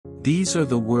These are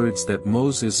the words that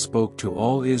Moses spoke to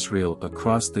all Israel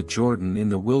across the Jordan in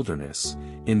the wilderness,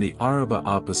 in the Arabah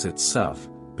opposite Suph,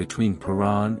 between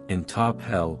Paran and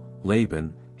Top-hel,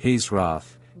 Laban,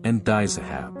 Hazroth, and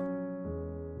Dizahab.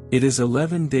 It is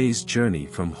 11 days' journey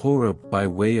from Horeb by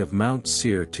way of Mount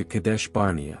Seir to Kadesh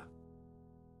Barnea.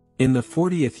 In the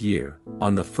 40th year,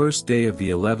 on the first day of the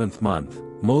 11th month,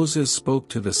 Moses spoke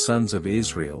to the sons of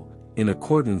Israel, in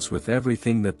accordance with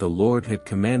everything that the Lord had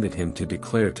commanded him to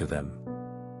declare to them.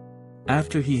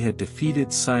 After he had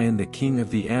defeated Sihon the king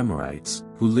of the Amorites,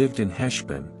 who lived in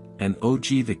Heshbon, and Og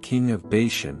the king of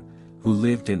Bashan, who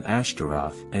lived in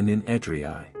Ashtaroth and in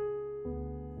Edrei.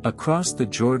 Across the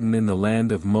Jordan in the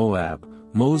land of Moab,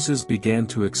 Moses began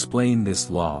to explain this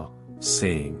law,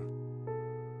 saying,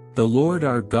 "The Lord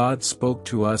our God spoke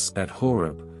to us at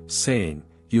Horeb, saying,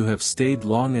 You have stayed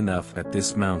long enough at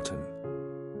this mountain.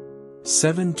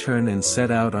 7 Turn and set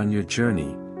out on your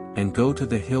journey, and go to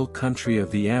the hill country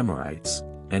of the Amorites,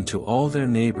 and to all their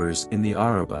neighbors in the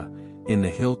Arabah, in the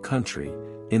hill country,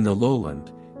 in the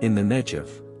lowland, in the Negev,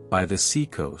 by the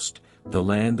seacoast, the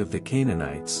land of the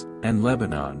Canaanites, and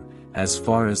Lebanon, as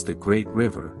far as the great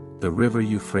river, the river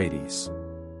Euphrates.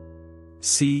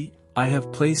 See, I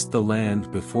have placed the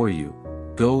land before you.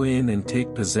 Go in and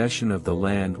take possession of the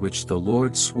land which the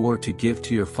Lord swore to give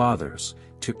to your fathers,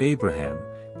 to Abraham,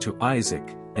 to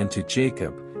Isaac, and to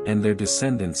Jacob, and their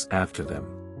descendants after them.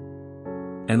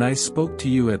 And I spoke to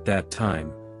you at that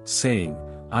time, saying,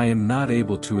 I am not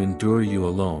able to endure you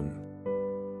alone.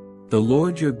 The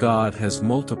Lord your God has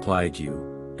multiplied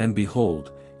you, and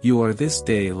behold, you are this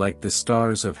day like the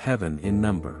stars of heaven in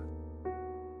number.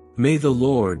 May the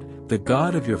Lord, the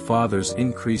God of your fathers,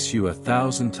 increase you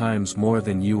 1,000 times more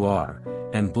than you are,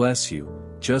 and bless you,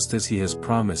 just as he has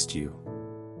promised you.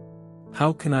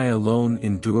 How can I alone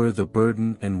endure the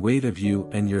burden and weight of you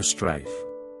and your strife?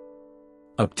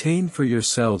 Obtain for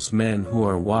yourselves men who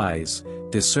are wise,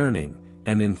 discerning,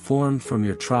 and informed from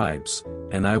your tribes,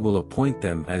 and I will appoint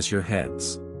them as your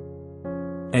heads.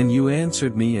 And you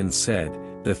answered me and said,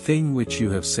 The thing which you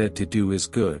have said to do is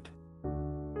good.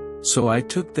 So I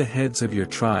took the heads of your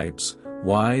tribes,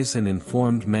 wise and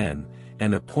informed men,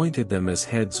 and appointed them as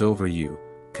heads over you,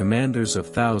 commanders of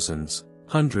thousands,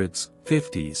 hundreds,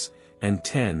 fifties, and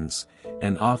tens,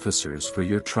 and officers for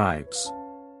your tribes.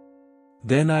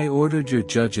 Then I ordered your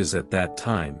judges at that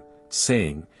time,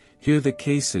 saying, Hear the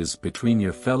cases between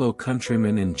your fellow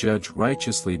countrymen and judge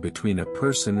righteously between a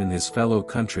person and his fellow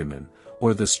countryman,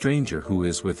 or the stranger who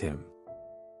is with him.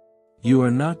 You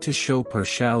are not to show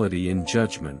partiality in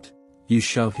judgment, you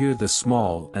shall hear the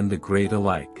small and the great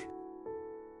alike.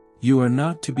 You are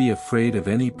not to be afraid of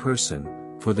any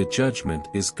person, for the judgment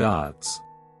is God's.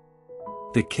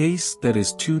 The case that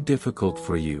is too difficult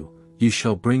for you, you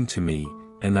shall bring to me,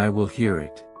 and I will hear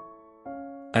it.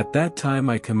 At that time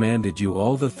I commanded you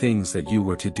all the things that you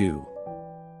were to do.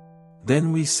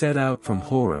 Then we set out from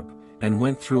Horeb, and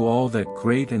went through all that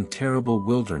great and terrible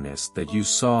wilderness that you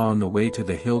saw on the way to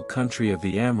the hill country of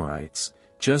the Amorites,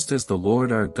 just as the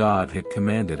Lord our God had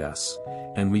commanded us,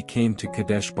 and we came to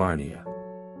Kadesh Barnea.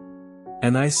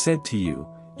 And I said to you,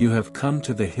 You have come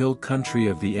to the hill country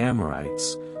of the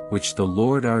Amorites, which the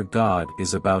Lord our God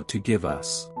is about to give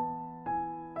us.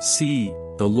 See,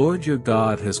 the Lord your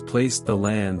God has placed the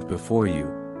land before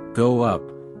you. Go up,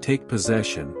 take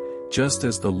possession, just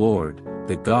as the Lord,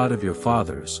 the God of your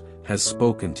fathers, has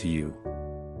spoken to you.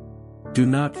 Do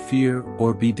not fear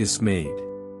or be dismayed.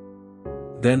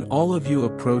 Then all of you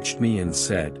approached me and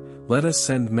said, Let us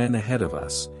send men ahead of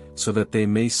us, so that they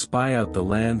may spy out the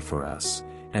land for us,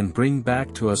 and bring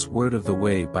back to us word of the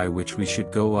way by which we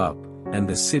should go up, and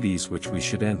the cities which we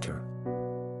should enter.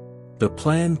 The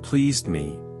plan pleased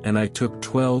me, and I took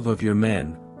 12 of your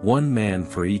men, 1 man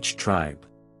for each tribe.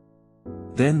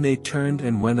 Then they turned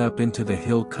and went up into the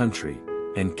hill country,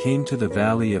 and came to the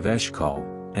valley of Eshcol,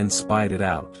 and spied it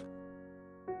out.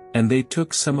 And they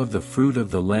took some of the fruit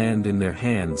of the land in their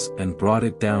hands and brought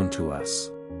it down to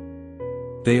us.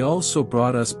 They also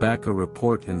brought us back a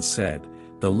report and said,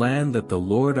 The land that the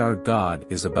Lord our God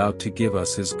is about to give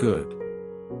us is good.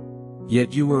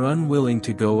 Yet you were unwilling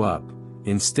to go up,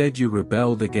 instead you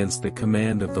rebelled against the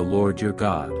command of the Lord your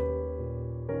God.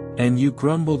 And you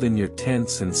grumbled in your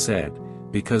tents and said,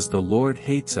 Because the Lord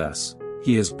hates us,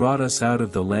 he has brought us out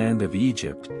of the land of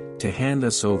Egypt, to hand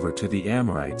us over to the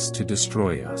Amorites to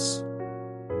destroy us.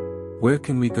 Where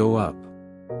can we go up?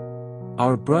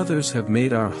 Our brothers have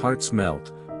made our hearts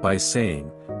melt, by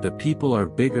saying, The people are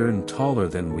bigger and taller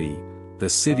than we, the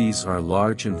cities are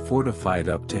large and fortified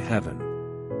up to heaven.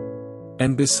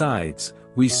 And besides,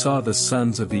 we saw the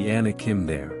sons of the Anakim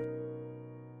there.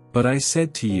 But I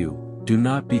said to you, do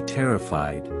not be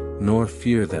terrified, nor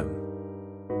fear them.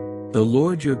 The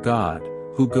Lord your God,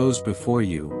 who goes before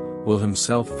you, will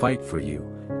himself fight for you,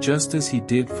 just as he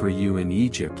did for you in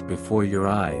Egypt before your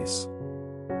eyes.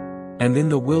 And in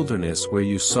the wilderness where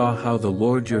you saw how the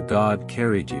Lord your God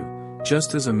carried you,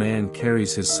 just as a man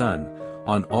carries his son,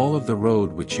 on all of the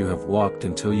road which you have walked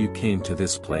until you came to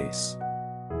this place.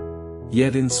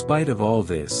 Yet in spite of all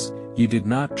this, you did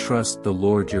not trust the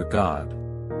Lord your God,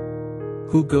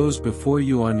 who goes before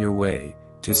you on your way,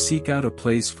 to seek out a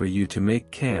place for you to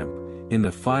make camp, in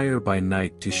the fire by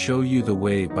night to show you the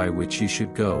way by which you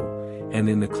should go, and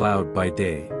in the cloud by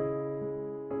day.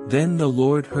 Then the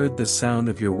Lord heard the sound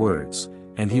of your words,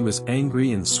 and he was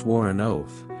angry and swore an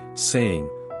oath, saying,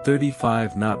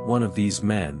 35 Not one of these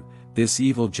men, this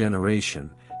evil generation,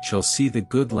 shall see the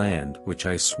good land which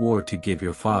I swore to give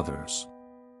your fathers.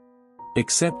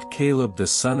 Except Caleb the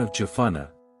son of Jephunneh,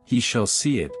 he shall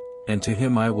see it, and to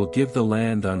him I will give the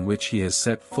land on which he has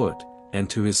set foot, and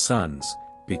to his sons,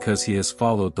 because he has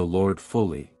followed the Lord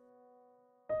fully.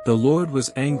 The Lord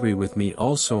was angry with me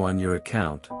also on your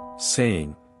account,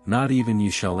 saying, Not even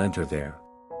you shall enter there.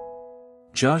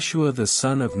 Joshua the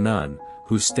son of Nun,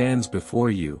 who stands before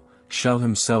you, shall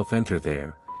himself enter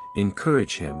there.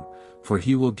 Encourage him, for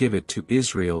he will give it to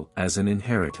Israel as an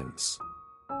inheritance.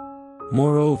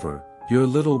 Moreover, your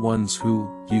little ones who,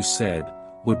 you said,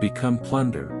 would become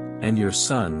plunder, and your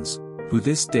sons, who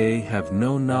this day have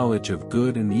no knowledge of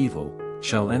good and evil,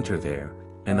 shall enter there,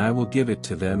 and I will give it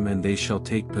to them and they shall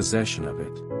take possession of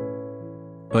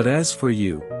it. But as for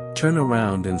you, turn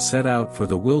around and set out for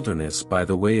the wilderness by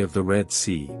the way of the Red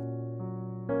Sea.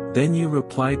 Then you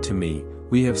replied to me,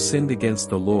 We have sinned against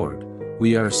the Lord,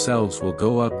 we ourselves will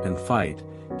go up and fight,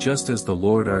 just as the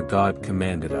Lord our God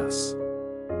commanded us.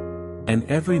 And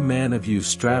every man of you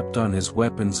strapped on his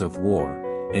weapons of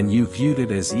war, and you viewed it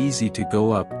as easy to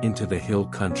go up into the hill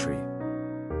country.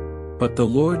 But the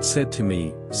Lord said to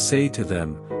me, Say to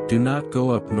them, Do not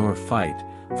go up nor fight,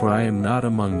 for I am not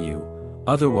among you,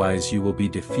 otherwise you will be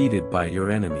defeated by your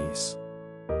enemies.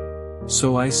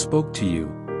 So I spoke to you,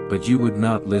 but you would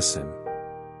not listen.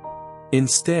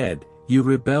 Instead, you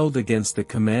rebelled against the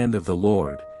command of the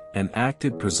Lord, and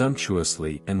acted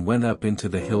presumptuously and went up into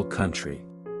the hill country.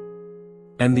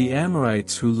 And the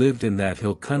Amorites who lived in that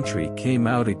hill country came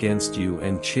out against you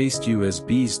and chased you as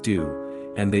bees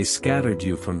do, and they scattered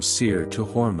you from Seir to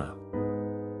Hormah.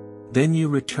 Then you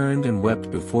returned and wept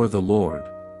before the Lord,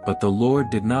 but the Lord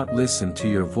did not listen to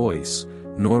your voice,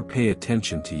 nor pay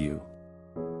attention to you.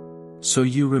 So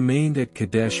you remained at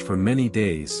Kadesh for many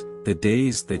days, the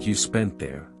days that you spent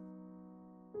there.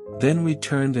 Then we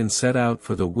turned and set out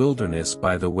for the wilderness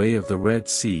by the way of the Red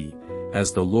Sea,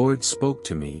 as the Lord spoke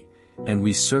to me, and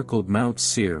we circled Mount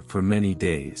Seir for many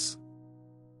days.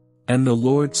 And the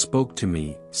Lord spoke to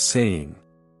me, saying,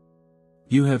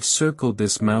 You have circled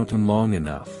this mountain long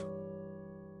enough.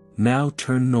 Now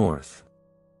turn north.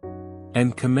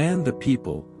 And command the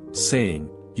people, saying,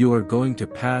 You are going to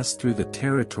pass through the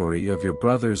territory of your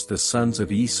brothers the sons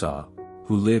of Esau,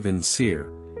 who live in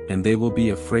Seir, and they will be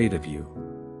afraid of you.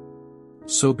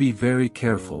 So be very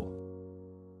careful.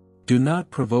 Do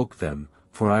not provoke them,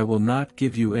 for I will not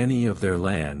give you any of their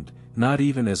land, not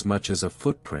even as much as a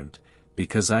footprint,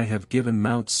 because I have given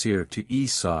Mount Seir to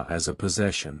Esau as a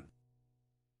possession.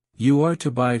 You are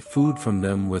to buy food from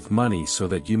them with money so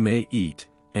that you may eat,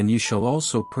 and you shall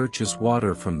also purchase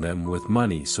water from them with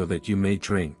money so that you may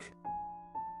drink.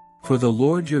 For the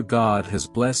Lord your God has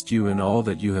blessed you in all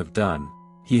that you have done,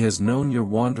 he has known your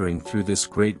wandering through this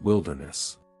great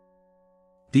wilderness.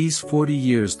 These 40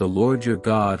 years the Lord your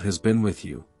God has been with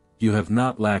you, you have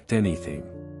not lacked anything.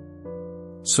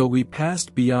 So we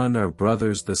passed beyond our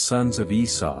brothers the sons of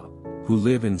Esau, who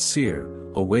live in Seir,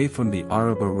 away from the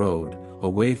Arabah road,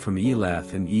 away from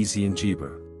Elath and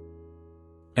Ezion-Geber.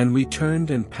 And we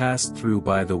turned and passed through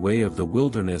by the way of the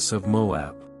wilderness of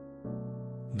Moab.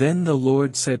 Then the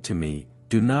Lord said to me,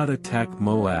 Do not attack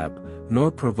Moab,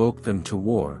 nor provoke them to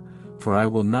war, for I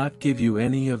will not give you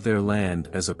any of their land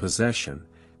as a possession,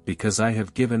 because I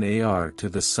have given Ar to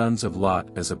the sons of Lot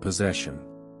as a possession.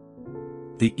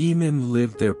 The Emim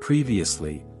lived there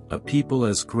previously, a people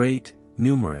as great,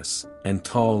 numerous, and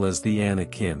tall as the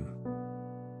Anakim.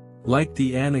 Like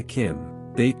the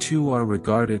Anakim, they too are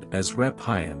regarded as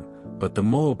Rephaim, but the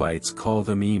Moabites call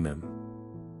them Emim.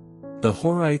 The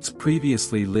Horites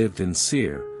previously lived in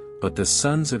Seir, but the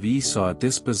sons of Esau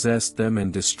dispossessed them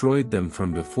and destroyed them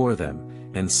from before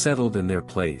them, and settled in their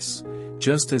place,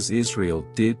 just as Israel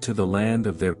did to the land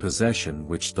of their possession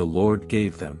which the Lord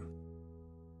gave them.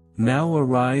 Now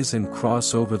arise and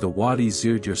cross over the Wadi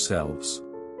Zired yourselves.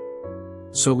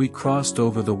 So we crossed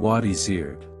over the Wadi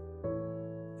Zired.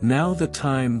 Now the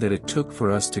time that it took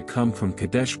for us to come from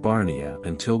Kadesh Barnea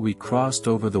until we crossed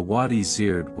over the Wadi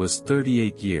Zerd was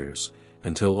 38 years,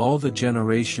 until all the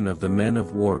generation of the men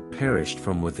of war perished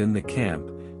from within the camp,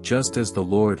 just as the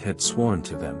Lord had sworn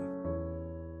to them.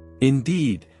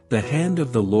 Indeed, the hand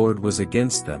of the Lord was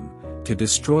against them, to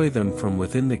destroy them from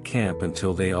within the camp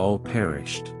until they all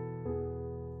perished.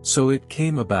 So it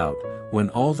came about,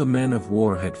 when all the men of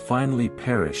war had finally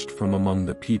perished from among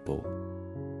the people,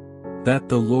 that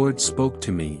the Lord spoke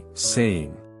to me,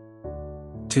 saying,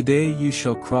 Today you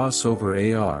shall cross over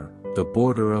Ar, the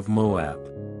border of Moab.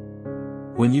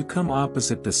 When you come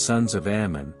opposite the sons of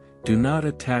Ammon, do not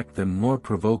attack them nor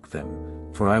provoke them,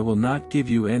 for I will not give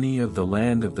you any of the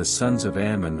land of the sons of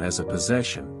Ammon as a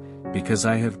possession, because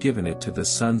I have given it to the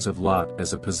sons of Lot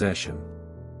as a possession.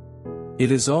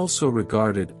 It is also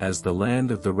regarded as the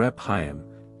land of the Rephaim,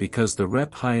 because the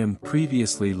Rephaim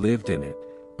previously lived in it,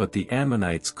 but the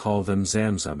Ammonites call them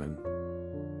Zamzummim.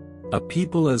 A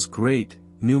people as great,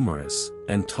 numerous,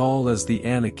 and tall as the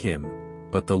Anakim,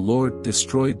 but the Lord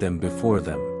destroyed them before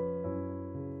them.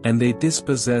 And they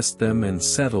dispossessed them and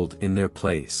settled in their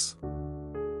place.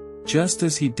 Just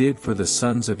as he did for the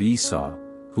sons of Esau,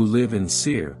 who live in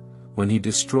Seir, when he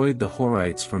destroyed the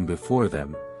Horites from before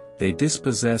them, they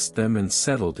dispossessed them and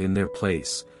settled in their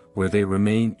place, where they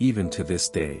remain even to this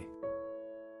day.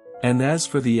 And as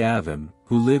for the Avim,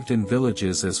 who lived in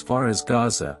villages as far as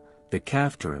Gaza, the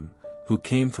Caphtorim, who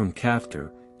came from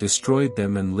Caphtor, destroyed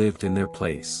them and lived in their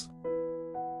place.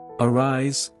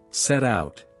 Arise, set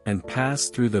out, and pass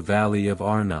through the valley of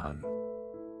Arnon.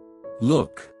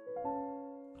 Look!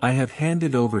 I have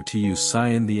handed over to you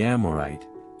Sihon the Amorite,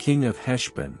 king of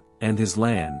Heshbon, and his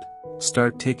land.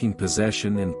 Start taking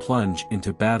possession and plunge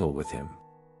into battle with him.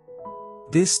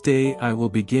 This day I will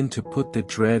begin to put the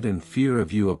dread and fear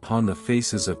of you upon the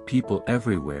faces of people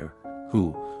everywhere, who,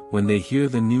 when they hear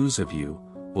the news of you,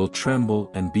 will tremble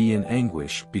and be in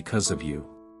anguish because of you.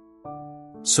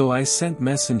 So I sent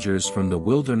messengers from the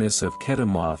wilderness of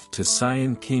Kedemoth to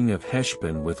Sihon king of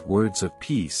Heshbon with words of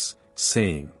peace,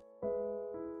 saying,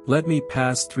 Let me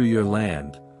pass through your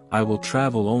land, I will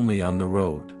travel only on the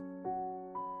road.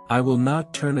 I will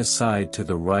not turn aside to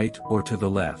the right or to the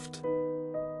left.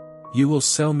 You will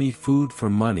sell me food for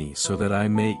money so that I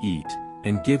may eat,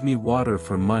 and give me water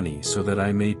for money so that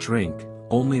I may drink,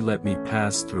 only let me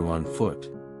pass through on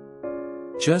foot.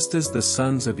 Just as the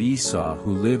sons of Esau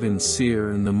who live in Seir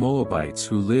and the Moabites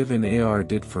who live in Ar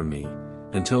did for me,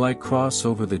 until I cross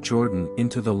over the Jordan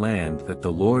into the land that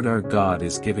the Lord our God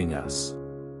is giving us.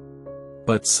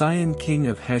 But Sihon king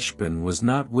of Heshbon was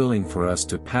not willing for us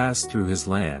to pass through his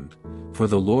land, for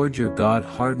the Lord your God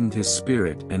hardened his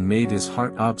spirit and made his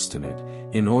heart obstinate,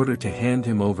 in order to hand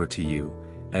him over to you,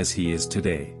 as he is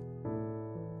today.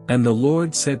 And the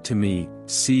Lord said to me,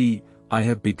 See, I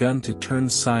have begun to turn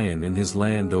Sihon and his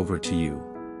land over to you.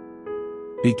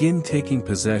 Begin taking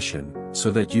possession,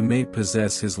 so that you may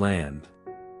possess his land.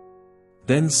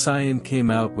 Then Sihon came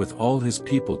out with all his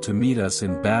people to meet us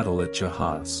in battle at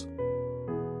Jahaz.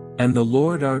 And the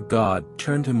Lord our God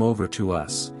turned him over to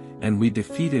us, and we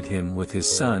defeated him with his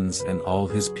sons and all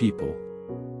his people.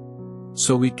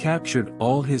 So we captured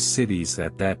all his cities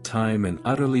at that time and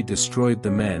utterly destroyed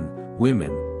the men,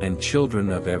 women, and children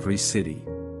of every city.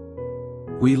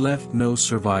 We left no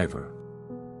survivor.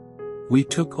 We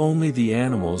took only the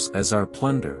animals as our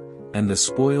plunder, and the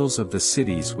spoils of the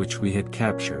cities which we had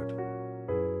captured.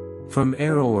 From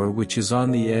Aroer which is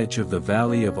on the edge of the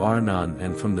valley of Arnon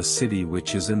and from the city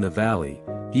which is in the valley,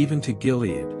 even to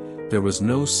Gilead, there was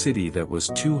no city that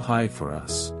was too high for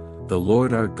us, the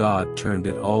Lord our God turned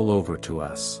it all over to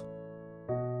us.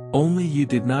 Only you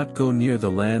did not go near the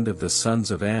land of the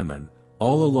sons of Ammon,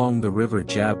 all along the river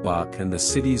Jabbok and the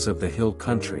cities of the hill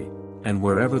country, and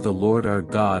wherever the Lord our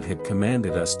God had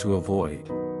commanded us to avoid.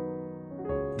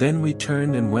 Then we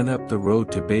turned and went up the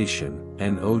road to Bashan,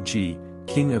 and Og,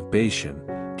 king of Bashan,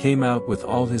 came out with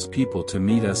all his people to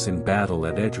meet us in battle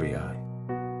at Edrei.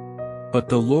 But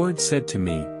the Lord said to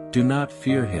me, Do not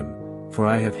fear him, for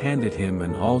I have handed him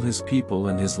and all his people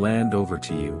and his land over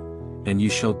to you, and you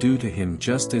shall do to him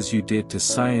just as you did to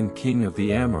Sihon king of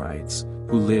the Amorites,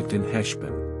 who lived in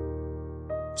Heshbon.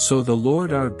 So the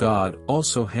Lord our God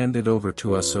also handed over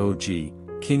to us Og,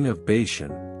 king of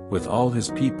Bashan, with all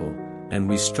his people, and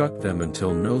we struck them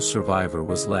until no survivor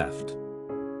was left.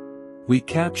 We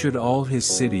captured all his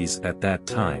cities at that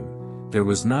time, there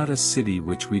was not a city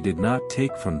which we did not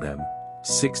take from them,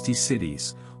 60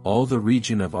 cities, all the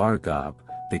region of Argob,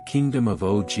 the kingdom of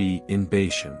Og in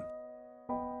Bashan.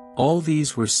 All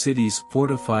these were cities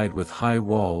fortified with high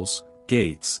walls,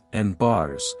 gates, and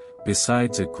bars,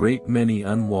 besides a great many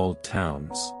unwalled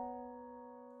towns.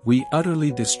 We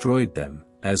utterly destroyed them,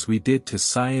 as we did to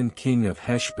Sihon king of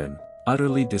Heshbon,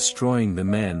 utterly destroying the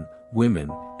men,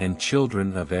 women, and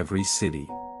children of every city.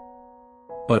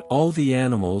 But all the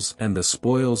animals and the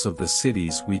spoils of the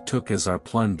cities we took as our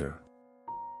plunder.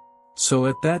 So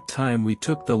at that time we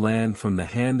took the land from the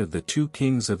hand of the 2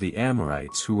 kings of the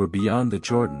Amorites who were beyond the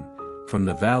Jordan, from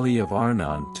the valley of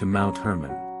Arnon to Mount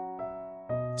Hermon.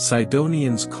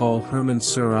 Sidonians call Hermon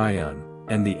Sirion,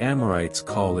 and the Amorites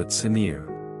call it Senir.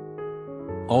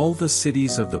 All the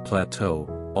cities of the plateau,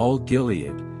 all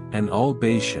Gilead, and all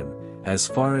Bashan, as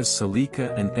far as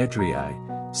Salekah and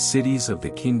Edrei, cities of the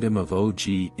kingdom of Og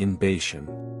in Bashan.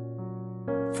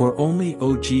 For only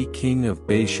Og king of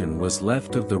Bashan was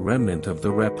left of the remnant of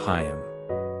the Rephaim.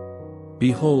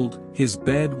 Behold, his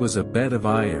bed was a bed of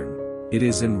iron, it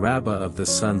is in Rabbah of the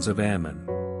sons of Ammon.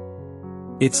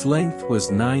 Its length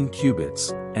was 9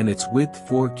 cubits, and its width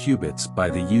 4 cubits by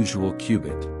the usual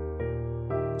cubit.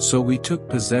 So we took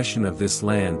possession of this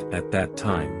land at that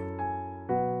time.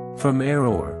 From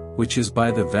Aroer, which is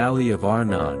by the valley of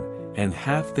Arnon, and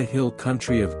half the hill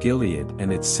country of Gilead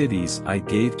and its cities I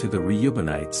gave to the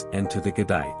Reubenites and to the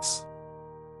Gadites.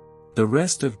 The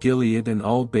rest of Gilead and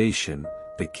all Bashan,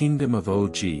 the kingdom of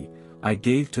Og, I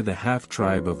gave to the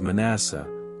half-tribe of Manasseh,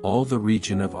 all the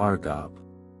region of Argob.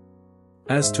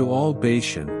 As to all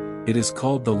Bashan, it is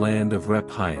called the land of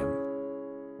Rephaim.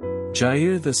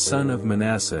 Jair the son of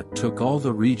Manasseh took all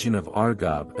the region of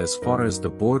Argob as far as the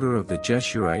border of the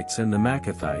Jeshurites and the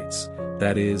Maccathites,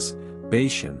 that is,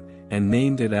 Bashan, and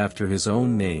named it after his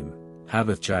own name,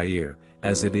 Havoth-Jair,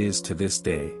 as it is to this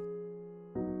day.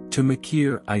 To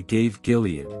Machir I gave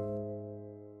Gilead.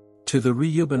 To the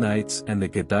Reubenites and the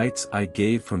Gadites I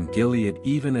gave from Gilead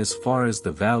even as far as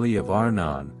the valley of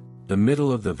Arnon, the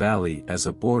middle of the valley as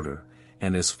a border,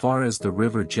 and as far as the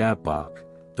river Jabbok,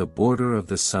 the border of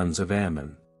the sons of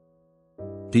Ammon.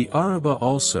 The Arabah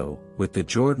also, with the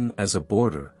Jordan as a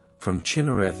border, from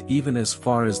Chinnereth even as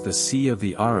far as the sea of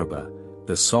the Arabah,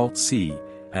 the salt sea,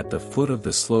 at the foot of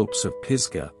the slopes of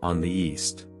Pisgah on the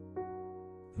east.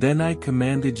 Then I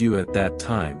commanded you at that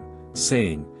time,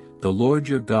 saying, The Lord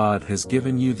your God has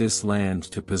given you this land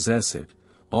to possess it,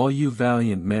 all you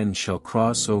valiant men shall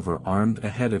cross over armed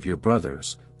ahead of your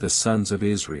brothers, the sons of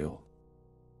Israel.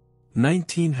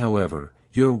 19 However,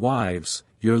 your wives,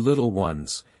 your little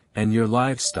ones, and your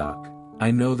livestock,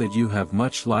 I know that you have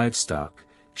much livestock,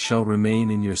 shall remain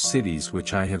in your cities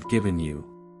which I have given you.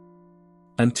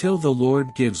 Until the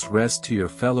Lord gives rest to your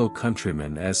fellow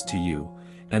countrymen as to you,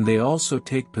 and they also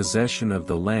take possession of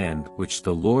the land which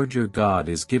the Lord your God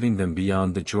is giving them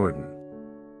beyond the Jordan.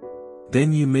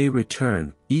 Then you may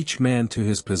return, each man to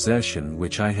his possession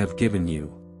which I have given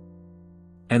you.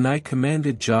 And I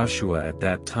commanded Joshua at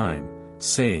that time,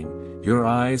 saying, Your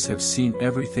eyes have seen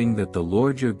everything that the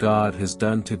Lord your God has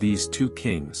done to these 2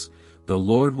 kings, the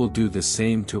Lord will do the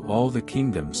same to all the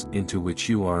kingdoms into which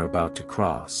you are about to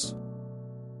cross.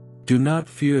 Do not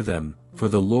fear them, for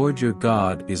the Lord your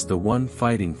God is the one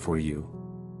fighting for you.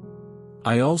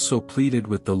 I also pleaded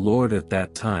with the Lord at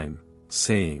that time,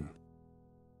 saying,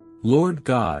 Lord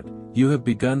God, you have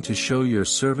begun to show your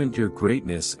servant your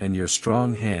greatness and your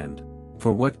strong hand,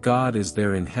 for what God is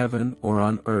there in heaven or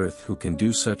on earth who can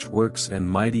do such works and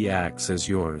mighty acts as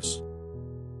yours?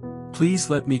 Please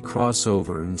let me cross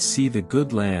over and see the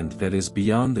good land that is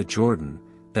beyond the Jordan,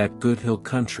 that good hill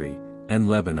country, and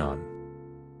Lebanon.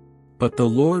 But the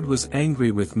Lord was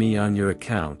angry with me on your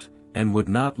account, and would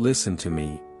not listen to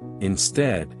me.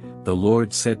 Instead, the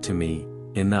Lord said to me,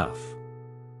 Enough.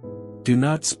 Do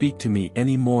not speak to me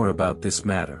any more about this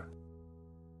matter.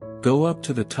 Go up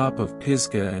to the top of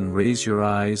Pisgah and raise your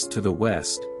eyes to the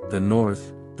west, the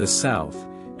north, the south,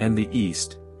 and the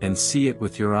east, and see it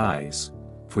with your eyes,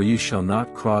 for you shall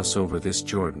not cross over this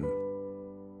Jordan.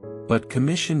 But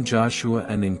commission Joshua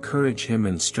and encourage him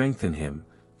and strengthen him,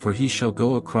 for he shall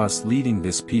go across leading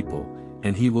this people,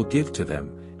 and he will give to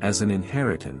them, as an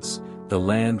inheritance, the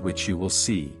land which you will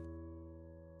see.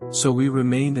 So we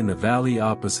remained in the valley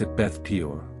opposite Beth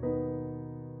Peor.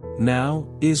 Now,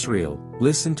 Israel,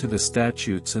 listen to the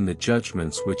statutes and the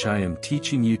judgments which I am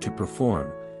teaching you to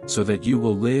perform, so that you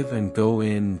will live and go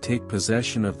in and take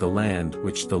possession of the land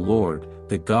which the Lord,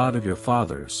 the God of your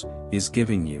fathers, is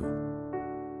giving you.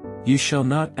 You shall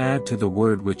not add to the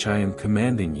word which I am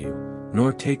commanding you,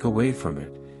 nor take away from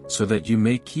it, so that you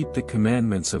may keep the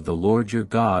commandments of the Lord your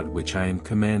God which I am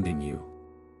commanding you.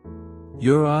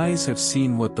 Your eyes have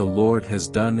seen what the Lord has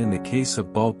done in the case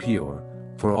of Baal-peor,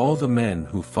 for all the men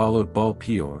who followed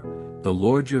Baal-peor, the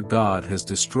Lord your God has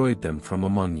destroyed them from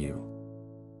among you.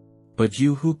 But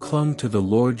you who clung to the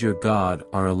Lord your God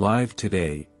are alive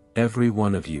today, every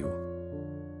one of you.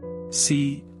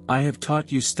 See, I have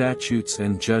taught you statutes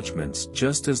and judgments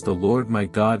just as the Lord my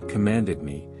God commanded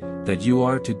me, that you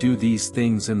are to do these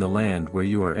things in the land where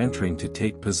you are entering to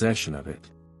take possession of it.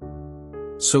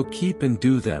 So keep and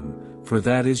do them, for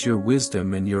that is your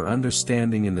wisdom and your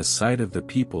understanding in the sight of the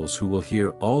peoples who will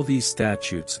hear all these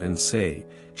statutes and say,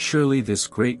 Surely this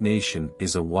great nation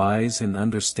is a wise and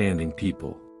understanding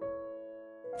people.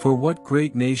 For what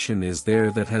great nation is there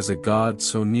that has a God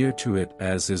so near to it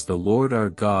as is the Lord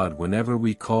our God whenever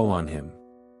we call on him?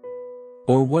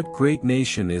 Or what great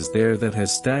nation is there that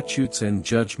has statutes and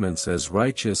judgments as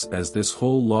righteous as this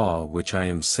whole law which I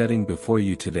am setting before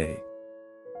you today?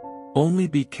 Only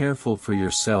be careful for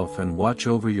yourself and watch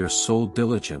over your soul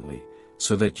diligently,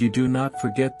 so that you do not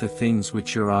forget the things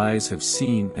which your eyes have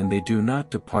seen and they do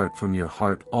not depart from your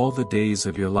heart all the days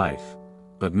of your life,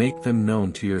 but make them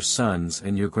known to your sons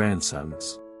and your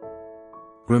grandsons.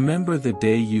 Remember the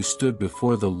day you stood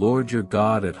before the Lord your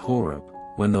God at Horeb,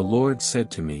 when the Lord said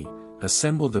to me,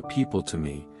 Assemble the people to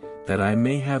me, that I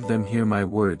may have them hear my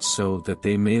words so that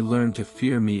they may learn to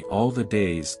fear me all the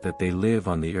days that they live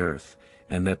on the earth,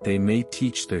 and that they may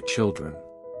teach their children.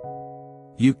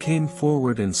 You came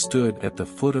forward and stood at the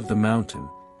foot of the mountain,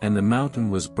 and the mountain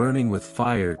was burning with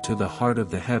fire to the heart of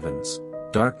the heavens,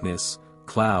 darkness,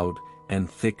 cloud, and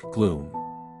thick gloom.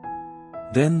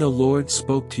 Then the Lord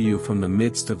spoke to you from the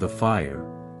midst of the fire.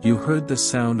 You heard the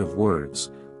sound of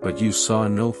words, but you saw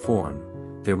no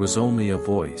form, there was only a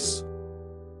voice.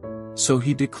 So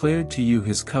he declared to you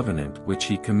his covenant which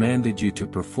he commanded you to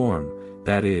perform,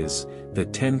 that is, the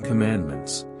 10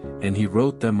 Commandments, and he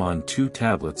wrote them on 2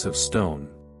 tablets of stone.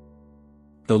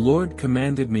 The Lord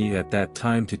commanded me at that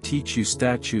time to teach you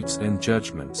statutes and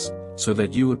judgments, so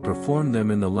that you would perform them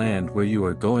in the land where you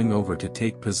are going over to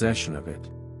take possession of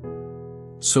it.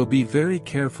 So be very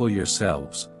careful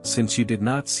yourselves, since you did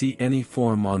not see any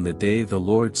form on the day the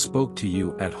Lord spoke to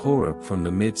you at Horeb from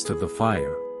the midst of the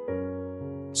fire.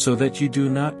 So that you do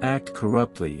not act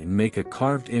corruptly and make a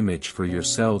carved image for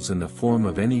yourselves in the form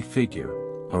of any figure,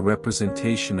 a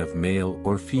representation of male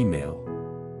or female,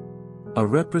 a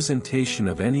representation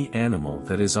of any animal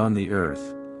that is on the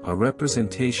earth, a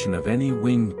representation of any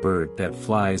winged bird that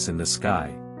flies in the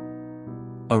sky,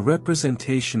 a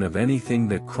representation of anything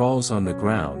that crawls on the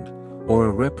ground, or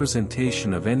a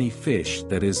representation of any fish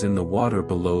that is in the water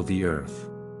below the earth.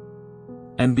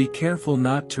 And be careful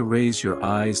not to raise your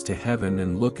eyes to heaven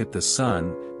and look at the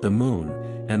sun, the moon,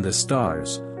 and the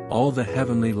stars, all the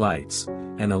heavenly lights,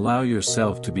 and allow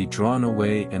yourself to be drawn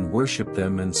away and worship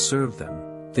them and serve them,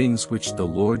 things which the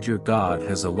Lord your God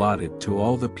has allotted to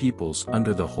all the peoples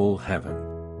under the whole heaven.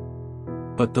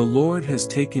 But the Lord has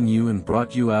taken you and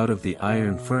brought you out of the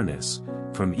iron furnace,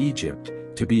 from Egypt,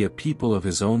 to be a people of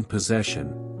his own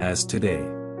possession, as today.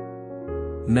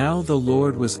 Now the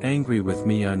Lord was angry with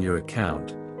me on your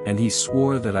account, and he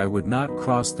swore that I would not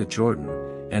cross the Jordan,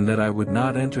 and that I would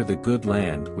not enter the good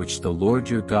land which the Lord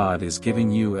your God is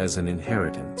giving you as an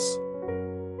inheritance.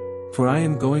 For I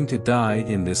am going to die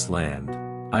in this land.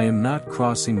 I am not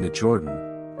crossing the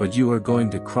Jordan, but you are going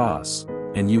to cross,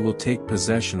 and you will take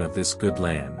possession of this good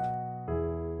land.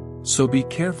 So be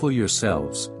careful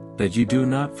yourselves, that you do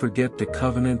not forget the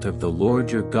covenant of the Lord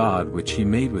your God which he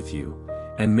made with you,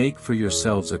 and make for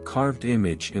yourselves a carved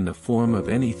image in the form of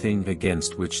anything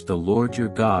against which the Lord your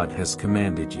God has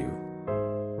commanded you.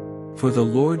 For the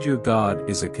Lord your God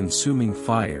is a consuming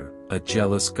fire, a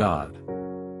jealous God.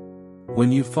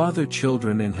 When you father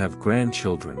children and have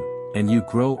grandchildren, and you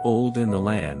grow old in the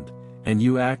land, and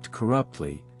you act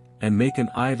corruptly, and make an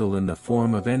idol in the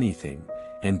form of anything,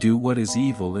 and do what is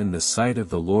evil in the sight of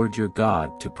the Lord your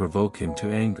God to provoke him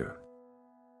to anger,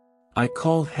 I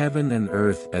call heaven and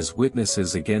earth as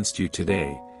witnesses against you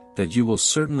today, that you will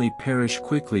certainly perish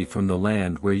quickly from the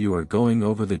land where you are going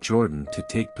over the Jordan to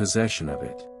take possession of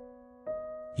it.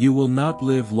 You will not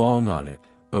live long on it,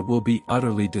 but will be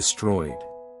utterly destroyed.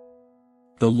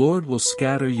 The Lord will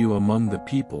scatter you among the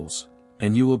peoples,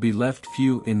 and you will be left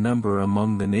few in number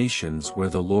among the nations where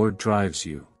the Lord drives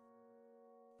you.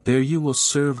 There you will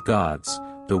serve gods,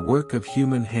 the work of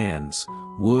human hands,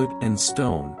 wood and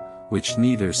stone, which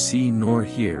neither see nor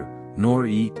hear, nor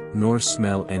eat nor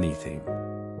smell anything.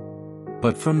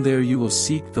 But from there you will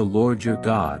seek the Lord your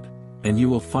God, and you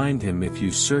will find him if you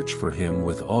search for him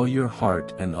with all your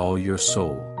heart and all your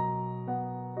soul.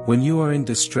 When you are in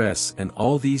distress and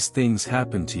all these things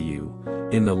happen to you,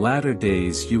 in the latter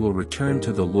days you will return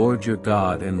to the Lord your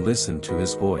God and listen to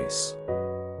his voice.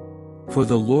 For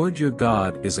the Lord your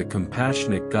God is a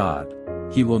compassionate God,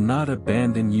 he will not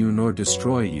abandon you nor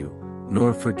destroy you,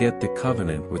 nor forget the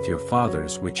covenant with your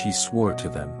fathers which he swore to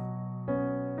them.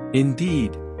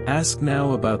 Indeed, Ask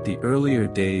now about the earlier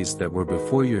days that were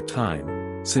before your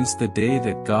time, since the day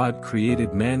that God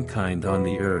created mankind on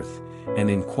the earth, and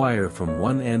inquire from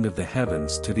one end of the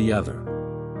heavens to the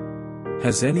other.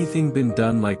 Has anything been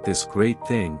done like this great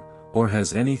thing, or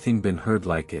has anything been heard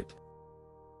like it?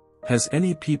 Has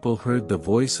any people heard the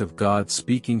voice of God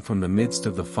speaking from the midst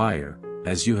of the fire,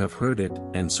 as you have heard it,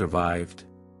 and survived?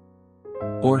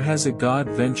 Or has a God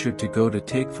ventured to go to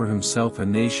take for himself a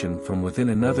nation from within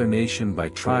another nation by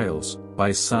trials,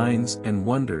 by signs and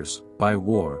wonders, by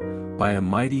war, by a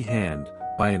mighty hand,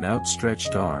 by an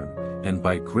outstretched arm, and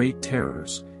by great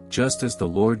terrors, just as the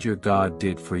Lord your God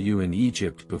did for you in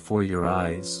Egypt before your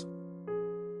eyes?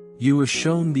 You were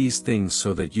shown these things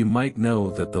so that you might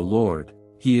know that the Lord,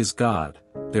 He is God,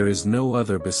 there is no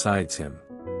other besides Him.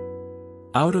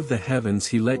 Out of the heavens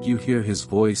He let you hear His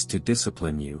voice to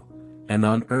discipline you, and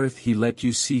on earth He let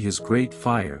you see His great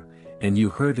fire, and you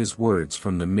heard His words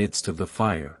from the midst of the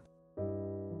fire.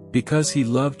 Because He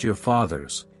loved your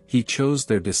fathers, He chose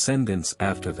their descendants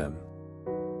after them.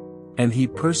 And He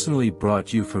personally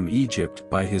brought you from Egypt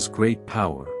by His great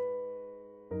power,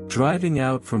 driving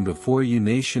out from before you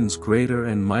nations greater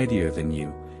and mightier than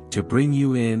you, to bring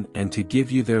you in and to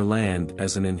give you their land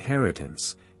as an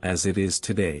inheritance, as it is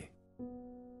today.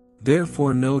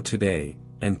 Therefore know today,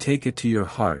 and take it to your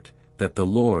heart, that the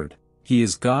Lord, He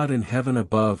is God in heaven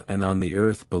above and on the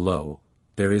earth below,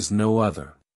 there is no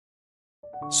other.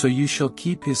 So you shall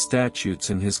keep His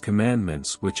statutes and His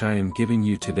commandments which I am giving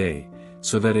you today,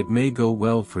 so that it may go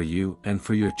well for you and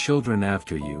for your children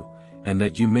after you, and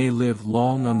that you may live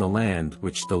long on the land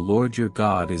which the Lord your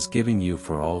God is giving you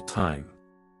for all time.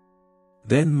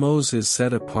 Then Moses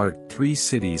set apart 3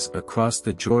 cities across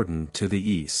the Jordan to the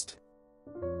east,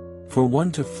 for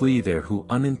one to flee there who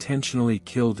unintentionally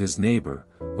killed his neighbor,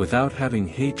 without having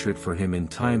hatred for him in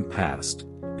time past,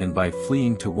 and by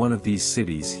fleeing to one of these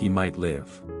cities he might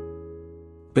live.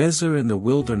 Bezer in the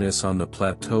wilderness on the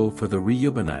plateau for the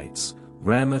Reubenites,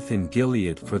 Ramoth in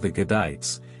Gilead for the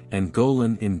Gadites, and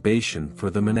Golan in Bashan for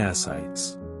the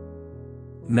Manassites.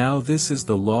 Now this is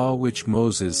the law which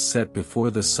Moses set before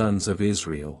the sons of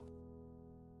Israel.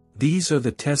 These are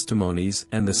the testimonies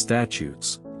and the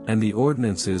statutes, and the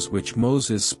ordinances which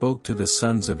Moses spoke to the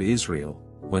sons of Israel,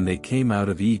 when they came out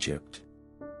of Egypt.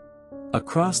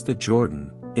 Across the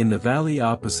Jordan, in the valley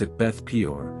opposite Beth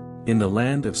Peor, in the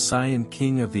land of Sihon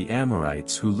king of the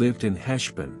Amorites who lived in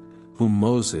Heshbon, whom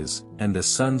Moses and the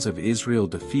sons of Israel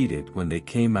defeated when they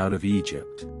came out of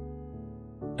Egypt.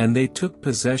 And they took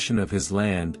possession of his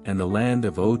land and the land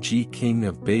of Og king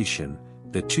of Bashan,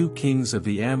 the 2 kings of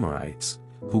the Amorites,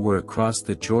 who were across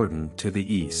the Jordan to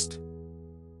the east.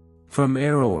 From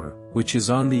Aroer, which is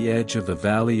on the edge of the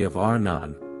valley of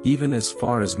Arnon, even as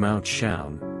far as Mount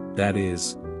Shaun, that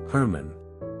is, Hermon.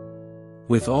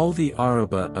 With all the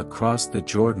Arabah across the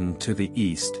Jordan to the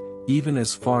east, even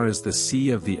as far as the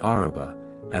sea of the Arabah,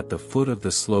 at the foot of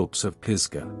the slopes of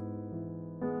Pisgah.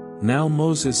 Now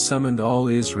Moses summoned all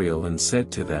Israel and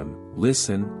said to them,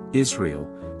 Listen, Israel,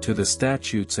 to the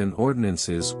statutes and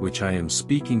ordinances which I am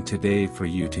speaking today for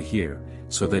you to hear,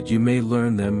 so that you may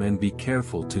learn them and be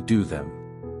careful to do them.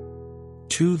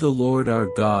 2 The Lord our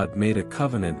God made a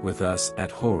covenant with us at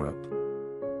Horeb.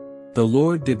 The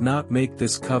Lord did not make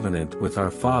this covenant with our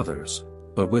fathers,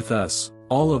 but with us,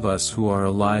 all of us who are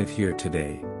alive here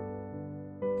today.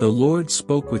 The Lord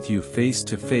spoke with you face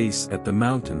to face at the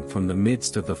mountain from the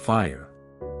midst of the fire.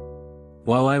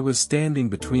 While I was standing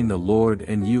between the Lord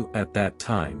and you at that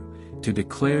time, to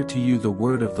declare to you the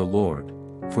word of the Lord,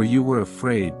 for you were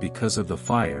afraid because of the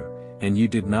fire, and you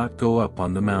did not go up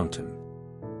on the mountain.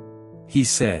 He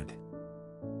said,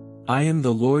 I am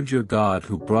the Lord your God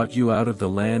who brought you out of the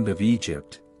land of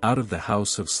Egypt, out of the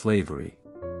house of slavery.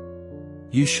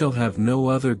 You shall have no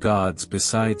other gods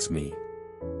besides me.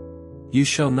 You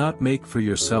shall not make for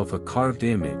yourself a carved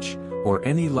image, or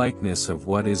any likeness of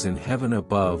what is in heaven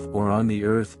above or on the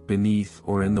earth beneath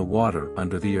or in the water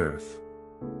under the earth.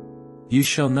 You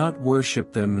shall not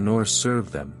worship them nor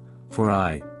serve them, for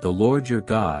I, the Lord your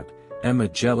God, am a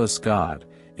jealous God,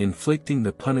 inflicting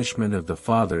the punishment of the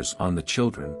fathers on the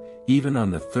children, even on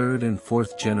the 3rd and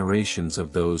 4th generations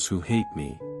of those who hate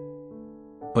me,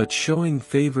 but showing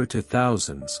favor to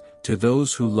thousands, to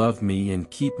those who love me and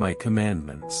keep my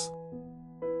commandments.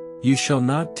 You shall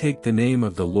not take the name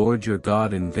of the Lord your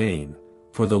God in vain,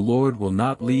 for the Lord will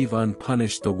not leave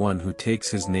unpunished the one who takes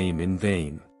his name in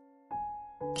vain.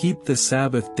 Keep the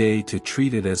Sabbath day to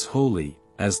treat it as holy,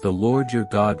 as the Lord your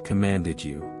God commanded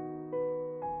you.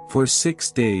 For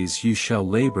 6 days you shall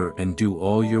labor and do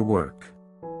all your work.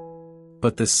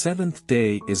 But the 7th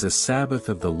day is a Sabbath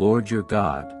of the Lord your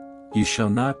God. You shall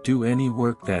not do any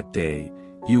work that day,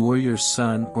 you or your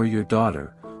son or your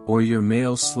daughter, or your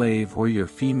male slave or your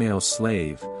female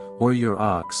slave, or your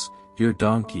ox, your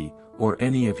donkey, or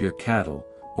any of your cattle,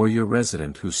 or your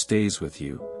resident who stays with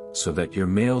you, so that your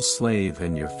male slave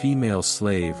and your female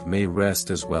slave may rest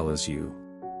as well as you.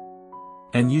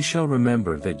 And you shall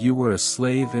remember that you were a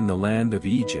slave in the land of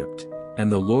Egypt,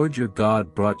 and the Lord your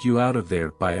God brought you out of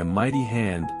there by a mighty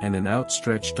hand and an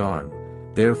outstretched arm.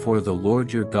 Therefore the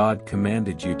Lord your God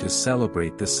commanded you to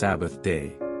celebrate the Sabbath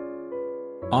day.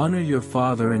 Honor your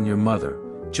father and your mother,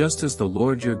 just as the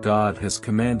Lord your God has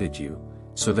commanded you,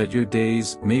 so that your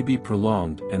days may be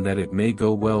prolonged and that it may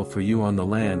go well for you on the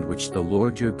land which the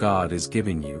Lord your God is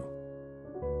giving you.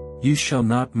 You shall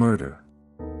not murder.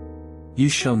 You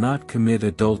shall not commit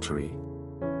adultery.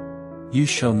 You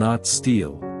shall not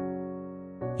steal.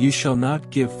 You shall not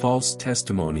give false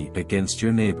testimony against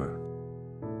your neighbor.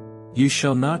 You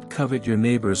shall not covet your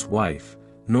neighbor's wife,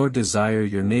 nor desire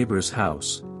your neighbor's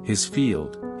house, his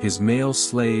field, his male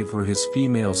slave or his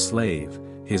female slave,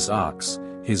 his ox,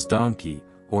 his donkey,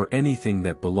 or anything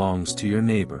that belongs to your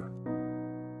neighbor.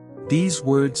 These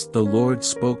words the Lord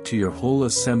spoke to your whole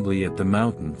assembly at the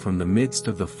mountain from the midst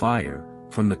of the fire,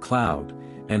 from the cloud,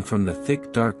 and from the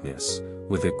thick darkness,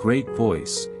 with a great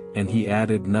voice, and he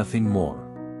added nothing more.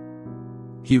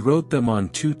 He wrote them on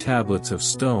 2 tablets of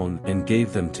stone and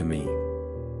gave them to me.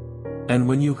 And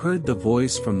when you heard the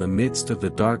voice from the midst of the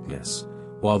darkness,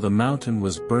 while the mountain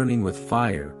was burning with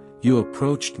fire, you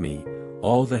approached me,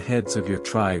 all the heads of your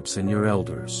tribes and your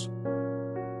elders.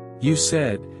 You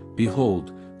said,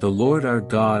 Behold, the Lord our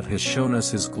God has shown us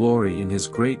his glory in his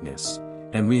greatness,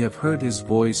 and we have heard his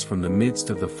voice from the midst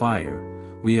of the fire.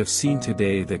 We have seen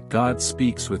today that God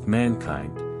speaks with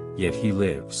mankind, yet he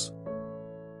lives.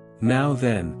 Now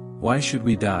then, why should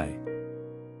we die?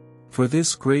 For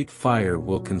this great fire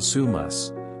will consume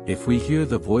us. If we hear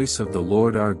the voice of the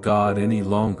Lord our God any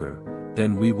longer,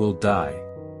 then we will die.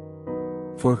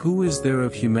 For who is there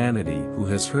of humanity who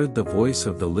has heard the voice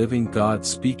of the living God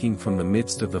speaking from the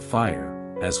midst of the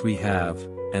fire, as we have,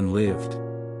 and lived?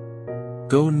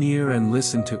 Go near and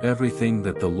listen to everything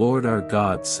that the Lord our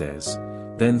God says,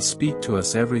 then speak to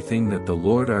us everything that the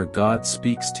Lord our God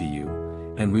speaks to you,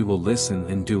 and we will listen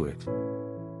and do it.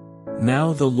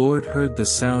 Now the Lord heard the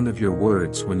sound of your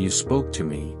words when you spoke to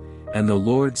me, and the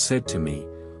Lord said to me,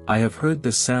 I have heard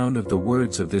the sound of the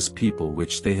words of this people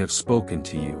which they have spoken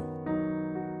to you.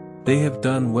 They have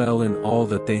done well in all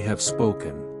that they have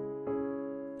spoken.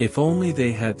 If only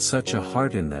they had such a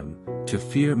heart in them, to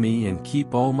fear me and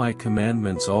keep all my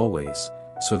commandments always,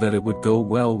 so that it would go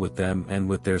well with them and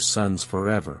with their sons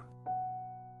forever.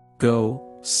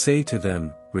 Go, say to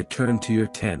them, return to your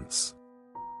tents.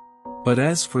 But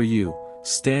as for you,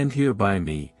 stand here by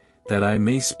me, that I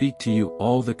may speak to you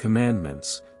all the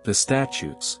commandments, the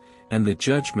statutes, and the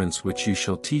judgments which you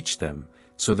shall teach them,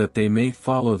 so that they may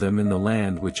follow them in the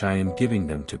land which I am giving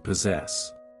them to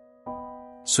possess.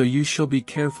 So you shall be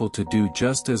careful to do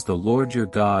just as the Lord your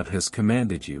God has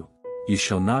commanded you. You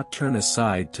shall not turn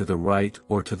aside to the right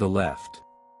or to the left.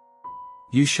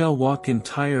 You shall walk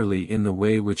entirely in the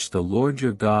way which the Lord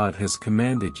your God has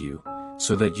commanded you,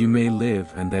 so that you may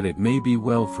live and that it may be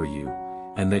well for you,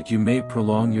 and that you may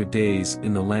prolong your days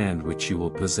in the land which you will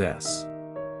possess.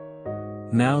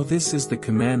 Now this is the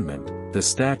commandment, the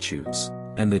statutes,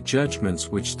 and the judgments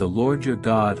which the Lord your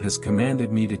God has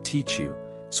commanded me to teach you,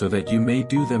 so that you may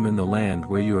do them in the land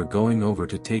where you are going over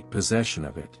to take possession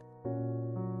of it.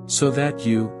 So that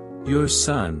you, your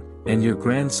son, and your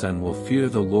grandson will fear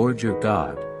the Lord your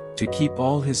God, to keep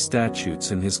all his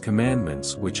statutes and his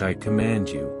commandments which I command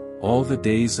you, all the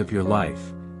days of your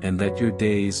life, and that your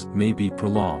days may be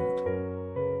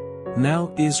prolonged.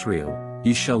 Now Israel,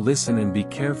 ye shall listen and be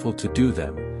careful to do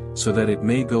them, so that it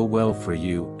may go well for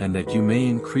you and that you may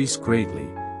increase greatly,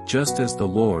 just as the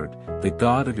Lord, the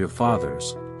God of your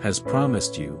fathers, has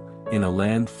promised you, in a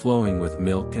land flowing with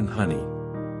milk and honey.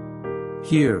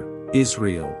 Hear,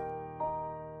 Israel.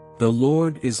 The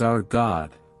Lord is our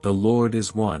God, the Lord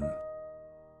is one.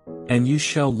 And you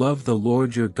shall love the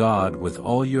Lord your God with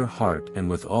all your heart and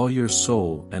with all your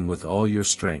soul and with all your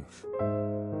strength.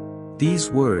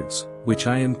 These words, which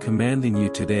I am commanding you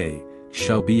today,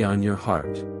 shall be on your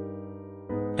heart.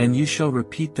 And you shall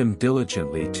repeat them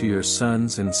diligently to your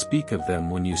sons and speak of them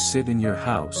when you sit in your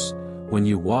house, when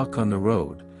you walk on the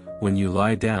road, when you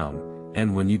lie down,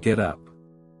 and when you get up.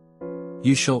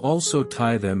 You shall also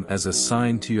tie them as a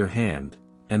sign to your hand,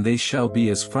 and they shall be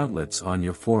as frontlets on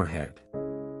your forehead.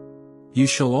 You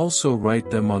shall also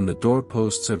write them on the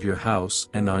doorposts of your house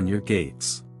and on your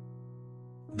gates.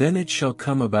 Then it shall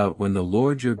come about when the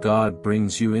Lord your God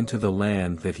brings you into the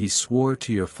land that he swore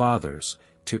to your fathers,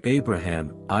 to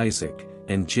Abraham, Isaac,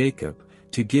 and Jacob,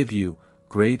 to give you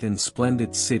great and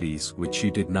splendid cities which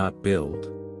you did not build,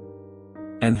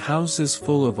 and houses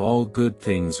full of all good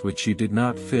things which you did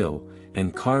not fill,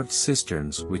 and carved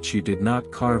cisterns which you did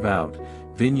not carve out,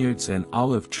 vineyards and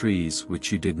olive trees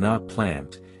which you did not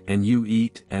plant, and you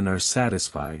eat and are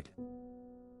satisfied.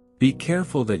 Be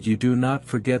careful that you do not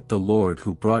forget the Lord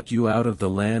who brought you out of the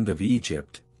land of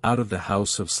Egypt, out of the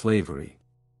house of slavery.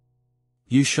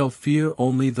 You shall fear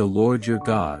only the Lord your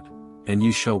God, and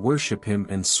you shall worship him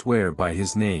and swear by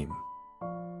his name.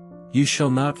 You shall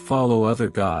not follow other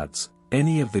gods,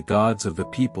 any of the gods of the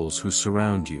peoples who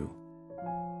surround you.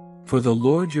 For the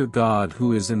Lord your God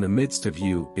who is in the midst of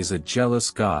you is a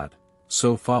jealous God,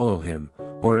 so follow him,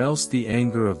 or else the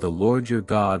anger of the Lord your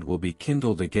God will be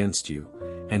kindled against you,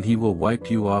 and he will wipe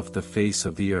you off the face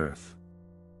of the earth.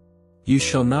 You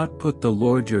shall not put the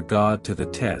Lord your God to the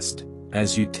test,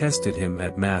 as you tested him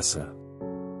at Massah.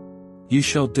 You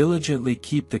shall diligently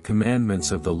keep the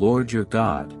commandments of the Lord your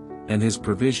God, and his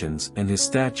provisions and his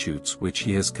statutes which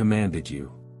he has commanded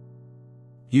you.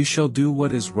 You shall do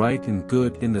what is right and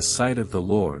good in the sight of the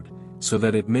Lord, so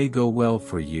that it may go well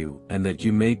for you and that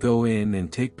you may go in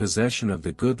and take possession of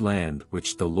the good land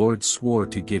which the Lord swore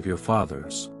to give your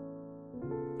fathers,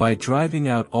 by driving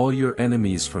out all your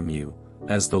enemies from you,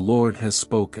 as the Lord has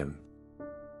spoken.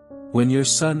 When your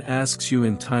son asks you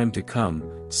in time to come,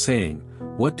 saying,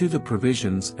 What do the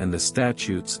provisions and the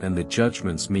statutes and the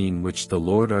judgments mean which the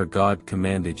Lord our God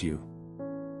commanded you?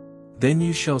 Then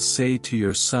you shall say to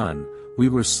your son, We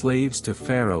were slaves to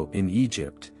Pharaoh in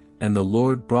Egypt, and the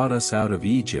Lord brought us out of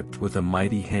Egypt with a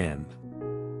mighty hand.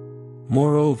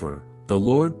 Moreover, the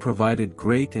Lord provided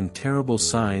great and terrible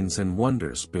signs and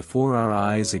wonders before our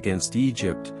eyes against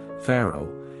Egypt,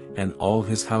 Pharaoh, and all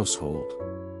his household.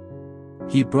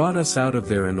 He brought us out of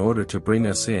there in order to bring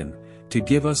us in, to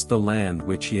give us the land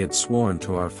which he had sworn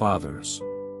to our fathers.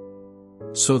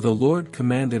 So the Lord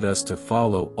commanded us to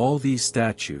follow all these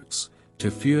statutes, to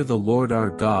fear the Lord our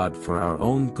God for our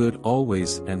own good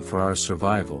always and for our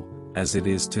survival, as it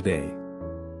is today.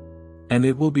 And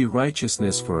it will be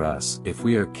righteousness for us if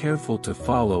we are careful to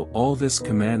follow all this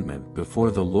commandment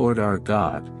before the Lord our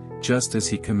God, just as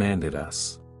he commanded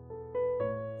us.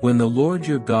 When the Lord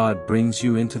your God brings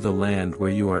you into the land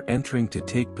where you are entering to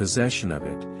take possession of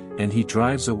it, and he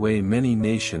drives away many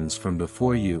nations from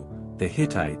before you, the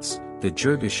Hittites, the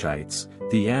Girgashites,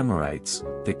 the Amorites,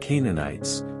 the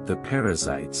Canaanites, the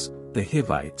Perizzites, the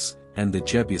Hivites, and the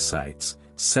Jebusites,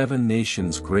 7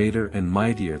 nations greater and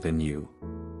mightier than you.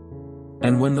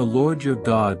 And when the Lord your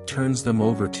God turns them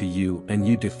over to you and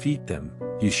you defeat them,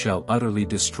 you shall utterly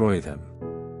destroy them.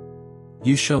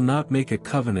 You shall not make a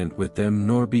covenant with them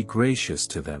nor be gracious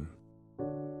to them.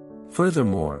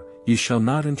 Furthermore, you shall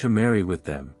not intermarry with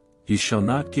them, you shall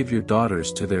not give your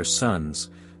daughters to their sons,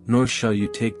 nor shall you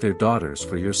take their daughters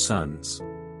for your sons.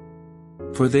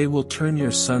 For they will turn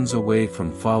your sons away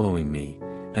from following me,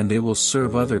 and they will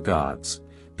serve other gods,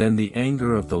 then the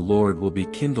anger of the Lord will be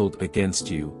kindled against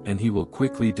you and he will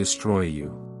quickly destroy you.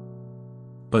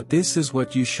 But this is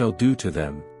what you shall do to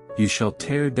them, you shall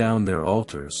tear down their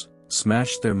altars,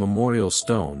 smash their memorial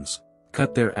stones,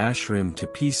 cut their Asherim to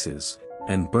pieces,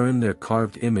 and burn their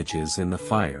carved images in the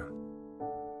fire.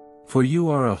 For you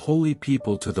are a holy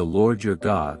people to the Lord your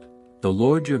God. The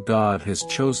Lord your God has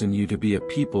chosen you to be a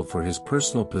people for his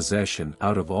personal possession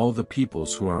out of all the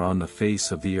peoples who are on the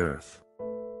face of the earth.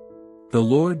 The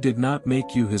Lord did not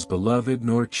make you his beloved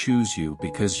nor choose you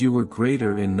because you were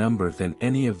greater in number than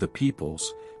any of the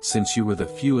peoples, since you were the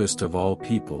fewest of all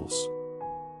peoples.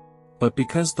 But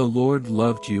because the Lord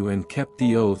loved you and kept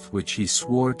the oath which he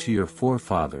swore to your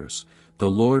forefathers, the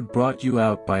Lord brought you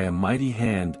out by a mighty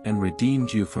hand and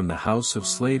redeemed you from the house of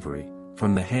slavery,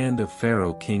 from the hand of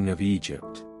Pharaoh king of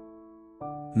Egypt.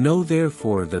 Know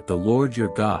therefore that the Lord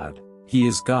your God, he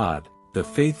is God, the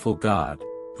faithful God,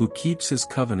 who keeps his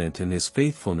covenant and his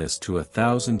faithfulness to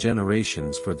 1,000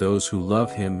 generations for those who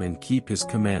love him and keep his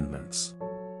commandments.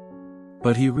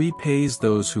 But he repays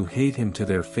those who hate him to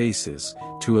their faces,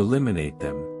 to eliminate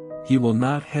them. He will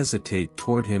not hesitate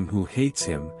toward him who hates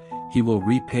him, he will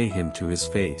repay him to his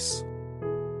face.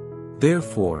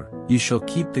 Therefore, you shall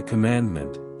keep the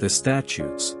commandment, the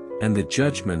statutes, and the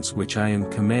judgments which I am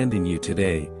commanding you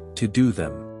today, to do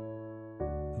them.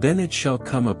 Then it shall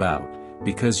come about,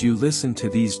 because you listen to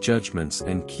these judgments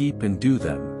and keep and do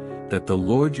them, that the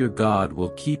Lord your God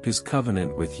will keep his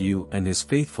covenant with you and his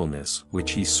faithfulness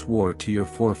which he swore to your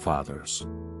forefathers.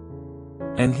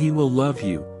 And he will love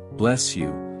you, bless you,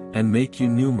 and make you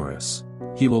numerous.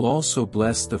 He will also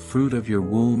bless the fruit of your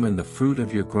womb and the fruit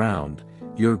of your ground,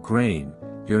 your grain,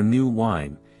 your new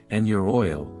wine, and your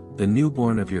oil, the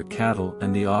newborn of your cattle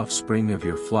and the offspring of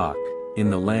your flock,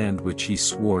 in the land which he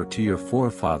swore to your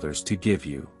forefathers to give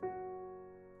you.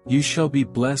 You shall be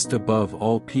blessed above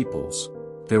all peoples.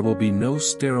 There will be no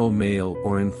sterile male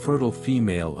or infertile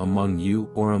female among you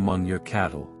or among your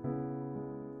cattle.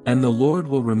 And the Lord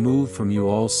will remove from you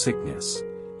all sickness,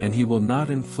 and he will not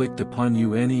inflict upon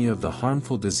you any of the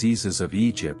harmful diseases of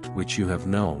Egypt which you have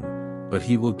known, but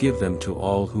he will give them to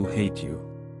all who hate you.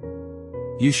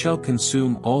 You shall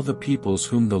consume all the peoples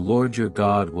whom the Lord your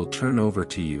God will turn over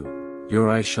to you. Your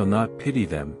eyes shall not pity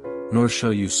them, nor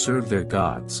shall you serve their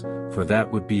gods, for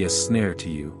that would be a snare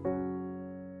to you.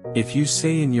 If you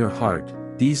say in your heart,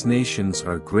 these nations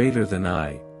are greater than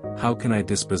I, how can I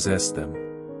dispossess them?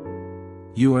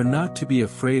 You are not to be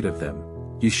afraid of them.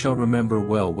 You shall remember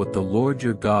well what the Lord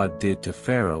your God did to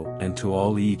Pharaoh and to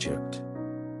all Egypt.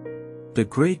 The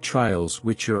great trials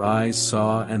which your eyes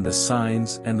saw and the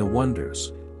signs and the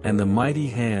wonders, and the mighty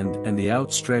hand and the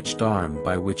outstretched arm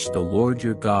by which the Lord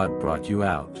your God brought you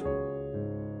out.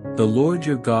 The Lord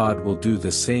your God will do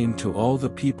the same to all the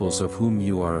peoples of whom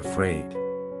you are afraid.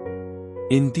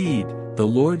 Indeed, the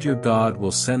Lord your God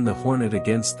will send the hornet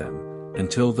against them,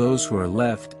 until those who are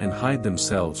left and hide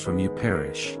themselves from you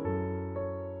perish.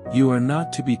 You are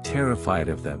not to be terrified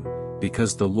of them,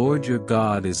 because the Lord your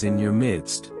God is in your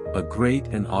midst, a great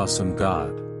and awesome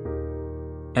God.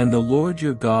 And the Lord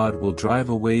your God will drive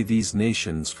away these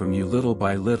nations from you little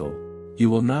by little. You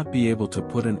will not be able to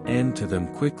put an end to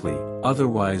them quickly,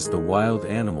 otherwise the wild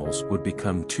animals would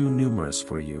become too numerous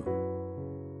for you.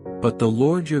 But the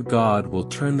Lord your God will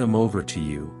turn them over to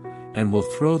you, and will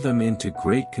throw them into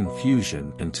great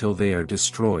confusion until they are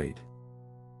destroyed.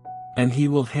 And he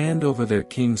will hand over their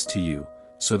kings to you,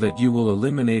 so that you will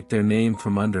eliminate their name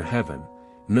from under heaven.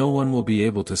 No one will be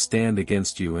able to stand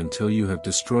against you until you have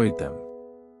destroyed them.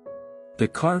 The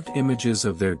carved images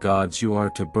of their gods you are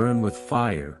to burn with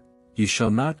fire. You shall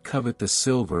not covet the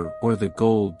silver or the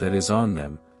gold that is on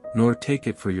them, nor take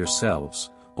it for yourselves,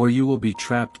 or you will be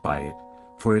trapped by it,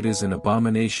 for it is an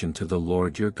abomination to the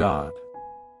Lord your God.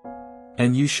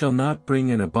 And you shall not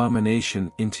bring an abomination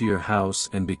into your house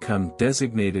and become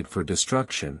designated for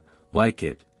destruction, like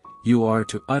it. You are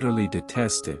to utterly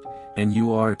detest it, and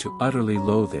you are to utterly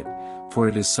loathe it, for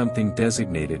it is something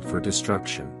designated for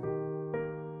destruction.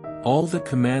 All the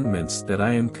commandments that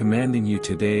I am commanding you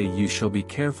today you shall be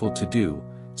careful to do,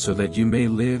 so that you may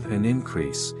live and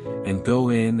increase, and go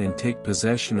in and take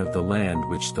possession of the land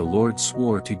which the Lord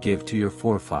swore to give to your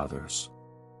forefathers.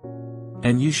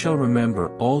 And you shall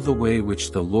remember all the way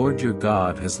which the Lord your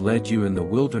God has led you in the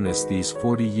wilderness these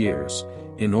 40 years,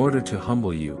 in order to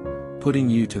humble you, putting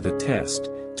you to the test,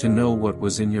 to know what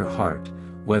was in your heart,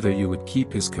 whether you would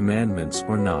keep his commandments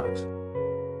or not.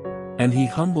 And he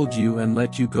humbled you and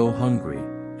let you go hungry,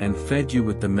 and fed you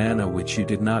with the manna which you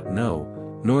did not know,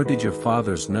 nor did your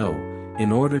fathers know,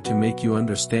 in order to make you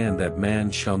understand that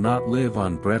man shall not live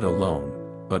on bread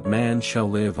alone, but man shall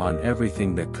live on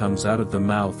everything that comes out of the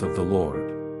mouth of the Lord.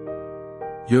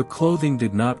 Your clothing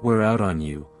did not wear out on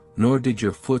you, nor did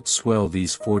your foot swell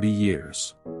these 40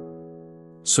 years.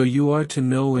 So you are to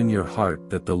know in your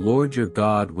heart that the Lord your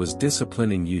God was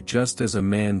disciplining you just as a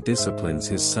man disciplines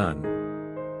his son.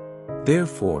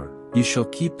 Therefore, you shall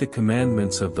keep the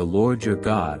commandments of the Lord your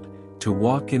God, to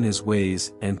walk in his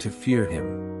ways and to fear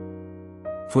him.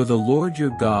 For the Lord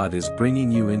your God is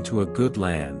bringing you into a good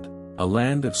land, a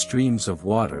land of streams of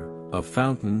water, of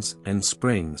fountains and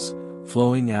springs,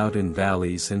 flowing out in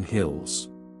valleys and hills.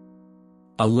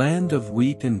 A land of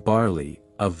wheat and barley,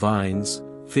 of vines,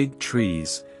 fig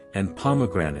trees, and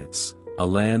pomegranates, a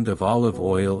land of olive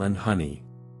oil and honey.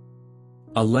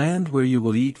 A land where you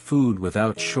will eat food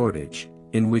without shortage,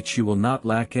 in which you will not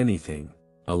lack anything,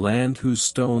 a land whose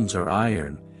stones are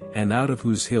iron, and out of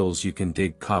whose hills you can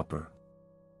dig copper.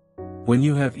 When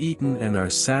you have eaten and are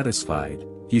satisfied,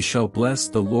 you shall bless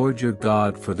the Lord your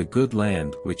God for the good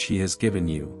land which he has given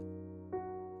you.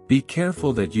 Be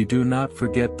careful that you do not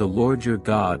forget the Lord your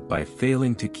God by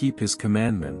failing to keep his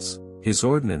commandments, his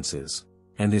ordinances,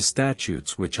 and his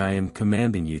statutes which I am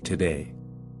commanding you today.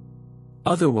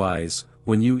 Otherwise,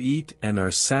 when you eat and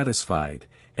are satisfied,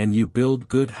 and you build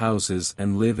good houses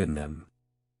and live in them,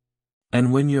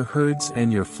 and when your herds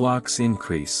and your flocks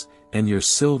increase, and your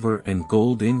silver and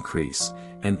gold increase,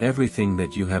 and everything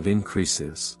that you have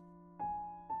increases,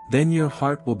 then your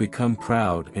heart will become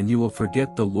proud and you will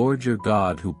forget the Lord your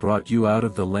God who brought you out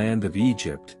of the land of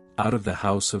Egypt, out of the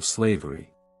house of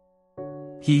slavery.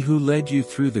 He who led you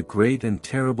through the great and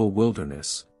terrible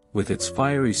wilderness, with its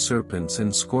fiery serpents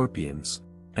and scorpions,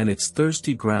 and its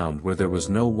thirsty ground where there was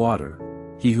no water,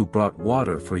 he who brought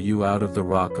water for you out of the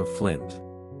rock of flint.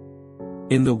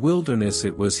 In the wilderness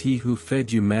it was he who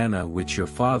fed you manna which your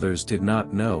fathers did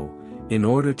not know, in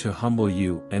order to humble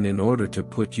you and in order to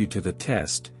put you to the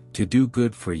test, to do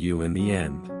good for you in the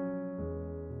end.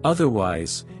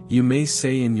 Otherwise, you may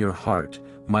say in your heart,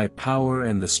 my power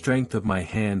and the strength of my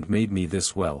hand made me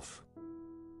this wealth.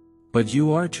 But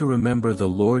you are to remember the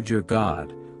Lord your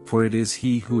God, for it is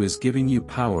he who is giving you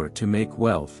power to make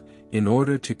wealth, in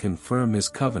order to confirm his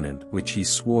covenant which he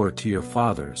swore to your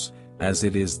fathers, as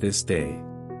it is this day.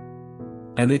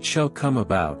 And it shall come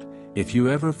about, if you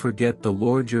ever forget the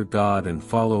Lord your God and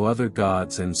follow other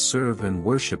gods and serve and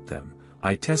worship them,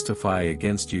 I testify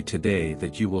against you today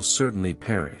that you will certainly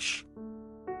perish.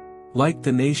 Like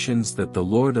the nations that the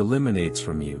Lord eliminates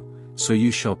from you, so you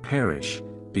shall perish,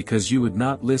 because you would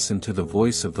not listen to the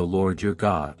voice of the Lord your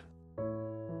God.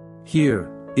 Hear,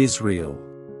 Israel.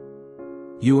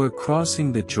 You are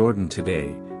crossing the Jordan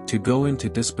today, to go in to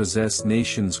dispossess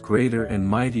nations greater and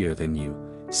mightier than you,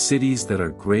 cities that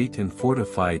are great and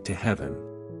fortified to heaven.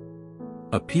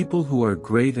 A people who are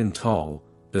great and tall,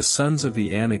 the sons of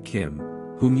the Anakim,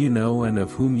 whom you know and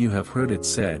of whom you have heard it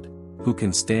said, who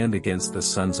can stand against the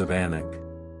sons of Anak?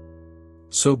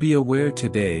 So be aware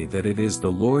today that it is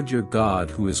the Lord your God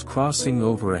who is crossing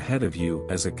over ahead of you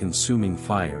as a consuming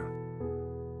fire.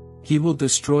 He will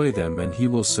destroy them and he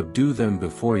will subdue them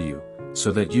before you, so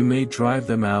that you may drive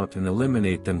them out and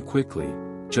eliminate them quickly,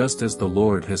 just as the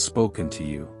Lord has spoken to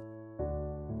you.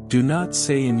 Do not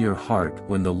say in your heart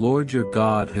when the Lord your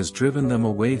God has driven them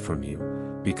away from you,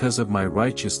 because of my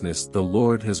righteousness the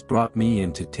Lord has brought me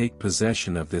in to take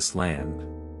possession of this land.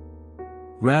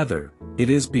 Rather, it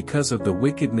is because of the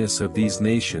wickedness of these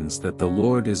nations that the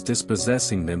Lord is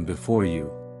dispossessing them before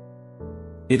you.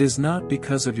 It is not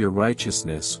because of your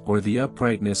righteousness or the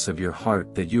uprightness of your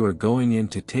heart that you are going in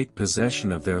to take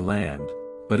possession of their land,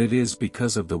 but it is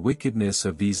because of the wickedness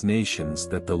of these nations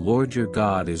that the Lord your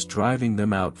God is driving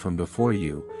them out from before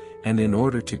you, and in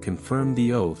order to confirm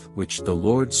the oath which the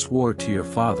Lord swore to your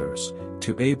fathers,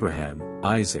 to Abraham,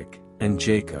 Isaac, and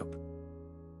Jacob.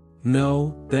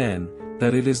 Know, then,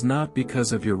 that it is not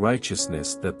because of your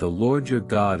righteousness that the Lord your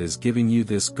God is giving you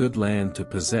this good land to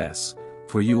possess,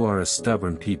 for you are a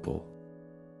stubborn people.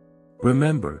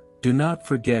 Remember, do not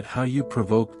forget how you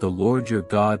provoked the Lord your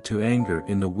God to anger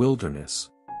in the wilderness,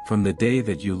 from the day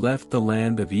that you left the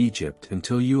land of Egypt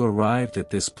until you arrived at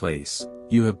this place.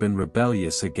 You have been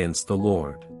rebellious against the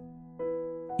Lord.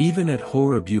 Even at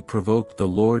Horeb you provoked the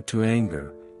Lord to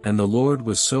anger, and the Lord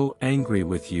was so angry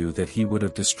with you that he would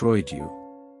have destroyed you.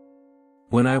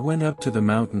 When I went up to the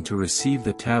mountain to receive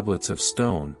the tablets of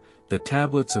stone, the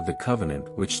tablets of the covenant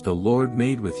which the Lord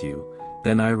made with you,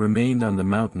 then I remained on the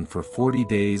mountain for 40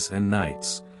 days and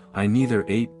nights, I neither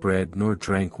ate bread nor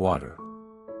drank water.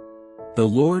 The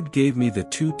Lord gave me the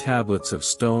 2 tablets of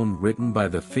stone written by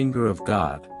the finger of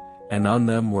God, and on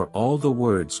them were all the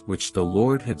words which the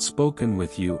Lord had spoken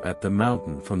with you at the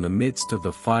mountain from the midst of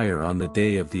the fire on the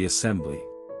day of the assembly.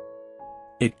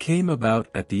 It came about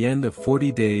at the end of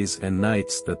 40 days and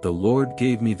nights that the Lord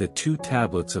gave me the 2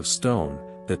 tablets of stone,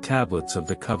 the tablets of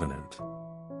the covenant.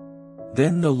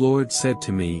 Then the Lord said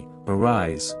to me,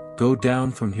 Arise, go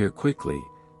down from here quickly,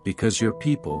 because your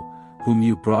people, whom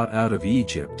you brought out of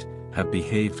Egypt, have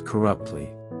behaved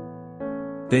corruptly.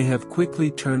 They have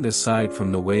quickly turned aside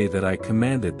from the way that I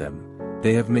commanded them,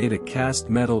 they have made a cast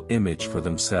metal image for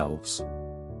themselves.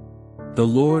 The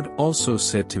Lord also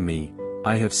said to me,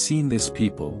 I have seen this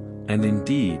people, and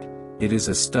indeed, it is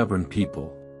a stubborn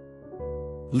people.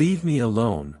 Leave me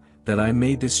alone, that I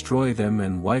may destroy them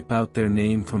and wipe out their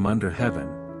name from under heaven,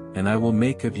 and I will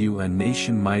make of you a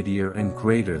nation mightier and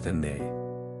greater than they.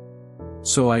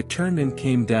 So I turned and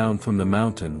came down from the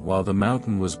mountain while the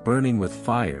mountain was burning with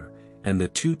fire, and the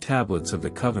 2 tablets of the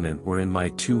covenant were in my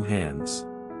 2 hands.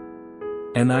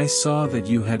 And I saw that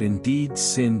you had indeed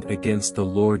sinned against the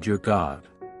Lord your God.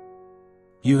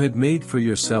 You had made for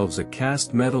yourselves a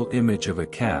cast metal image of a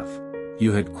calf,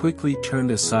 you had quickly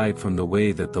turned aside from the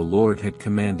way that the Lord had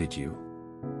commanded you.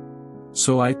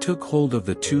 So I took hold of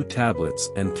the 2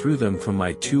 tablets and threw them from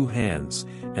my 2 hands,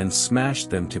 and smashed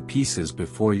them to pieces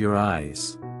before your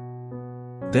eyes.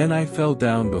 Then I fell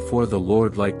down before the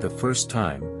Lord like the first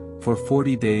time, for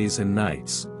 40 days and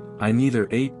nights, I neither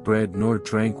ate bread nor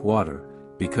drank water,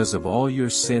 because of all your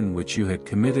sin which you had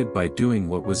committed by doing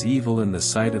what was evil in the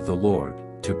sight of the Lord,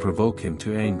 to provoke him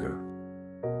to anger.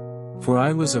 For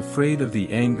I was afraid of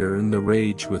the anger and the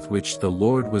rage with which the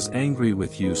Lord was angry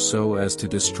with you so as to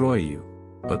destroy you,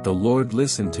 but the Lord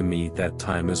listened to me that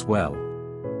time as well.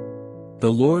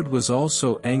 The Lord was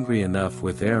also angry enough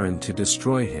with Aaron to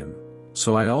destroy him,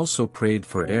 so I also prayed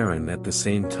for Aaron at the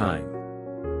same time.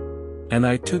 And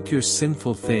I took your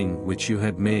sinful thing which you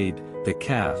had made, the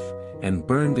calf, and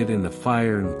burned it in the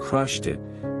fire and crushed it,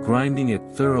 grinding it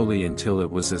thoroughly until it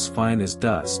was as fine as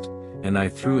dust, and I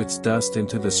threw its dust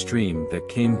into the stream that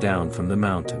came down from the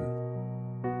mountain.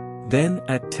 Then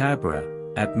at Taberah,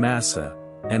 at Massa,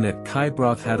 and at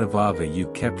Kibroth-Hattaavah you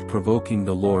kept provoking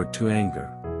the Lord to anger.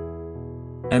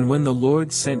 And when the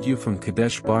Lord sent you from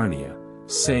Kadesh Barnea,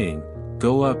 saying,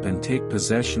 Go up and take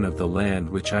possession of the land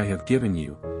which I have given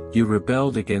you, you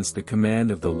rebelled against the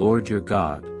command of the Lord your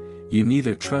God, you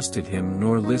neither trusted him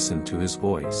nor listened to his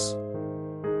voice.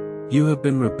 You have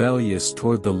been rebellious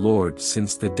toward the Lord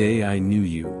since the day I knew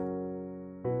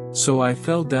you. So I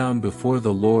fell down before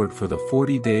the Lord for the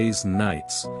 40 days and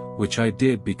nights, which I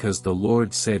did because the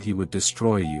Lord said he would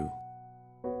destroy you.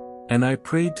 And I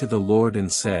prayed to the Lord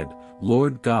and said,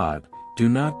 Lord God, do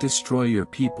not destroy your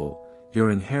people,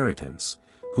 your inheritance,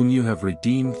 whom you have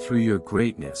redeemed through your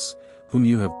greatness, whom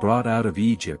you have brought out of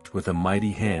Egypt with a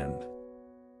mighty hand.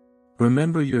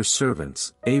 Remember your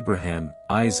servants, Abraham,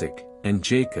 Isaac, and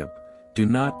Jacob, do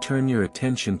not turn your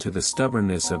attention to the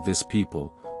stubbornness of this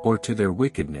people, or to their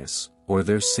wickedness, or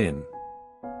their sin.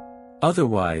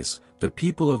 Otherwise, the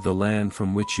people of the land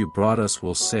from which you brought us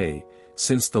will say,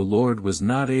 since the Lord was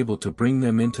not able to bring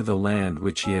them into the land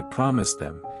which he had promised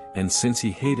them, and since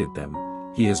he hated them,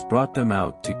 he has brought them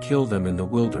out to kill them in the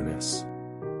wilderness.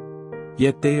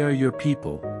 Yet they are your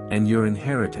people, and your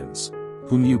inheritance,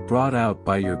 whom you brought out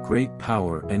by your great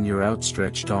power and your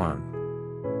outstretched arm.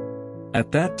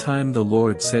 At that time the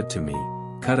Lord said to me,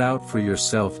 Cut out for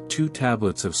yourself 2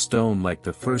 tablets of stone like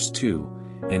the first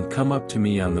 2, and come up to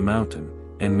me on the mountain,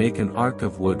 and make an ark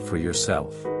of wood for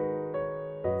yourself.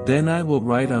 Then I will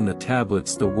write on the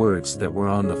tablets the words that were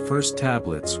on the first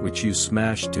tablets which you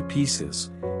smashed to pieces,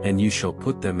 and you shall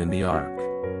put them in the ark.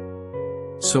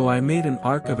 So I made an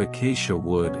ark of acacia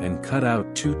wood and cut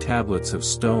out 2 tablets of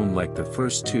stone like the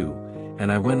first 2,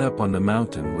 and I went up on the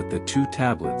mountain with the 2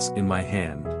 tablets in my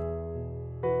hand.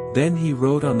 Then he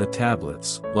wrote on the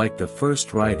tablets, like the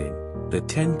first writing, the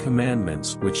 10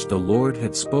 commandments which the Lord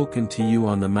had spoken to you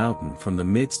on the mountain from the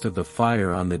midst of the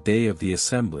fire on the day of the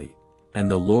assembly, and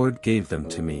the Lord gave them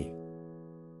to me.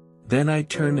 Then I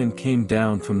turned and came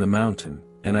down from the mountain,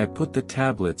 and I put the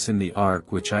tablets in the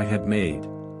ark which I had made,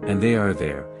 and they are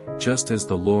there, just as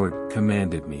the Lord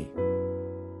commanded me.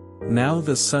 Now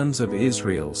the sons of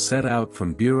Israel set out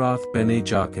from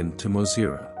Beeroth-bene-Jaakan to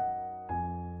Mosera.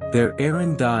 There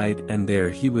Aaron died and there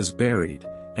he was buried,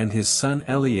 and his son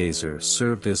Eleazar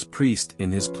served as priest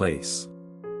in his place.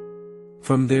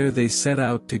 From there they set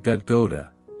out to Gudgoda,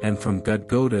 and from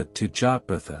Gudgoda to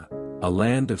Jotbatha, a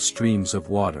land of streams of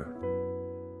water.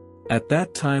 At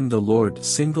that time the Lord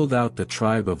singled out the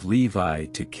tribe of Levi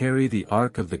to carry the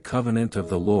ark of the covenant of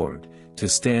the Lord, to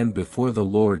stand before the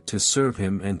Lord to serve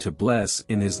him and to bless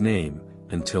in his name,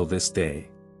 until this day.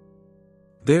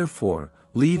 Therefore,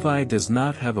 Levi does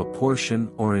not have a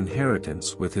portion or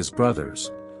inheritance with his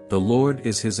brothers, the Lord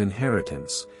is his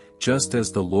inheritance, just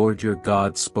as the Lord your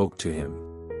God spoke to him.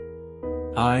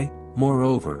 I,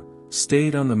 moreover,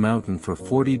 stayed on the mountain for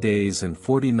 40 days and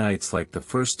 40 nights like the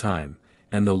first time,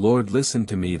 and the Lord listened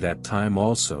to me that time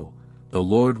also, the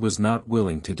Lord was not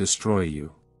willing to destroy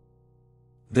you.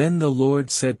 Then the Lord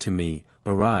said to me,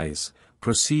 Arise,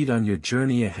 proceed on your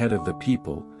journey ahead of the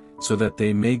people, so that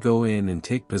they may go in and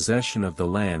take possession of the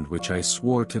land which I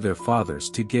swore to their fathers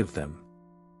to give them.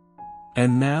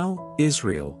 And now,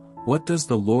 Israel, what does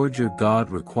the Lord your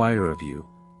God require of you,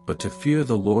 but to fear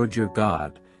the Lord your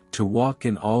God, to walk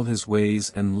in all his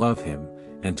ways and love him,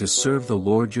 and to serve the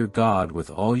Lord your God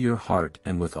with all your heart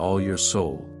and with all your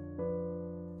soul,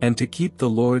 and to keep the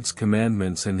Lord's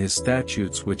commandments and his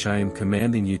statutes which I am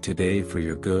commanding you today for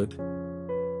your good?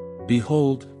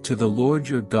 Behold, to the Lord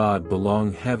your God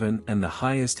belong heaven and the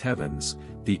highest heavens,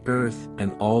 the earth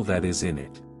and all that is in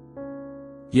it.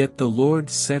 Yet the Lord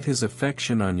set his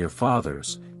affection on your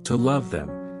fathers, to love them,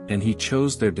 and he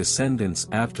chose their descendants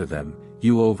after them,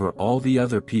 you over all the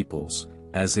other peoples,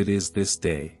 as it is this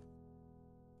day.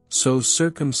 So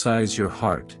circumcise your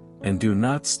heart, and do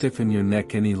not stiffen your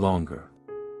neck any longer.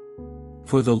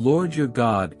 For the Lord your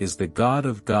God is the God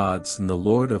of gods and the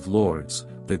Lord of lords,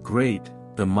 the great,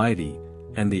 the mighty,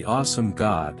 and the awesome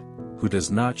God, who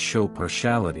does not show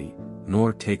partiality,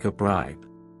 nor take a bribe.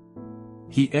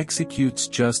 He executes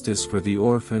justice for the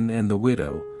orphan and the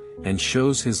widow, and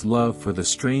shows his love for the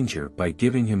stranger by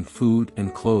giving him food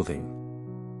and clothing.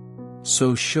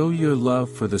 So show your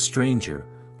love for the stranger,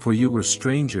 for you were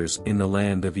strangers in the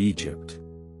land of Egypt.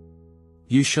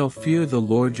 You shall fear the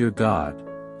Lord your God,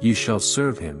 you shall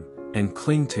serve him, and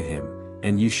cling to him,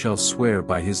 and you shall swear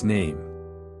by his name.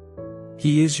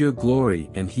 He is your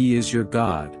glory and He is your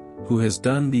God, who has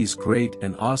done these great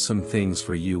and awesome things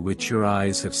for you which your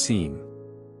eyes have seen.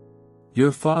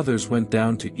 Your fathers went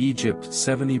down to Egypt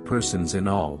 70 persons in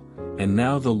all, and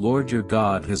now the Lord your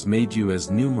God has made you as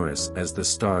numerous as the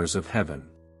stars of heaven.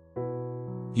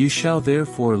 You shall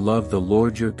therefore love the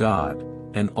Lord your God,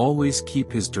 and always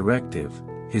keep His directive,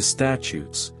 His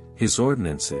statutes, His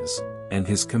ordinances, and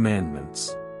His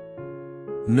commandments.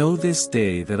 Know this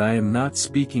day that I am not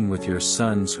speaking with your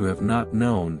sons who have not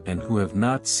known and who have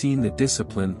not seen the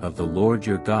discipline of the Lord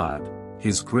your God,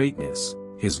 His greatness,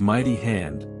 His mighty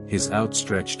hand, His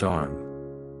outstretched arm,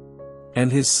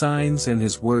 and His signs and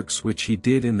His works which He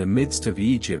did in the midst of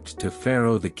Egypt to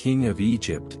Pharaoh the king of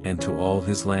Egypt and to all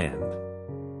his land.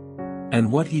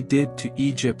 And what He did to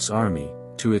Egypt's army,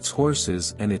 to its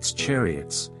horses and its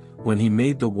chariots, when He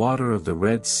made the water of the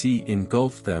Red Sea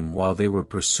engulf them while they were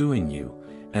pursuing you,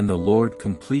 and the Lord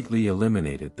completely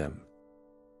eliminated them.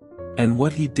 And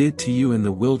what He did to you in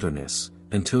the wilderness,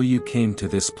 until you came to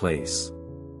this place.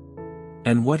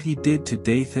 And what He did to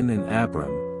Dathan and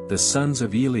Abiram, the sons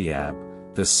of Eliab,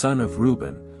 the son of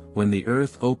Reuben, when the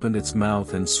earth opened its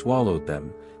mouth and swallowed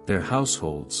them, their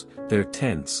households, their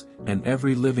tents, and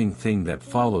every living thing that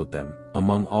followed them,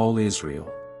 among all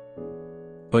Israel.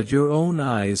 But your own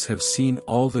eyes have seen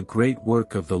all the great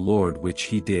work of the Lord which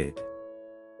He did.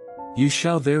 You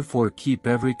shall therefore keep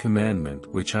every commandment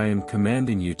which I am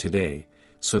commanding you today,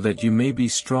 so that you may be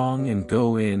strong and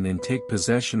go in and take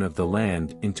possession of the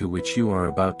land into which you are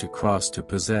about to cross to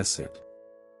possess it.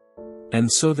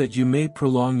 And so that you may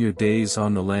prolong your days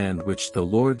on the land which the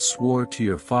Lord swore to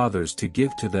your fathers to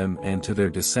give to them and to their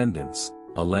descendants,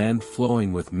 a land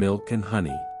flowing with milk and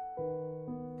honey.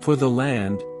 For the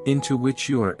land, into which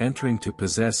you are entering to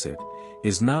possess it,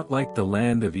 is not like the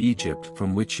land of Egypt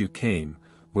from which you came,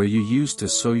 where you used to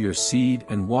sow your seed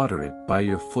and water it by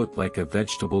your foot like a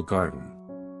vegetable garden.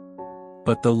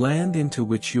 But the land into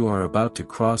which you are about to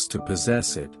cross to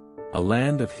possess it, a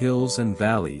land of hills and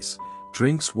valleys,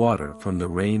 drinks water from the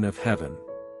rain of heaven.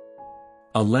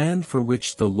 A land for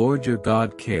which the Lord your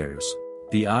God cares,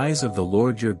 the eyes of the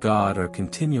Lord your God are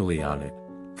continually on it,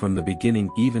 from the beginning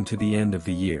even to the end of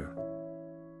the year.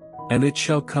 And it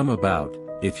shall come about,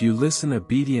 if you listen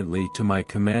obediently to my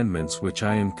commandments which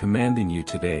I am commanding you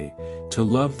today, to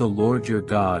love the Lord your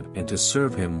God and to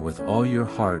serve Him with all your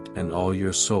heart and all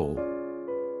your soul,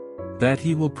 that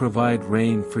He will provide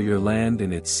rain for your land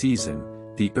in its season,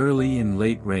 the early and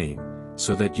late rain,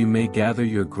 so that you may gather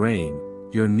your grain,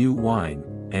 your new wine,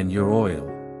 and your oil.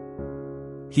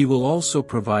 He will also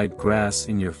provide grass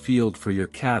in your field for your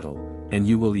cattle, and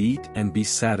you will eat and be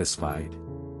satisfied.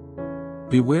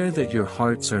 Beware that your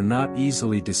hearts are not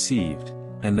easily deceived,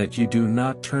 and that you do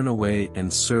not turn away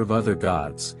and serve other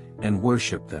gods, and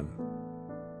worship them.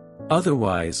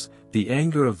 Otherwise, the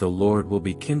anger of the Lord will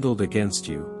be kindled against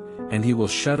you, and He will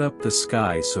shut up the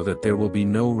sky so that there will be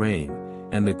no rain,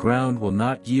 and the ground will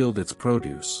not yield its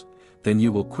produce. Then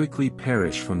you will quickly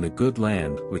perish from the good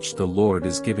land which the Lord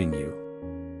is giving you.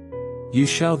 You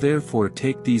shall therefore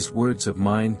take these words of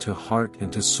mine to heart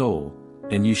and to soul,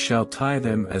 and you shall tie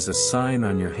them as a sign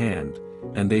on your hand,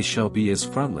 and they shall be as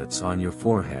frontlets on your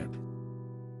forehead.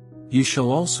 You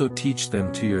shall also teach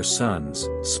them to your sons,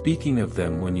 speaking of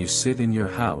them when you sit in your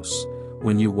house,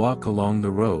 when you walk along the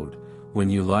road, when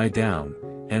you lie down,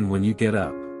 and when you get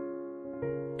up.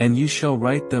 And you shall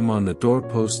write them on the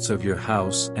doorposts of your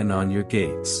house and on your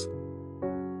gates,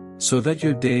 so that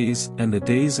your days and the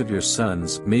days of your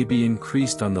sons may be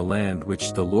increased on the land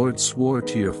which the Lord swore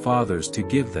to your fathers to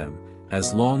give them,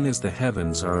 as long as the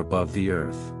heavens are above the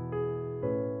earth.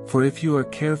 For if you are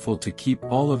careful to keep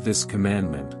all of this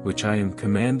commandment which I am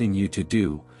commanding you to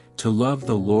do, to love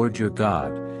the Lord your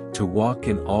God, to walk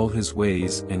in all His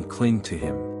ways and cling to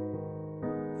Him,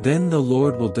 then the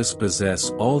Lord will dispossess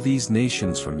all these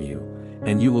nations from you,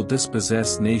 and you will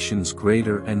dispossess nations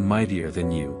greater and mightier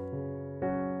than you.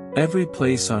 Every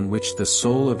place on which the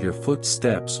sole of your foot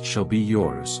steps shall be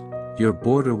yours. Your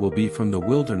border will be from the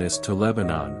wilderness to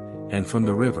Lebanon, and from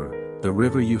the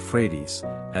river Euphrates,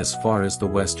 as far as the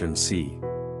western sea.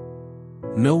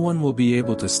 No one will be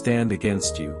able to stand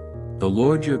against you. The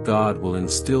Lord your God will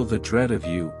instill the dread of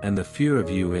you and the fear of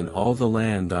you in all the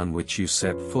land on which you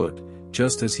set foot,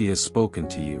 just as He has spoken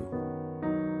to you.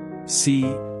 See,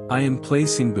 I am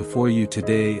placing before you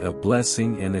today a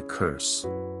blessing and a curse.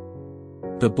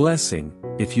 The blessing,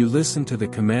 if you listen to the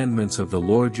commandments of the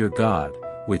Lord your God,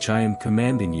 which I am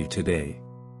commanding you today.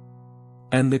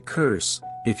 And the curse,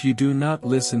 if you do not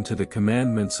listen to the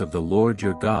commandments of the Lord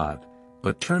your God,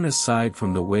 but turn aside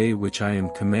from the way which I am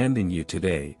commanding you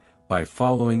today, by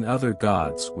following other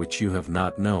gods which you have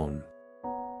not known.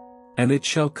 And it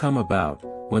shall come about,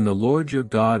 when the Lord your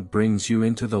God brings you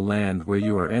into the land where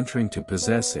you are entering to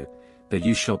possess it, that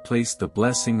you shall place the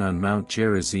blessing on Mount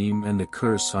Gerizim and the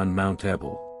curse on Mount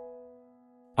Ebal.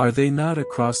 Are they not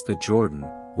across the Jordan,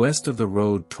 west of the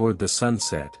road toward the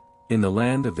sunset, in the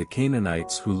land of the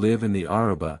Canaanites who live in the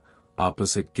Arabah,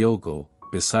 opposite Gilgal,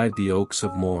 beside the oaks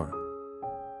of Moreh?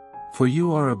 For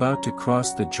you are about to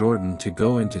cross the Jordan to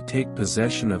go and to take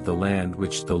possession of the land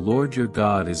which the Lord your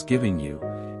God is giving you,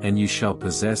 and you shall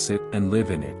possess it and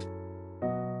live in it.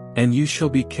 And you shall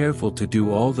be careful to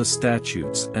do all the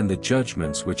statutes and the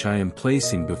judgments which I am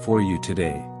placing before you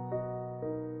today.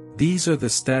 These are the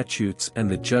statutes and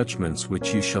the judgments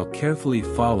which you shall carefully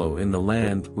follow in the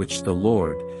land which the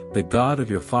Lord, the God of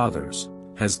your fathers,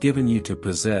 has given you to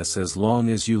possess as long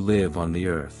as you live on the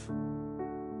earth.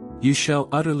 You shall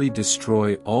utterly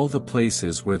destroy all the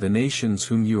places where the nations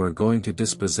whom you are going to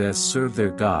dispossess serve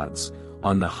their gods,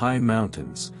 on the high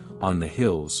mountains, on the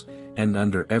hills, and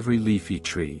under every leafy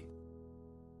tree.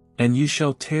 And you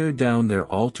shall tear down their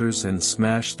altars and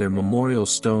smash their memorial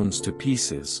stones to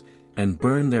pieces, and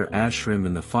burn their Asherim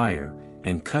in the fire,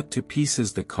 and cut to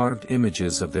pieces the carved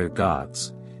images of their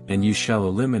gods, and you shall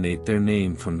eliminate their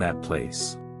name from that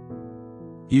place.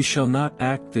 You shall not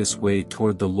act this way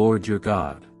toward the Lord your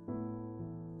God.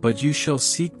 But you shall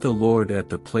seek the Lord at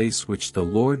the place which the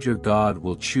Lord your God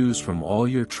will choose from all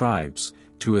your tribes,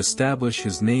 to establish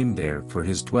his name there for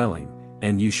his dwelling,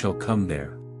 and you shall come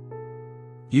there.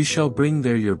 You shall bring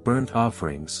there your burnt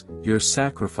offerings, your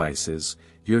sacrifices,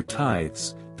 your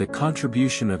tithes, the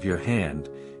contribution of your hand,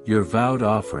 your vowed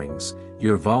offerings,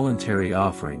 your voluntary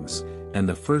offerings, and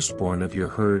the firstborn of your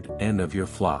herd and of your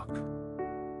flock.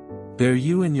 There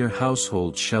you and your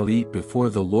household shall eat before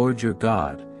the Lord your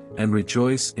God, and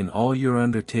rejoice in all your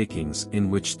undertakings in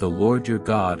which the Lord your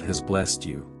God has blessed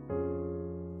you.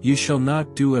 You shall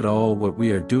not do at all what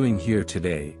we are doing here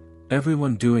today,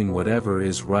 everyone doing whatever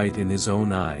is right in his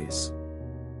own eyes.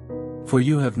 For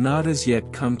you have not as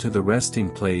yet come to the resting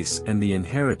place and the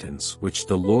inheritance which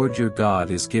the Lord your God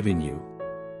is giving you.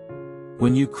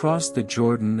 When you cross the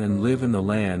Jordan and live in the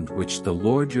land which the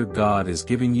Lord your God is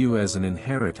giving you as an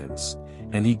inheritance,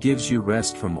 and he gives you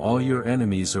rest from all your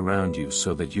enemies around you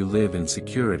so that you live in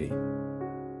security.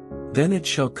 Then it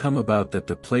shall come about that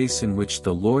the place in which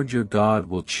the Lord your God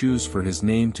will choose for his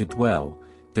name to dwell,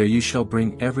 there you shall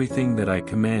bring everything that I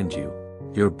command you,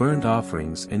 your burnt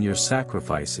offerings and your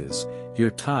sacrifices,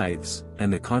 your tithes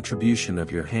and the contribution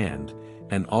of your hand,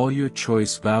 and all your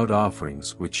choice vowed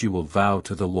offerings which you will vow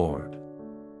to the Lord.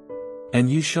 And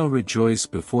you shall rejoice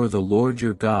before the Lord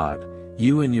your God,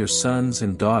 you and your sons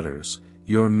and daughters,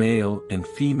 your male and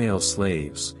female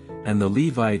slaves, and the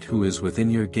Levite who is within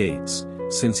your gates,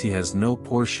 since he has no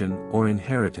portion or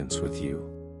inheritance with you.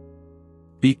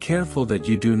 Be careful that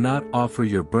you do not offer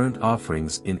your burnt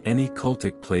offerings in any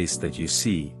cultic place that you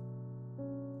see,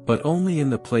 but only in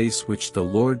the place which the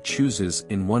Lord chooses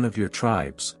in one of your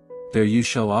tribes. There you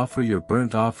shall offer your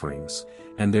burnt offerings,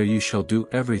 and there you shall do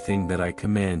everything that I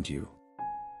command you.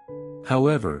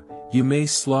 However, you may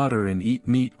slaughter and eat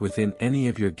meat within any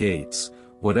of your gates,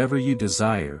 whatever you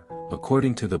desire,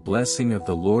 according to the blessing of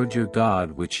the Lord your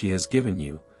God which he has given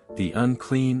you. The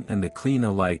unclean and the clean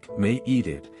alike may eat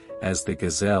it, as the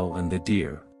gazelle and the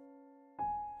deer.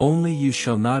 Only you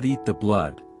shall not eat the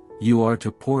blood, you are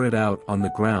to pour it out on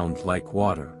the ground like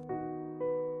water.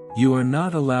 You are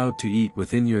not allowed to eat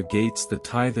within your gates the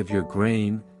tithe of your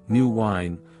grain, new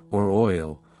wine, or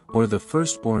oil, or the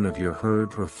firstborn of your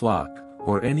herd or flock,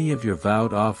 or any of your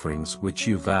vowed offerings which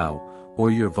you vow,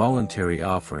 or your voluntary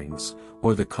offerings,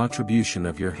 or the contribution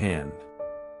of your hand.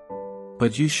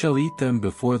 But you shall eat them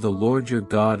before the Lord your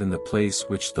God in the place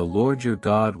which the Lord your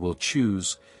God will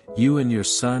choose, you and your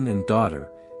son and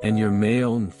daughter, and your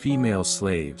male and female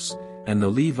slaves, and the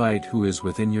Levite who is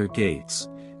within your gates,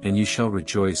 and you shall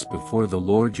rejoice before the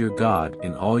Lord your God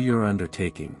in all your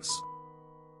undertakings.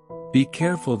 Be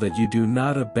careful that you do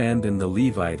not abandon the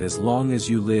Levite as long as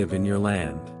you live in your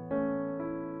land.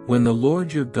 When the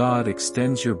Lord your God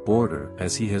extends your border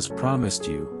as he has promised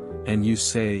you, and you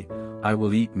say, I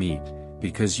will eat meat,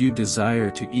 because you desire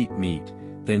to eat meat,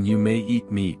 then you may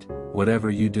eat meat, whatever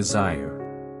you desire.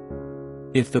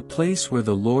 If the place where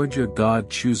the Lord your God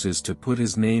chooses to put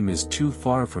his name is too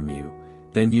far from you,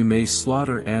 then you may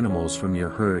slaughter animals from your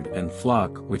herd and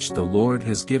flock which the Lord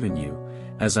has given you,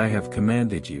 as I have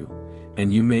commanded you,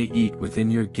 and you may eat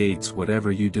within your gates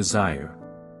whatever you desire.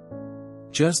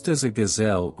 Just as a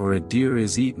gazelle or a deer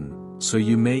is eaten, so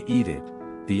you may eat it,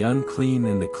 the unclean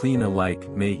and the clean alike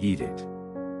may eat it.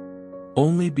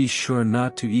 Only be sure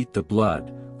not to eat the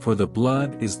blood, for the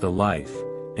blood is the life,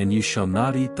 and you shall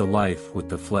not eat the life with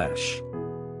the flesh.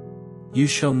 You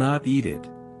shall not eat it,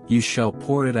 you shall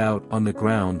pour it out on the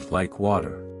ground like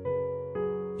water.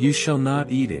 You shall not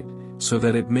eat it, so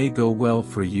that it may go well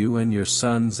for you and your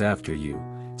sons after you,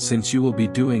 since you will be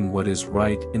doing what is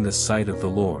right in the sight of the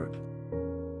Lord.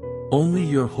 Only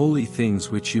your holy things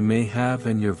which you may have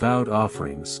and your vowed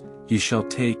offerings, ye shall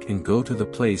take and go to the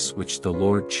place which the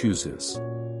Lord chooses.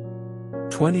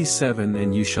 27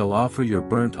 And you shall offer your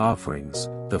burnt offerings,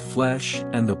 the flesh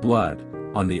and the blood,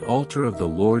 on the altar of the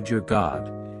Lord your God,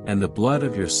 and the blood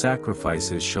of your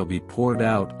sacrifices shall be poured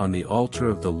out on the altar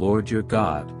of the Lord your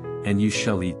God, and you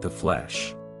shall eat the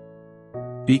flesh.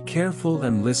 Be careful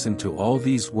and listen to all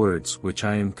these words which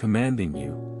I am commanding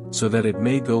you, so that it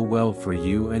may go well for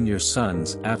you and your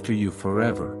sons after you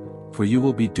forever, for you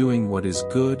will be doing what is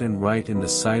good and right in the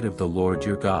sight of the Lord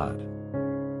your God.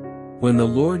 When the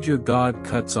Lord your God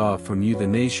cuts off from you the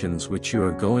nations which you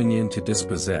are going in to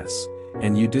dispossess,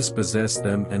 and you dispossess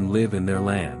them and live in their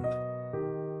land.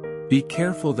 Be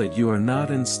careful that you are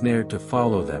not ensnared to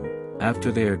follow them,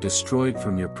 after they are destroyed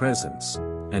from your presence,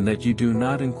 and that you do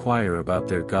not inquire about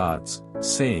their gods,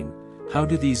 saying, How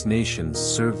do these nations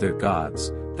serve their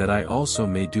gods, that I also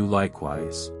may do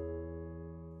likewise?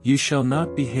 You shall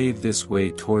not behave this way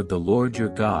toward the Lord your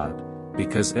God,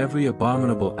 because every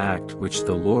abominable act which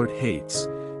the Lord hates,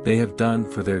 they have done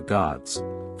for their gods,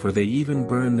 for they even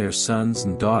burn their sons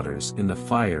and daughters in the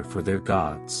fire for their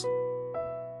gods.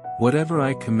 Whatever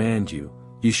I command you,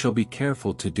 you shall be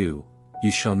careful to do,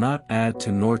 you shall not add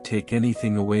to nor take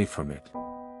anything away from it.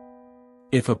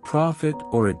 If a prophet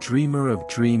or a dreamer of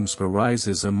dreams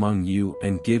arises among you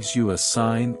and gives you a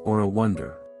sign or a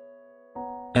wonder,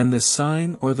 and the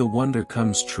sign or the wonder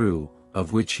comes true,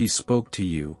 of which he spoke to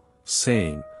you,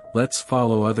 saying, Let's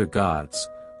follow other gods,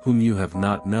 whom you have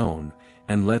not known,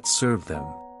 and let's serve them.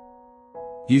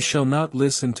 You shall not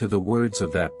listen to the words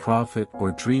of that prophet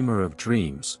or dreamer of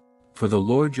dreams, for the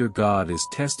Lord your God is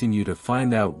testing you to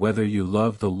find out whether you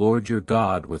love the Lord your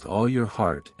God with all your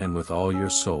heart and with all your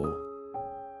soul.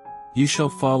 You shall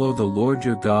follow the Lord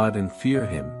your God and fear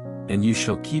him, and you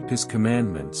shall keep his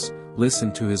commandments,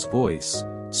 listen to his voice,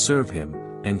 serve him,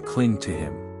 and cling to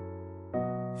him.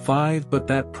 5 But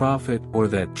that prophet or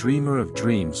that dreamer of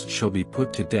dreams shall be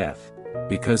put to death,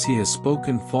 because he has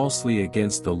spoken falsely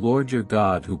against the Lord your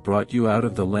God who brought you out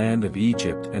of the land of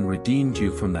Egypt and redeemed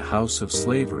you from the house of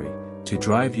slavery, to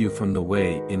drive you from the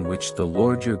way in which the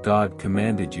Lord your God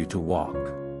commanded you to walk.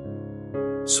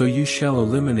 So you shall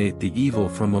eliminate the evil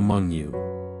from among you.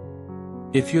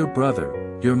 If your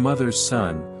brother, your mother's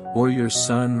son, or your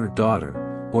son or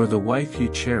daughter, or the wife you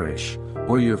cherish,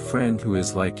 or your friend who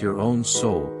is like your own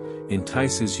soul,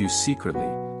 entices you secretly,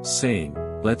 saying,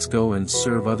 Let's go and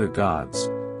serve other gods,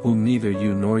 whom neither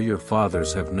you nor your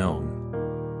fathers have known.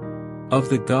 Of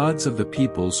the gods of the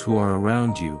peoples who are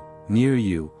around you, near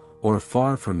you, or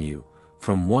far from you,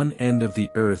 from one end of the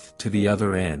earth to the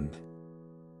other end.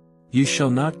 You shall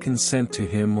not consent to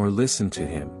him or listen to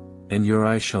him, and your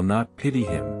eye shall not pity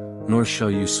him, nor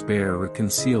shall you spare or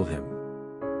conceal him.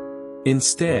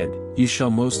 Instead, you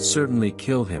shall most certainly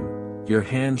kill him, your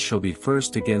hand shall be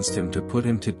first against him to put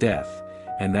him to death,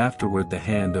 and afterward the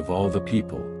hand of all the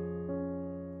people.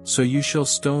 So you shall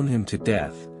stone him to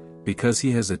death, because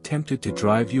he has attempted to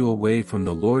drive you away from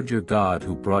the Lord your God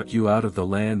who brought you out of the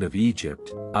land of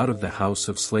Egypt, out of the house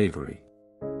of slavery.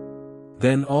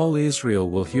 Then all Israel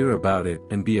will hear about it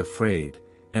and be afraid,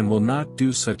 and will not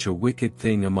do such a wicked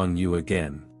thing among you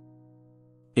again.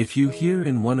 If you hear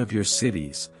in one of your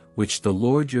cities, which the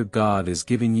Lord your God is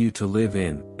giving you to live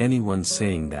in, anyone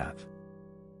saying that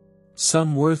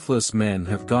some worthless men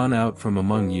have gone out from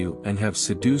among you and have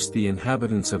seduced the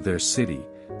inhabitants of their city,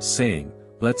 saying,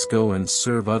 Let's go and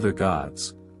serve other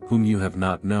gods, whom you have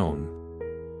not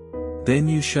known. Then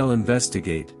you shall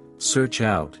investigate, search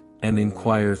out, and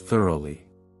inquire thoroughly.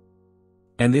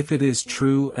 And if it is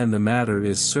true and the matter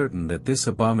is certain that this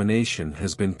abomination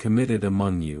has been committed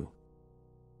among you,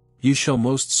 you shall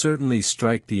most certainly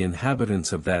strike the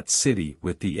inhabitants of that city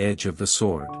with the edge of the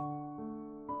sword.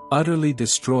 Utterly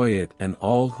destroy it and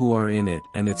all who are in it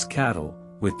and its cattle,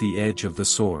 with the edge of the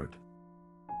sword.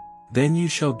 Then you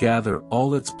shall gather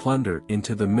all its plunder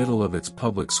into the middle of its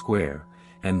public square,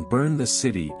 and burn the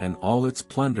city and all its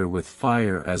plunder with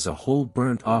fire as a whole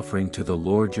burnt offering to the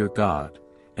Lord your God,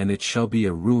 and it shall be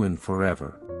a ruin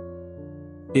forever.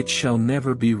 It shall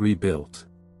never be rebuilt.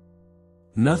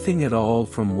 Nothing at all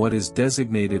from what is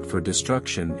designated for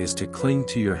destruction is to cling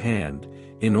to your hand,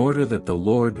 in order that the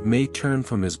Lord may turn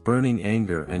from his burning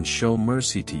anger and show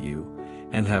mercy to you,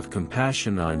 and have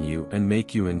compassion on you and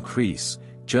make you increase,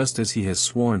 just as he has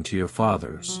sworn to your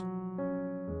fathers.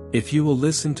 If you will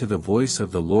listen to the voice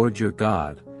of the Lord your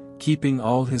God, keeping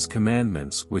all his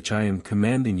commandments which I am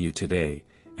commanding you today,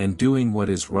 and doing what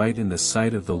is right in the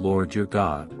sight of the Lord your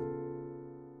God.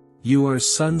 You are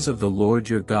sons of the Lord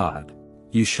your God.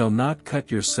 You shall not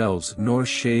cut yourselves nor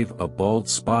shave a bald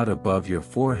spot above your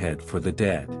forehead for the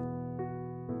dead.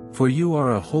 For you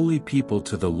are a holy people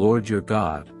to the Lord your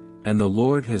God, and the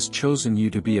Lord has chosen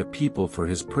you to be a people for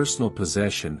his personal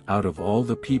possession out of all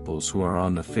the peoples who are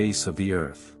on the face of the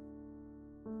earth.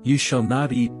 You shall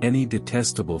not eat any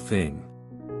detestable thing.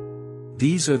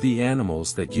 These are the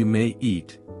animals that you may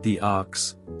eat: the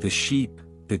ox, the sheep,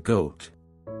 the goat,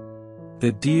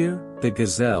 the deer, the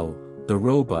gazelle, the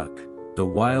roebuck, the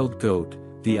wild goat,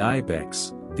 the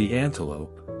ibex, the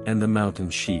antelope, and the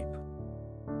mountain sheep.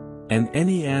 And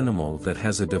any animal that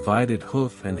has a divided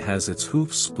hoof and has its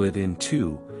hoof split in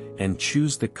two, and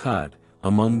chews the cud,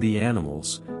 among the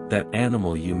animals, that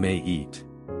animal you may eat.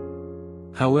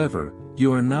 However,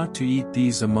 you are not to eat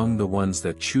these among the ones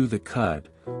that chew the cud,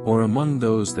 or among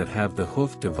those that have the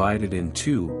hoof divided in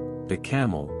two, the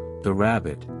camel, the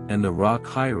rabbit, and the rock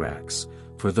hyrax,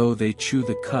 for though they chew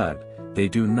the cud, they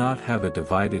do not have a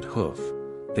divided hoof,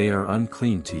 they are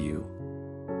unclean to you.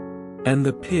 And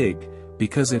the pig,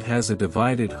 because it has a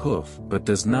divided hoof but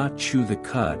does not chew the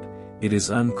cud, it is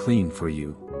unclean for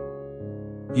you.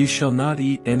 You shall not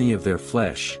eat any of their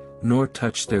flesh, nor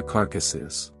touch their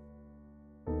carcasses.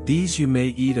 These you may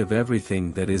eat of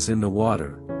everything that is in the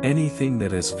water, anything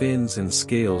that has fins and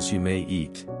scales you may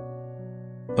eat.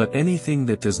 But anything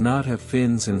that does not have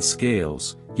fins and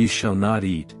scales, you shall not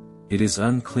eat, it is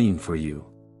unclean for you.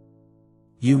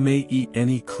 You may eat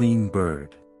any clean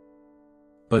bird.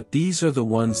 But these are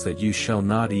the ones that you shall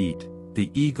not eat: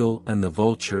 the eagle and the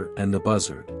vulture and the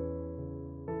buzzard,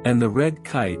 and the red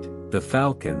kite, the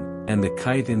falcon, and the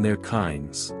kite in their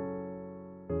kinds,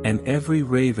 and every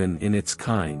raven in its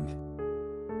kind,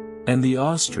 and the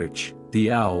ostrich,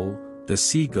 the owl, the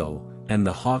seagull, and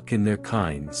the hawk in their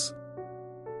kinds,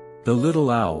 the little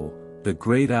owl, the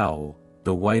great owl,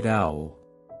 the white owl,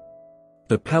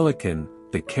 the pelican,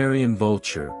 the carrion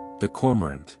vulture, the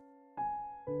cormorant,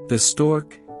 the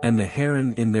stork, and the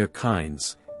heron in their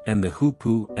kinds, and the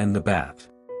hoopoe and the bat.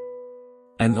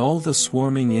 And all the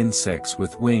swarming insects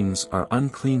with wings are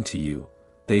unclean to you,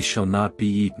 they shall not be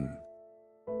eaten.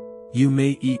 You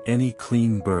may eat any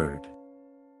clean bird.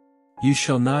 You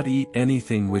shall not eat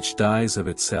anything which dies of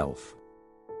itself.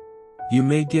 You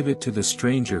may give it to the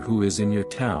stranger who is in your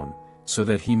town, so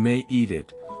that he may eat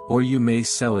it, or you may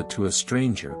sell it to a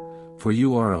stranger, for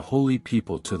you are a holy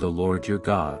people to the Lord your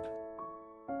God.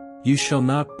 You shall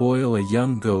not boil a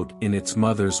young goat in its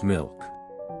mother's milk.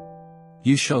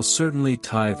 You shall certainly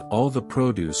tithe all the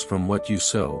produce from what you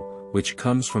sow, which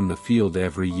comes from the field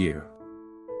every year.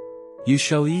 You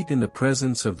shall eat in the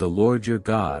presence of the Lord your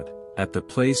God, at the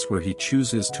place where he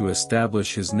chooses to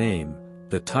establish his name,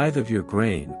 the tithe of your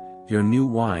grain, your new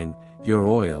wine, your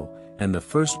oil, and the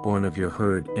firstborn of your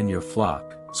herd and your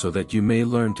flock, so that you may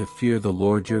learn to fear the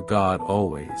Lord your God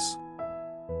always.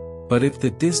 But if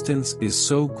the distance is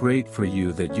so great for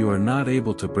you that you are not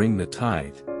able to bring the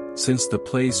tithe, since the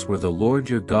place where the Lord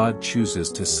your God chooses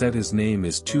to set his name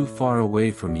is too far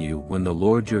away from you when the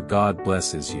Lord your God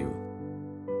blesses you,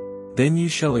 then you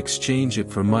shall exchange it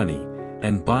for money,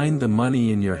 and bind the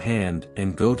money in your hand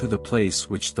and go to the place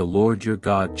which the Lord your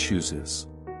God chooses.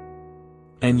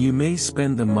 And you may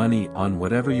spend the money on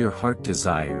whatever your heart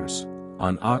desires,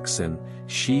 on oxen,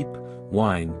 sheep,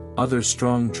 wine, other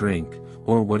strong drink,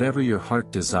 or whatever your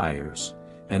heart desires,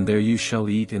 and there you shall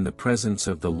eat in the presence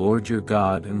of the Lord your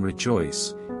God and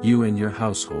rejoice, you and your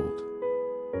household.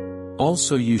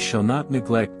 Also you shall not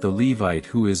neglect the Levite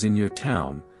who is in your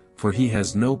town, for he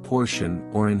has no portion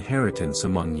or inheritance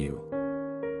among you.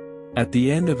 At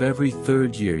the end of every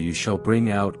third year you shall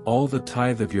bring out all the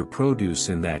tithe of your produce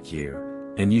in that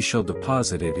year, and you shall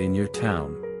deposit it in your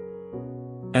town.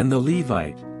 And the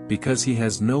Levite, because he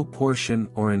has no portion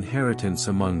or inheritance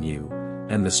among you,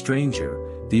 and the stranger,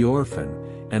 the orphan,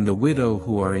 and the widow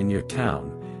who are in your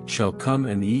town, shall come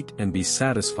and eat and be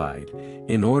satisfied,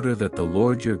 in order that the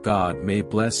Lord your God may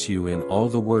bless you in all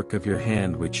the work of your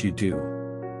hand which you do.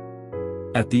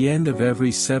 At the end of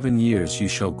every 7 years you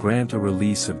shall grant a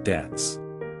release of debts.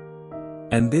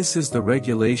 And this is the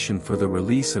regulation for the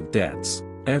release of debts: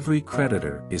 every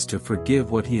creditor is to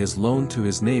forgive what he has loaned to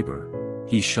his neighbor,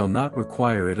 he shall not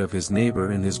require it of his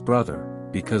neighbor and his brother,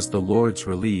 because the Lord's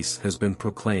release has been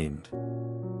proclaimed.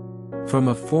 From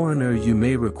a foreigner you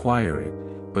may require it,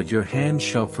 but your hand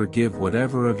shall forgive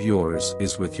whatever of yours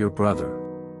is with your brother.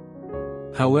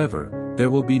 However, there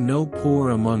will be no poor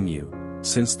among you,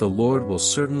 since the Lord will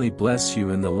certainly bless you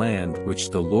in the land which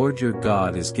the Lord your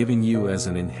God is giving you as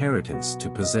an inheritance to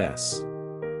possess.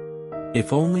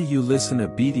 If only you listen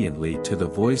obediently to the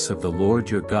voice of the Lord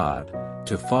your God,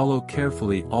 to follow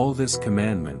carefully all this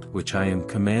commandment which I am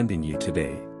commanding you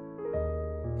today.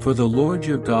 For the Lord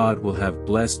your God will have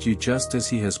blessed you just as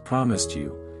he has promised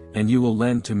you, and you will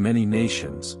lend to many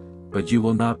nations, but you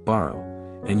will not borrow,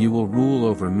 and you will rule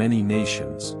over many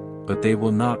nations, but they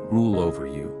will not rule over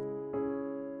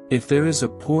you. If there is a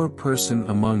poor person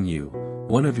among you,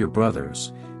 one of your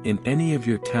brothers, in any of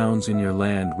your towns in your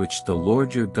land which the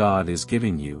Lord your God is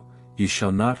giving you, you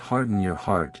shall not harden your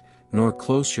heart, nor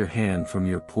close your hand from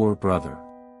your poor brother.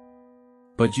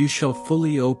 But you shall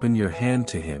fully open your hand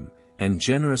to him, and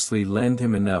generously lend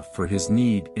him enough for his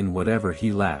need in whatever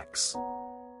he lacks.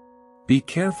 Be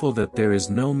careful that there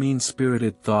is no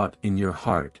mean-spirited thought in your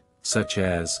heart, such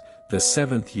as, the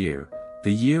 7th year,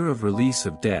 the year of release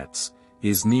of debts,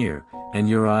 is near, and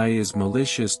your eye is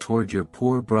malicious toward your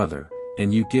poor brother,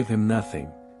 and you give him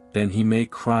nothing, then he may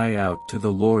cry out to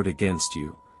the Lord against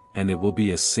you, and it will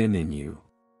be a sin in you.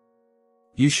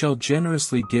 You shall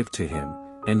generously give to him,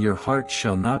 and your heart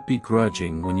shall not be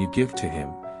grudging when you give to him,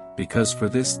 because for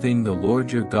this thing the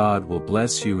Lord your God will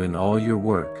bless you in all your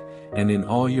work, and in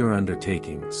all your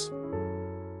undertakings.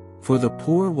 For the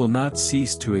poor will not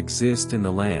cease to exist in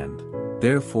the land,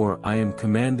 therefore I am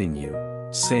commanding you,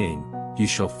 saying, you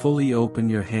shall fully open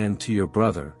your hand to your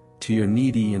brother, to your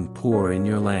needy and poor in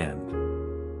your land.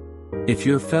 If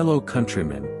your fellow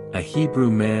countryman, a Hebrew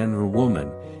man or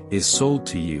woman, is sold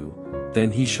to you,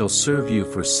 then he shall serve you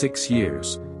for 6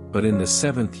 years, but in the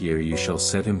 7th year you shall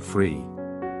set him free.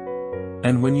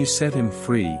 And when you set him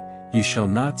free, you shall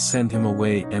not send him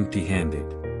away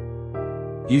empty-handed.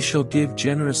 You shall give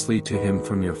generously to him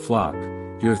from your flock,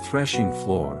 your threshing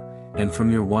floor, and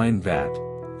from your wine vat,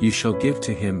 you shall give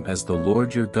to him as the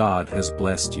Lord your God has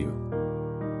blessed you.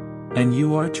 And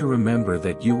you are to remember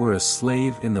that you were a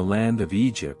slave in the land of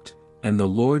Egypt, and the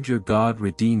Lord your God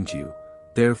redeemed you,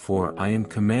 therefore I am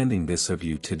commanding this of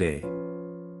you today.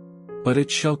 But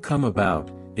it shall come about,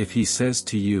 if he says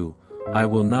to you, I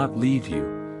will not leave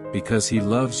you, because he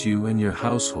loves you and your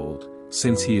household,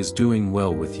 since he is doing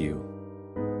well with you.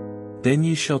 Then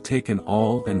ye shall take an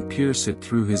awl and pierce it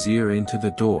through his ear into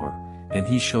the door, and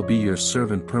he shall be your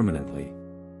servant permanently.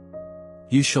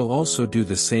 You shall also do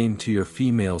the same to your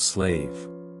female slave.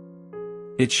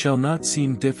 It shall not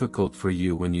seem difficult for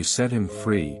you when you set him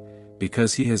free,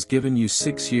 because he has given you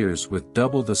 6 years with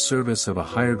double the service of a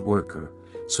hired worker,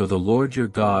 so the Lord your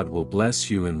God will bless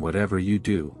you in whatever you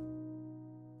do.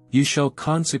 You shall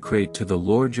consecrate to the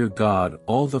Lord your God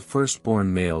all the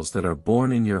firstborn males that are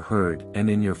born in your herd and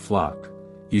in your flock.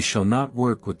 You shall not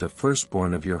work with the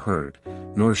firstborn of your herd,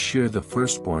 nor shear the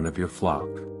firstborn of your flock.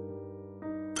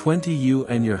 20 you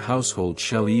and your household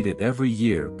shall eat it every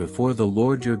year before the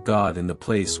Lord your God in the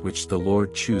place which the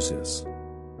Lord chooses.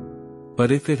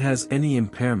 But if it has any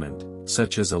impairment,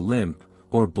 such as a limp,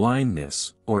 or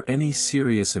blindness, or any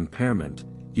serious impairment,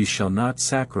 you shall not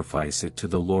sacrifice it to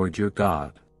the Lord your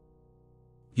God.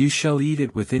 You shall eat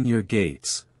it within your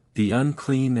gates, the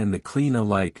unclean and the clean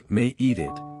alike may eat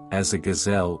it, as a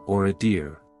gazelle or a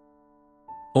deer.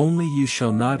 Only you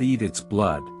shall not eat its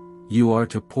blood, you are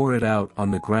to pour it out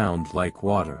on the ground like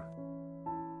water.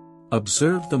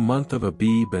 Observe the month of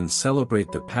Abib and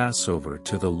celebrate the Passover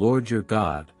to the Lord your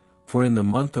God, for in the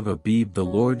month of Abib the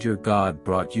Lord your God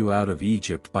brought you out of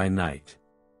Egypt by night.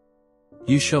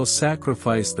 You shall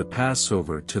sacrifice the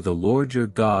Passover to the Lord your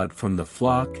God from the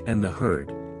flock and the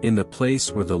herd, in the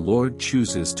place where the Lord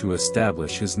chooses to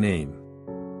establish his name.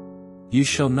 You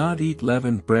shall not eat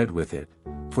leavened bread with it,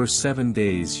 for 7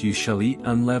 days you shall eat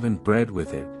unleavened bread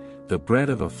with it, the bread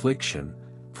of affliction,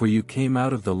 for you came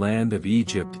out of the land of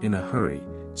Egypt in a hurry,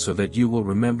 so that you will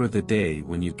remember the day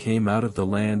when you came out of the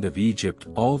land of Egypt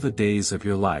all the days of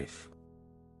your life.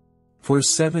 For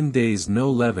 7 days no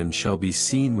leaven shall be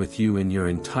seen with you in your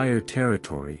entire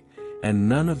territory, and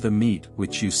none of the meat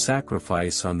which you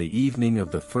sacrifice on the evening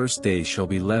of the first day shall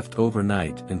be left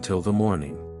overnight until the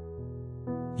morning.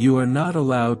 You are not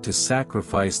allowed to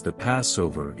sacrifice the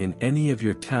Passover in any of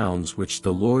your towns which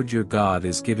the Lord your God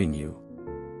is giving you.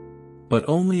 But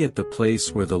only at the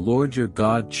place where the Lord your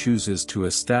God chooses to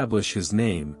establish his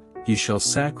name, you shall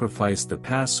sacrifice the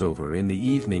Passover in the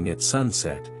evening at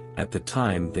sunset, at the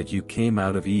time that you came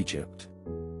out of Egypt.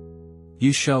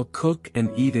 You shall cook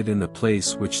and eat it in the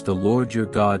place which the Lord your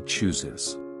God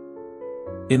chooses.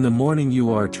 In the morning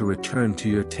you are to return to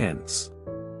your tents.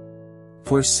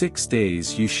 For 6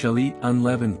 days you shall eat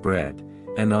unleavened bread,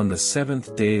 and on the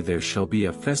 7th day there shall be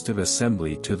a festive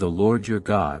assembly to the Lord your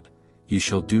God, you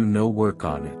shall do no work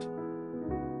on it.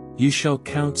 You shall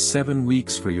count 7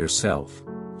 weeks for yourself,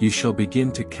 you shall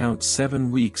begin to count 7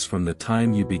 weeks from the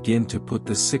time you begin to put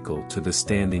the sickle to the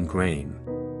standing grain.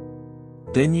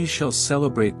 Then you shall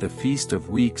celebrate the Feast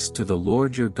of Weeks to the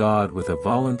Lord your God with a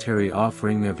voluntary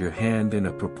offering of your hand in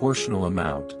a proportional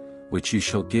amount, which you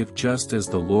shall give just as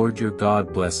the Lord your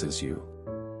God blesses you.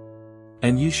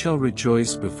 And you shall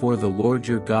rejoice before the Lord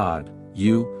your God,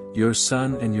 you, your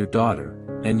son and your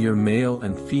daughter, and your male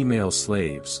and female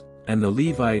slaves, and the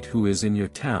Levite who is in your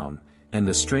town, and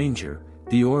the stranger,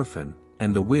 the orphan,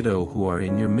 and the widow who are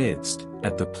in your midst,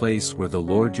 at the place where the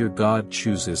Lord your God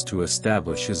chooses to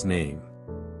establish his name.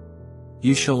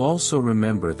 You shall also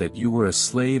remember that you were a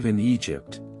slave in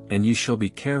Egypt, and you shall be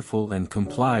careful and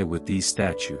comply with these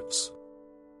statutes.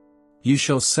 You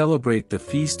shall celebrate the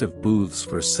Feast of Booths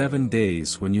for 7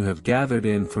 days when you have gathered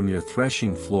in from your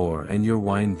threshing floor and your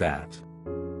wine vat.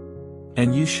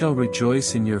 And you shall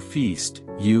rejoice in your feast,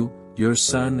 you, your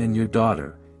son and your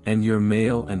daughter, and your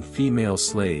male and female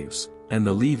slaves, and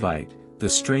the Levite, the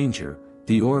stranger,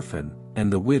 the orphan,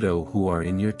 and the widow who are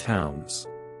in your towns.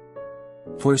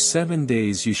 For 7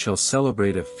 days you shall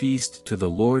celebrate a feast to the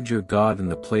Lord your God in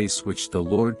the place which the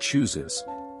Lord chooses,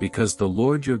 because the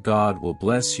Lord your God will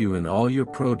bless you in all your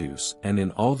produce and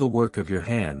in all the work of your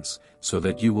hands, so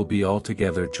that you will be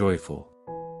altogether joyful.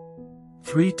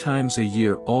 3 times a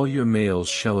year all your males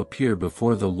shall appear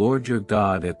before the Lord your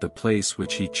God at the place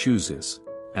which he chooses,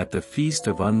 at the Feast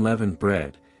of Unleavened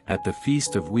Bread, at the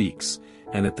Feast of Weeks,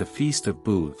 and at the Feast of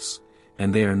Booths,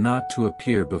 and they are not to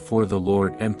appear before the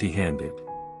Lord empty-handed.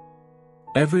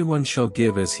 Everyone shall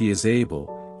give as he is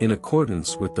able, in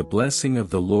accordance with the blessing of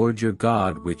the Lord your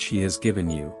God which he has given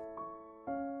you.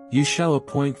 You shall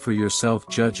appoint for yourself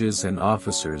judges and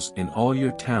officers in all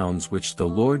your towns which the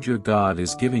Lord your God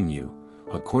is giving you,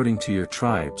 according to your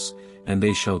tribes, and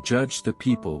they shall judge the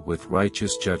people with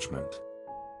righteous judgment.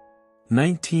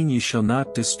 19 You shall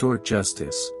not distort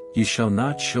justice, you shall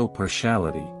not show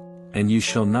partiality, and you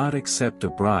shall not accept a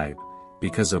bribe,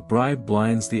 because a bribe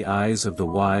blinds the eyes of the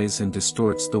wise and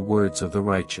distorts the words of the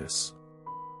righteous.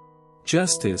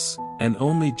 Justice, and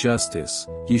only justice,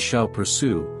 you shall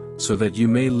pursue, so that you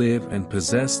may live and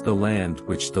possess the land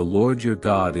which the Lord your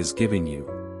God is giving you.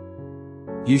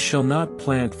 You shall not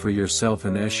plant for yourself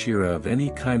an Asherah of any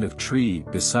kind of tree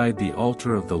beside the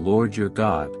altar of the Lord your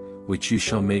God, which you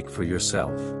shall make for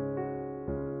yourself.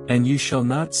 And you shall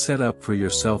not set up for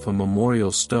yourself a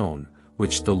memorial stone,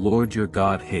 which the Lord your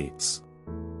God hates.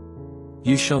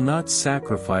 You shall not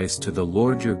sacrifice to the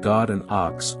Lord your God an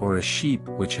ox or a sheep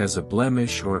which has a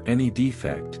blemish or any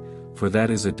defect, for that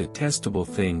is a detestable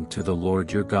thing to the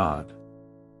Lord your God.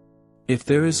 If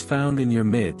there is found in your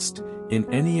midst,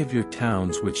 in any of your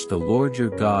towns which the Lord your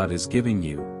God is giving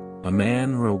you, a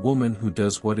man or a woman who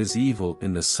does what is evil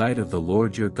in the sight of the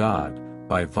Lord your God,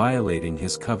 by violating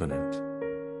his covenant,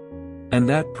 and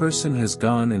that person has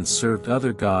gone and served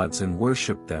other gods and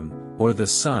worshipped them, or the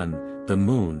sun, the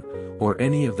moon, or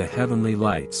any of the heavenly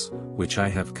lights, which I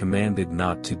have commanded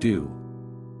not to do.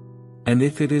 And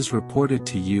if it is reported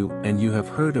to you and you have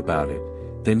heard about it,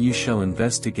 then you shall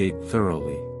investigate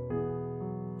thoroughly.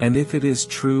 And if it is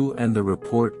true and the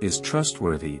report is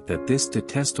trustworthy that this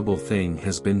detestable thing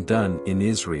has been done in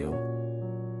Israel,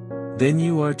 then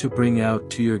you are to bring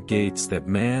out to your gates that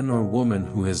man or woman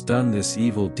who has done this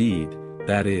evil deed,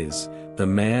 that is, the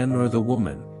man or the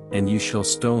woman, and you shall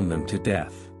stone them to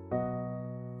death.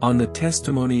 On the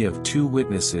testimony of 2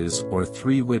 witnesses or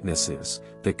 3 witnesses,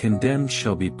 the condemned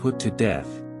shall be put to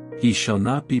death. He shall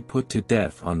not be put to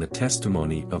death on the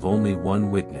testimony of only 1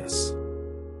 witness.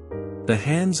 The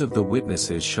hands of the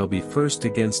witnesses shall be first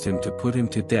against him to put him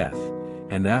to death,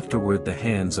 and afterward the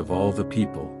hands of all the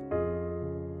people.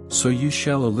 So you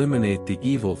shall eliminate the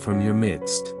evil from your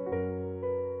midst.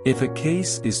 If a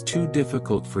case is too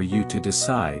difficult for you to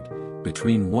decide,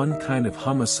 between one kind of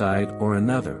homicide or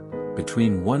another,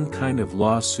 between one kind of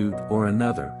lawsuit or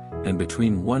another, and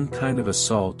between one kind of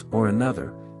assault or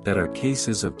another, that are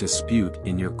cases of dispute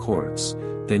in your courts,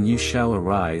 then you shall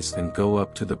arise and go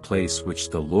up to the place which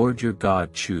the Lord your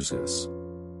God chooses.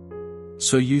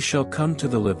 So you shall come to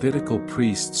the Levitical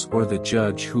priests or the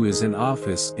judge who is in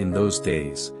office in those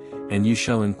days, and you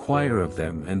shall inquire of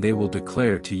them and they will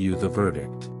declare to you the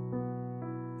verdict.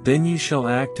 Then you shall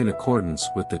act in accordance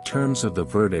with the terms of the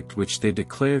verdict which they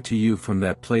declare to you from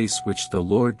that place which the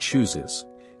Lord chooses,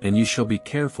 and you shall be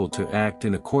careful to act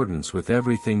in accordance with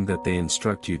everything that they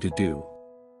instruct you to do.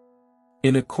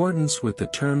 In accordance with the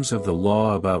terms of the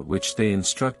law about which they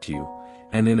instruct you,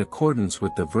 and in accordance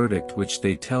with the verdict which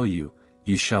they tell you,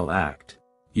 you shall act.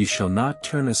 You shall not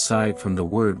turn aside from the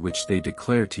word which they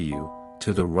declare to you,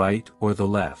 to the right or the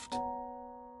left.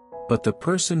 But the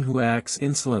person who acts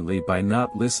insolently by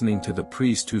not listening to the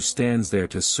priest who stands there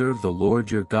to serve the Lord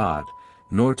your God,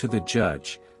 nor to the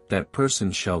judge, that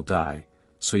person shall die,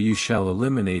 so you shall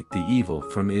eliminate the evil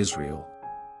from Israel.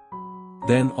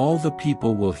 Then all the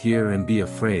people will hear and be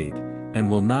afraid,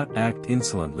 and will not act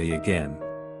insolently again.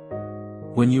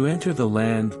 When you enter the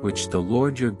land which the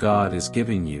Lord your God is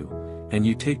giving you, and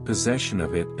you take possession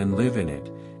of it and live in it,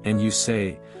 and you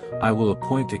say, I will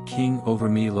appoint a king over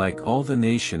me like all the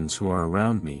nations who are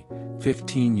around me.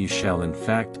 15 You shall in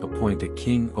fact appoint a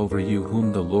king over you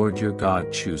whom the Lord your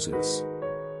God chooses.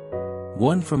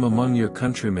 One from among your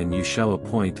countrymen you shall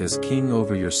appoint as king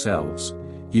over yourselves.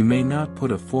 You may not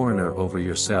put a foreigner over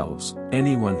yourselves,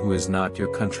 anyone who is not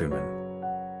your countryman.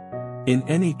 In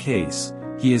any case,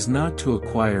 he is not to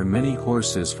acquire many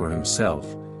horses for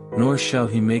himself, nor shall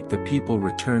he make the people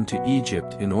return to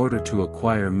Egypt in order to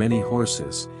acquire many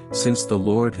horses, since the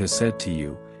Lord has said to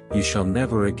you, You shall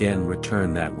never again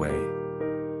return that way.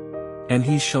 And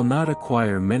he shall not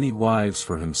acquire many wives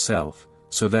for himself,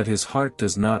 so that his heart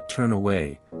does not turn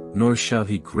away, nor shall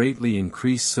he greatly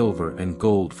increase silver and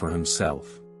gold for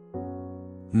himself.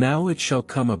 Now it shall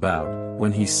come about,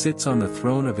 when he sits on the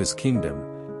throne of his kingdom,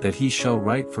 that he shall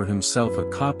write for himself a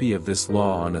copy of this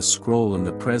law on a scroll in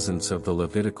the presence of the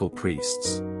Levitical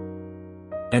priests.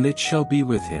 And it shall be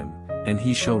with him, and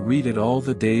he shall read it all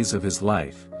the days of his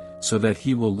life, so that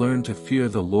he will learn to fear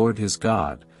the Lord his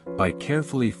God, by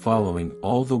carefully following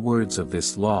all the words of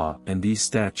this law and these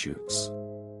statutes.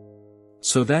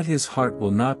 So that his heart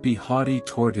will not be haughty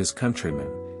toward his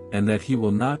countrymen, and that he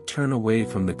will not turn away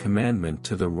from the commandment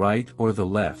to the right or the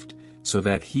left, so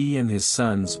that he and his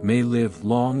sons may live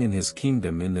long in his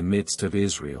kingdom in the midst of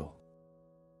Israel.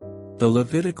 The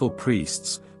Levitical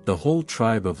priests, the whole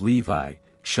tribe of Levi,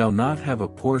 shall not have a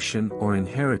portion or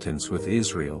inheritance with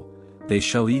Israel. They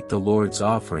shall eat the Lord's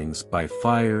offerings by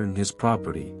fire and his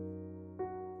property.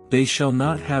 They shall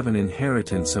not have an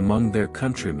inheritance among their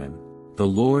countrymen. The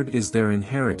Lord is their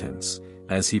inheritance,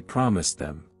 as he promised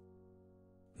them.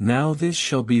 Now this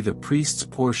shall be the priest's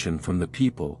portion from the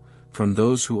people, from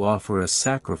those who offer a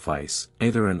sacrifice,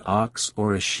 either an ox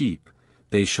or a sheep.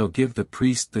 They shall give the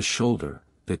priest the shoulder,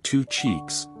 the 2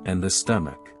 cheeks, and the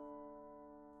stomach.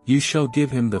 You shall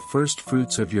give him the first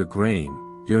fruits of your grain,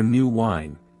 your new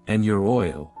wine, and your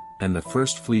oil, and the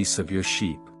first fleece of your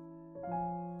sheep.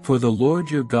 For the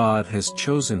Lord your God has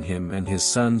chosen him and his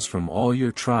sons from all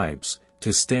your tribes,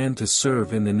 to stand to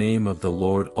serve in the name of the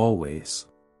Lord always.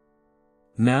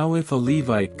 Now if a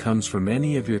Levite comes from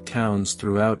any of your towns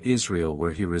throughout Israel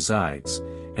where he resides,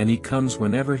 and he comes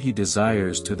whenever he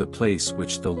desires to the place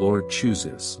which the Lord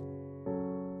chooses,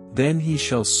 then he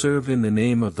shall serve in the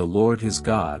name of the Lord his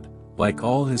God, like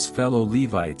all his fellow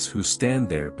Levites who stand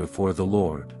there before the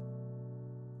Lord.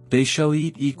 They shall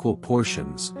eat equal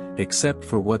portions, except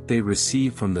for what they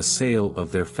receive from the sale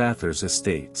of their fathers'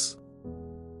 estates.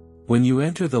 When you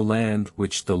enter the land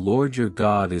which the Lord your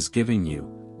God is giving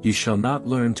you, you shall not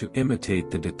learn to imitate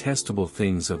the detestable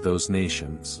things of those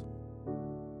nations.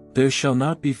 There shall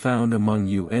not be found among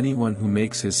you anyone who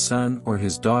makes his son or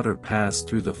his daughter pass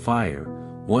through the fire,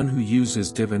 one who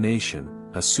uses divination,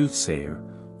 a soothsayer,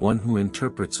 one who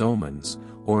interprets omens,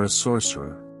 or a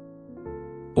sorcerer,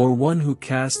 or one who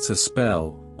casts a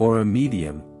spell, or a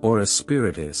medium, or a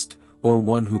spiritist, or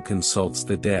one who consults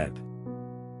the dead.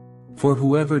 For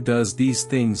whoever does these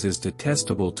things is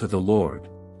detestable to the Lord,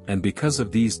 and because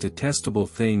of these detestable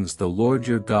things the Lord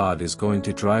your God is going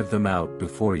to drive them out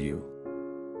before you.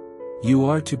 You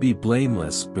are to be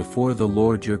blameless before the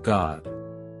Lord your God.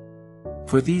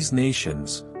 For these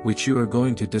nations, which you are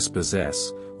going to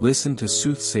dispossess, listen to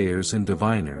soothsayers and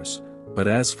diviners, but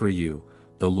as for you,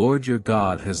 the Lord your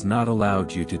God has not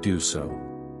allowed you to do so.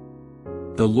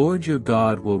 The Lord your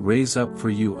God will raise up for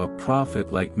you a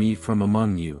prophet like me from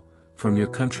among you, from your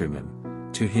countrymen.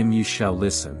 To him you shall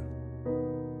listen.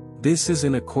 This is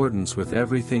in accordance with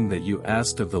everything that you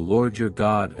asked of the Lord your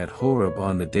God at Horeb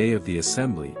on the day of the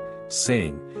assembly,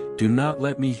 saying, Do not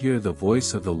let me hear the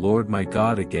voice of the Lord my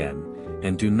God again,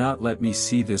 and do not let me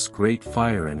see this great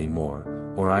fire any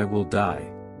more, or I will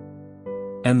die.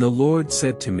 And the Lord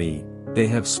said to me, They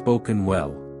have spoken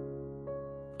well.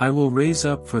 I will raise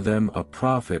up for them a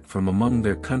prophet from among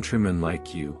their countrymen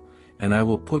like you, and I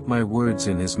will put my words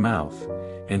in his mouth,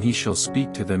 and he shall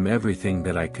speak to them everything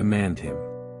that I command him.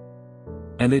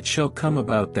 And it shall come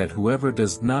about that whoever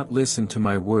does not listen to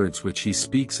my words which he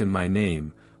speaks in my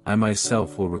name, I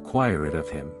myself will require it of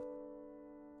him.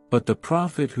 But the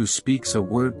prophet who speaks a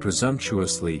word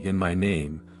presumptuously in my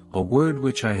name, a word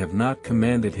which I have not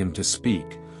commanded him to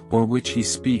speak, or which he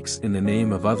speaks in the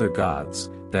name of other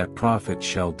gods, that prophet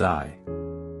shall die.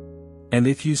 And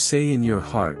if you say in your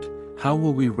heart, how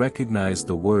will we recognize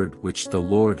the word which the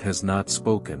Lord has not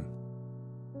spoken?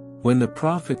 When the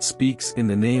prophet speaks in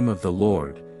the name of the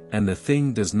Lord, and the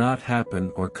thing does not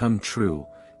happen or come true,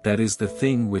 that is the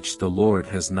thing which the Lord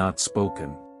has not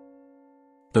spoken.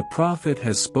 The prophet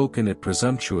has spoken it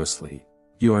presumptuously,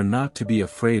 you are not to be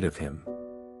afraid of him.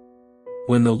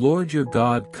 When the Lord your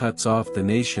God cuts off the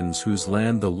nations whose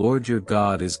land the Lord your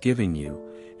God is giving you,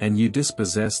 and you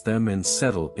dispossess them and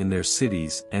settle in their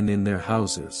cities and in their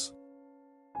houses,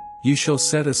 you shall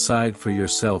set aside for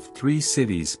yourself 3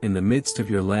 cities in the midst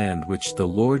of your land which the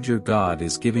Lord your God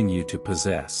is giving you to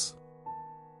possess.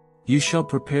 You shall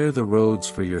prepare the roads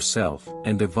for yourself,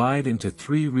 and divide into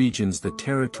 3 regions the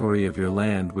territory of your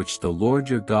land which the Lord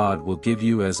your God will give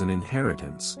you as an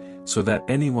inheritance, so that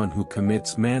anyone who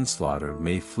commits manslaughter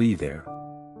may flee there.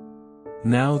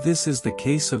 Now this is the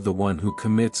case of the one who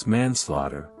commits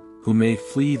manslaughter, who may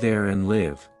flee there and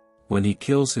live, when he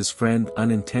kills his friend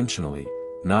unintentionally,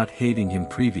 not hating him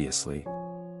previously.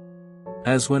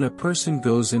 As when a person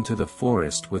goes into the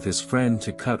forest with his friend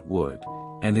to cut wood,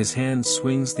 and his hand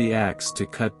swings the axe to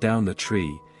cut down the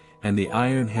tree, and the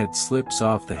iron head slips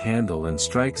off the handle and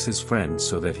strikes his friend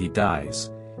so that he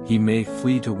dies, he may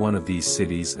flee to one of these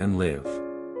cities and live.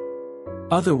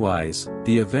 Otherwise,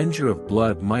 the avenger of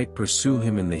blood might pursue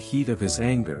him in the heat of his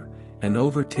anger, and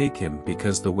overtake him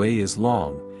because the way is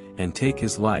long, and take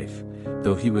his life,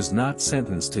 though he was not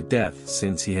sentenced to death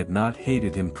since he had not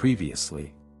hated him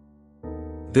previously.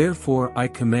 Therefore I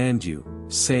command you,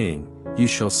 saying, you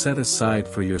shall set aside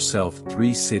for yourself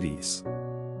 3 cities.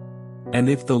 And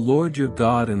if the Lord your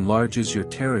God enlarges your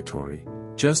territory,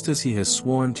 just as he has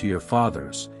sworn to your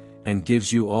fathers, and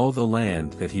gives you all the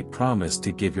land that he promised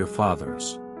to give your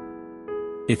fathers,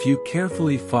 if you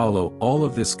carefully follow all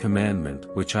of this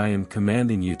commandment which I am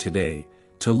commanding you today,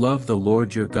 to love the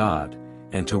Lord your God,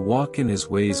 and to walk in his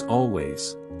ways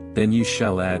always, then you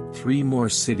shall add 3 more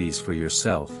cities for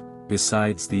yourself,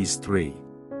 besides these 3.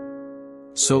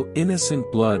 So innocent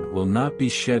blood will not be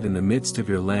shed in the midst of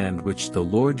your land which the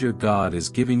Lord your God is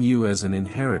giving you as an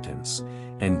inheritance,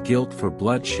 and guilt for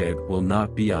bloodshed will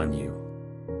not be on you.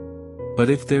 But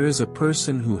if there is a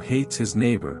person who hates his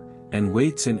neighbor, and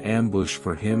waits in ambush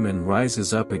for him and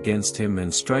rises up against him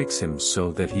and strikes him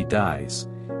so that he dies,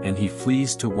 and he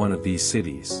flees to one of these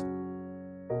cities,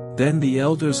 then the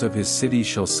elders of his city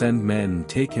shall send men and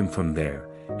take him from there,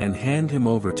 and hand him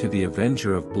over to the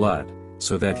avenger of blood,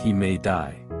 so that he may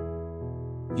die.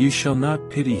 You shall not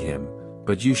pity him,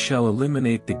 but you shall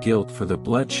eliminate the guilt for the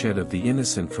bloodshed of the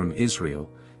innocent from Israel,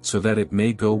 so that it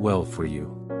may go well for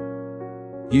you.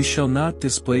 You shall not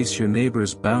displace your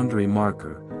neighbor's boundary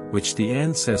marker, which the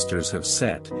ancestors have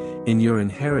set, in your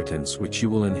inheritance which you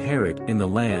will inherit in the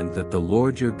land that the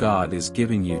Lord your God is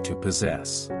giving you to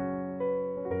possess.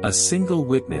 A single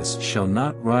witness shall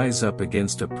not rise up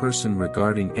against a person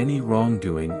regarding any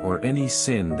wrongdoing or any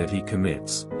sin that he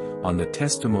commits. On the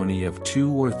testimony of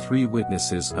 2 or 3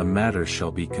 witnesses a matter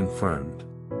shall be confirmed.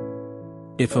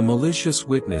 If a malicious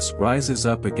witness rises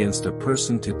up against a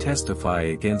person to testify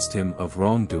against him of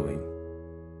wrongdoing,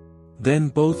 then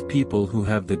both people who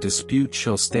have the dispute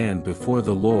shall stand before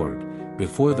the Lord,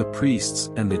 before the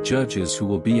priests and the judges who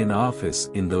will be in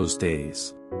office in those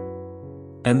days.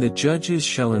 And the judges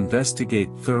shall investigate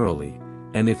thoroughly,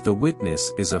 and if the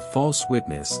witness is a false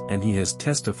witness and he has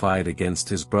testified against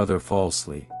his brother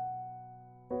falsely,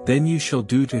 then you shall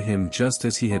do to him just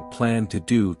as he had planned to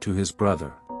do to his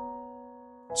brother.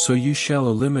 So you shall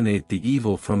eliminate the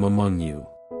evil from among you.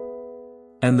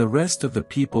 And the rest of the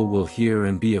people will hear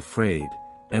and be afraid,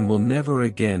 and will never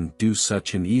again do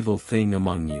such an evil thing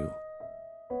among you.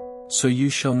 So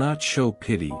you shall not show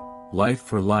pity, life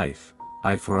for life,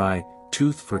 eye for eye,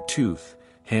 tooth for tooth,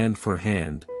 hand for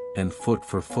hand, and foot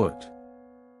for foot.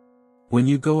 When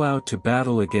you go out to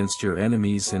battle against your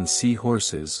enemies and see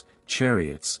horses,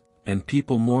 chariots, and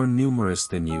people more numerous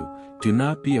than you, do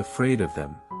not be afraid of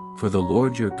them, for the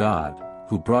Lord your God,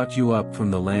 who brought you up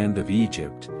from the land of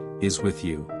Egypt, is with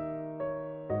you.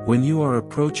 When you are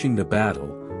approaching the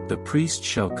battle, the priest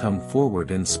shall come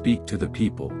forward and speak to the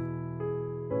people.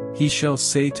 He shall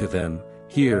say to them,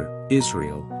 Hear,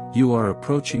 Israel, you are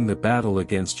approaching the battle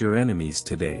against your enemies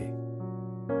today.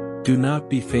 Do not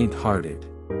be faint-hearted.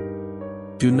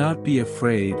 Do not be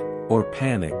afraid, or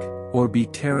panic, or be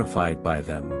terrified by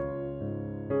them.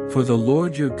 For the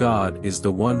Lord your God is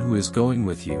the one who is going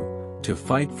with you, to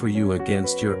fight for you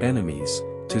against your enemies,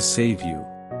 to save you.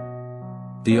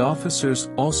 The officers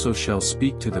also shall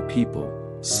speak to the people,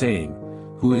 saying,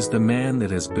 Who is the man that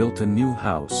has built a new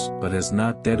house but has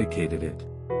not dedicated it?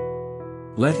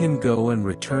 Let him go and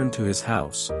return to his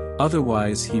house,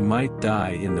 otherwise he might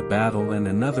die in the battle and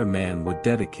another man would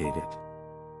dedicate it.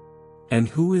 And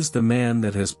who is the man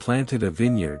that has planted a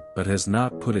vineyard but has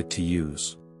not put it to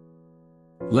use?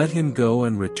 Let him go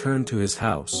and return to his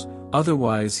house,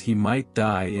 otherwise he might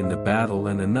die in the battle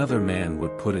and another man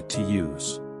would put it to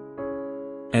use.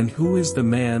 And who is the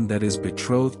man that is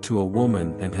betrothed to a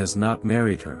woman and has not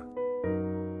married her?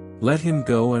 Let him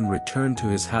go and return to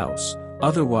his house,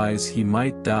 otherwise he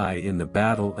might die in the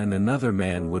battle and another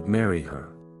man would marry her.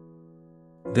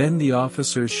 Then the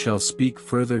officers shall speak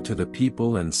further to the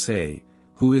people and say,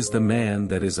 Who is the man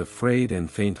that is afraid and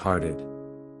faint-hearted?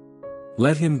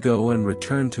 Let him go and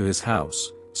return to his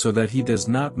house, so that he does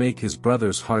not make his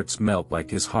brothers' hearts melt like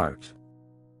his heart.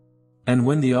 And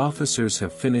when the officers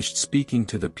have finished speaking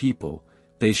to the people,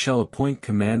 they shall appoint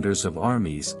commanders of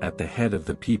armies at the head of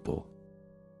the people.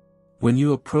 When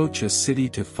you approach a city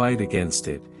to fight against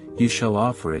it, you shall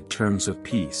offer it terms of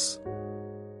peace.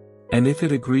 And if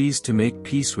it agrees to make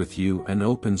peace with you and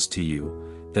opens to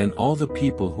you, then all the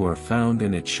people who are found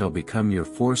in it shall become your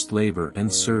forced labor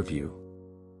and serve you.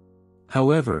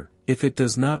 However, if it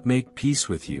does not make peace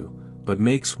with you, but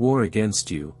makes war against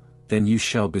you, then you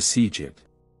shall besiege it.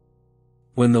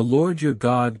 When the Lord your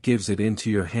God gives it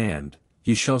into your hand,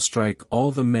 you shall strike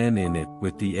all the men in it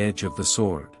with the edge of the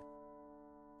sword.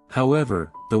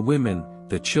 However, the women,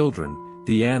 the children,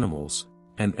 the animals,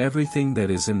 and everything that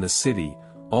is in the city,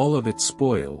 all of its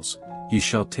spoils, you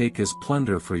shall take as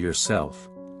plunder for yourself,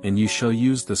 and you shall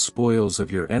use the spoils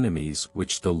of your enemies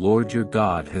which the Lord your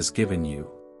God has given you.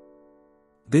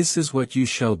 This is what you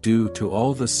shall do to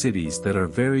all the cities that are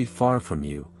very far from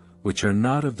you, which are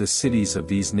not of the cities of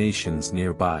these nations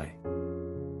nearby.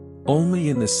 Only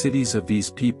in the cities of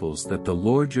these peoples that the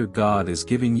Lord your God is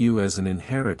giving you as an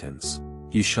inheritance,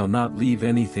 you shall not leave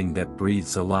anything that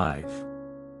breathes alive.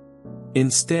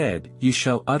 Instead, you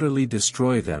shall utterly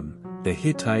destroy them, the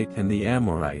Hittite and the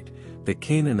Amorite, the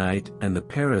Canaanite and the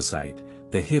Perizzite,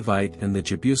 the Hivite and the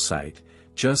Jebusite,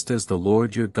 just as the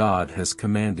Lord your God has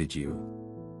commanded you.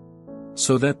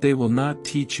 So that they will not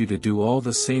teach you to do all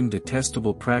the same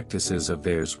detestable practices of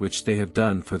theirs which they have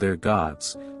done for their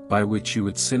gods, by which you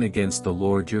would sin against the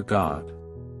Lord your God.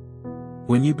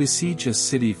 When you besiege a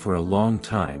city for a long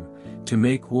time, to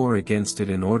make war against it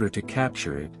in order to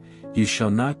capture it, you shall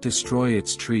not destroy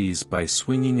its trees by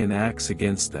swinging an axe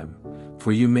against them,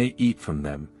 for you may eat from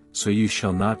them, so you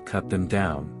shall not cut them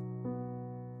down.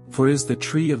 For is the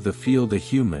tree of the field a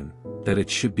human, that it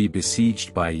should be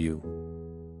besieged by you?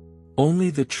 Only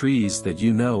the trees that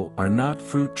you know are not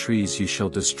fruit trees you shall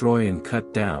destroy and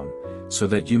cut down, so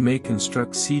that you may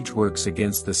construct siege works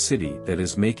against the city that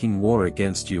is making war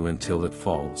against you until it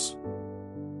falls.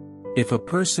 If a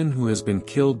person who has been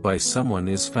killed by someone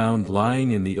is found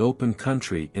lying in the open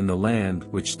country in the land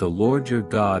which the Lord your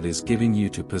God is giving you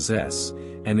to possess,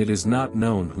 and it is not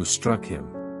known who struck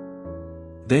him,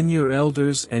 then your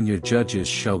elders and your judges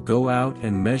shall go out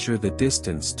and measure the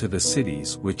distance to the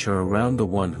cities which are around the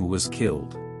one who was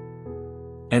killed.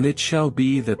 And it shall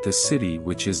be that the city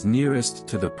which is nearest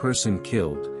to the person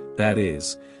killed, that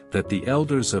is, that the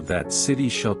elders of that city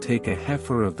shall take a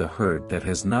heifer of the herd that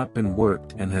has not been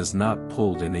worked and has not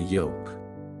pulled in a yoke.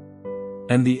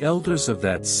 And the elders of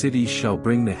that city shall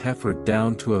bring the heifer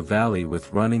down to a valley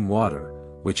with running water,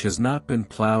 which has not been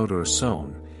plowed or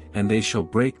sown, and they shall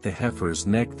break the heifer's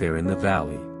neck there in the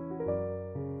valley.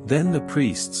 Then the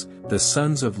priests, the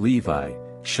sons of Levi,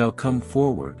 shall come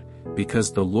forward,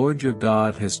 because the Lord your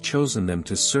God has chosen them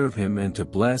to serve him and to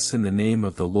bless in the name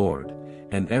of the Lord,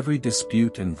 and every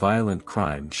dispute and violent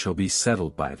crime shall be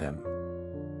settled by them.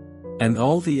 And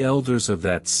all the elders of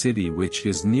that city which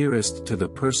is nearest to the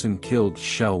person killed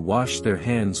shall wash their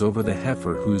hands over the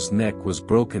heifer whose neck was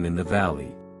broken in the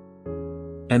valley.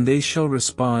 And they shall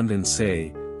respond and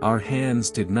say, Our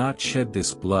hands did not shed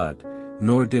this blood,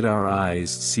 nor did our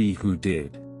eyes see who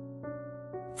did.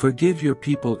 Forgive your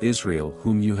people Israel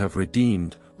whom you have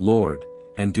redeemed, Lord,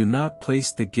 and do not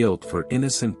place the guilt for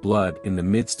innocent blood in the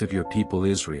midst of your people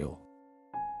Israel.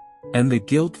 And the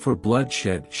guilt for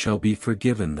bloodshed shall be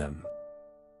forgiven them.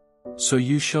 So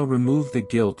you shall remove the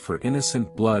guilt for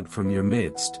innocent blood from your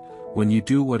midst, when you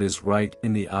do what is right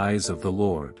in the eyes of the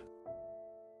Lord.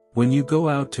 When you go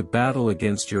out to battle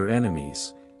against your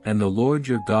enemies, and the Lord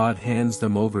your God hands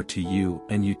them over to you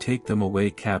and you take them away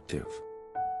captive.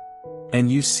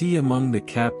 And you see among the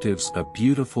captives a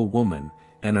beautiful woman,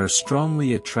 and are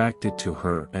strongly attracted to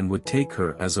her and would take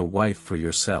her as a wife for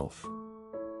yourself.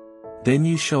 Then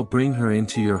you shall bring her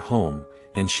into your home,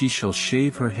 and she shall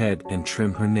shave her head and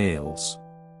trim her nails.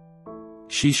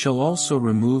 She shall also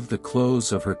remove the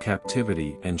clothes of her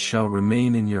captivity and shall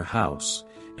remain in your house,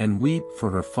 and weep for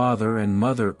her father and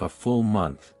mother a full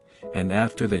month, and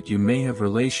after that you may have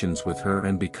relations with her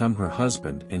and become her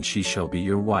husband, and she shall be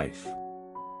your wife.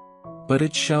 But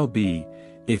it shall be,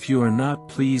 if you are not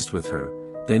pleased with her,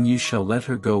 then you shall let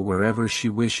her go wherever she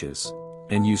wishes,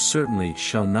 and you certainly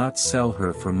shall not sell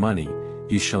her for money,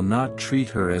 you shall not treat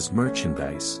her as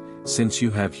merchandise, since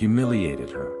you have humiliated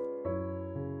her.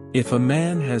 If a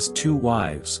man has 2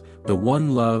 wives, the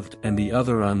one loved and the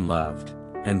other unloved,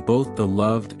 and both the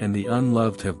loved and the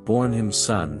unloved have borne him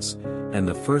sons, and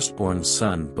the firstborn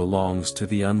son belongs to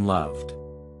the unloved.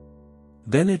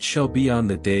 Then it shall be on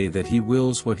the day that he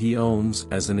wills what he owns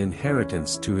as an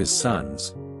inheritance to his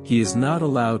sons, he is not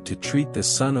allowed to treat the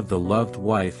son of the loved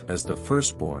wife as the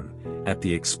firstborn, at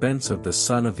the expense of the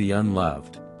son of the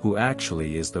unloved, who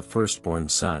actually is the firstborn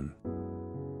son.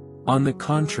 On the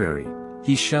contrary,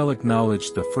 he shall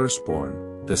acknowledge the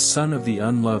firstborn, the son of the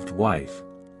unloved wife,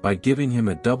 by giving him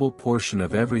a double portion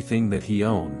of everything that he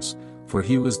owns, for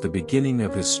he was the beginning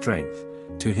of his strength,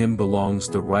 to him belongs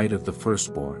the right of the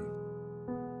firstborn.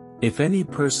 If any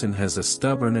person has a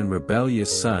stubborn and rebellious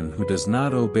son who does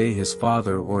not obey his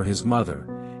father or his mother,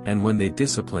 and when they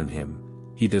discipline him,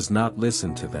 he does not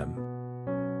listen to them,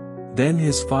 then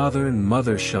his father and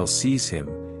mother shall seize him,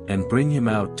 and bring him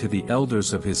out to the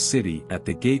elders of his city at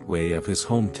the gateway of his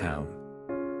hometown.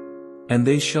 And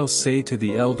they shall say to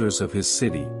the elders of his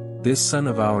city, This son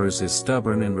of ours is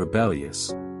stubborn and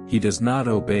rebellious, he does not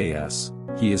obey us,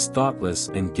 he is thoughtless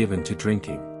and given to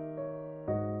drinking.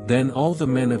 Then all the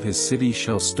men of his city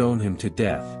shall stone him to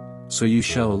death, so you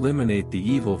shall eliminate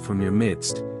the evil from your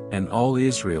midst, and all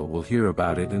Israel will hear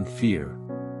about it and fear.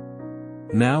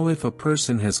 Now if a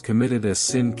person has committed a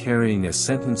sin carrying a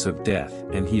sentence of death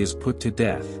and he is put to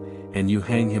death, and you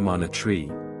hang him on a tree,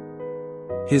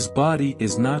 his body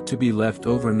is not to be left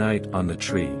overnight on the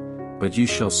tree, but you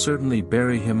shall certainly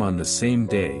bury him on the same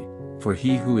day, for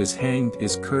he who is hanged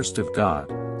is cursed of God,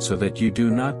 so that you do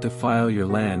not defile your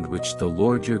land which the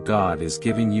Lord your God is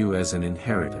giving you as an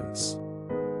inheritance.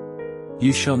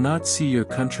 You shall not see your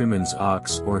countryman's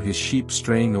ox or his sheep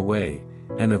straying away,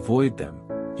 and avoid them,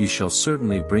 you shall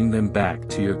certainly bring them back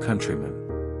to your countryman.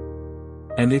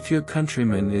 And if your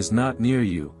countryman is not near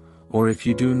you, or if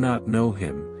you do not know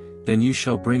him, then you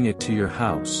shall bring it to your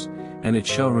house, and it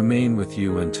shall remain with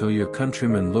you until your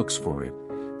countryman looks for it,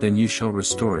 then you shall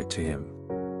restore it to him.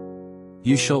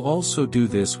 You shall also do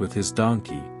this with his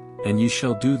donkey, and you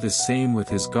shall do the same with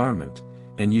his garment,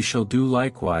 and you shall do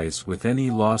likewise with any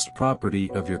lost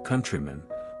property of your countryman,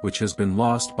 which has been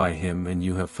lost by him and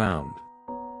you have found.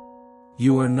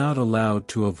 You are not allowed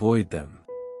to avoid them.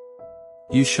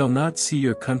 You shall not see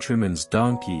your countryman's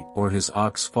donkey or his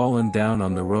ox fallen down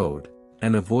on the road,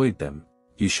 and avoid them,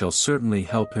 you shall certainly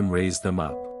help him raise them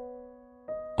up.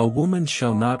 A woman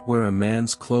shall not wear a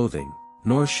man's clothing,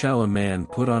 nor shall a man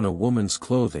put on a woman's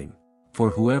clothing, for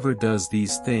whoever does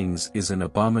these things is an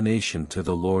abomination to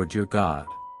the Lord your God.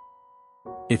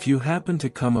 If you happen to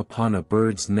come upon a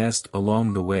bird's nest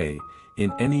along the way,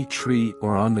 in any tree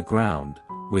or on the ground,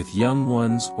 with young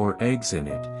ones or eggs in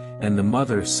it, and the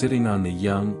mother sitting on the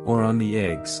young or on the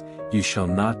eggs, you shall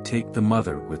not take the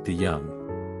mother with the young.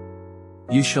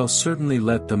 You shall certainly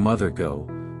let the mother go,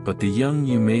 but the young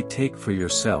you may take for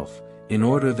yourself, in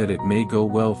order that it may go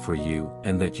well for you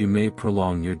and that you may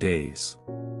prolong your days.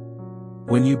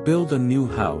 When you build a new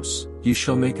house, you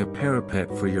shall make a parapet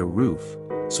for your roof,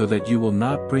 so that you will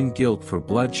not bring guilt for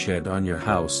bloodshed on your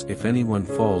house if anyone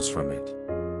falls from it.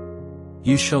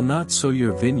 You shall not sow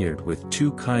your vineyard with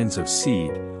 2 kinds of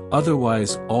seed,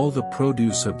 otherwise all the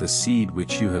produce of the seed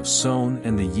which you have sown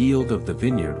and the yield of the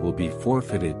vineyard will be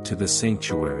forfeited to the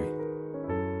sanctuary.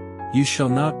 You shall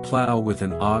not plow with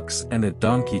an ox and a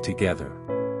donkey together.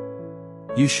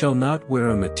 You shall not wear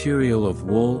a material of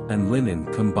wool and linen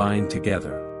combined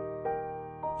together.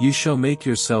 You shall make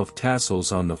yourself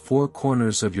tassels on the 4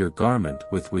 corners of your garment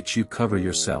with which you cover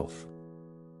yourself.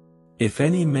 If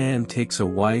any man takes a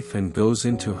wife and goes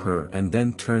into her and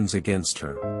then turns against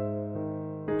her,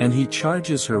 and he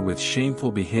charges her with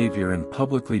shameful behavior and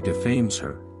publicly defames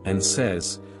her, and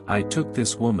says, I took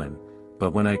this woman,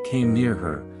 but when I came near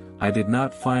her, I did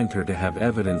not find her to have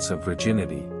evidence of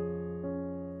virginity.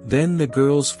 Then the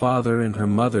girl's father and her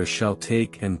mother shall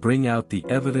take and bring out the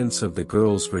evidence of the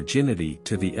girl's virginity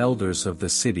to the elders of the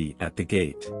city at the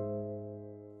gate.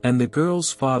 And the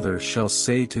girl's father shall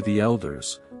say to the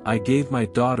elders, I gave my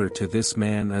daughter to this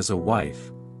man as a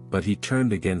wife, but he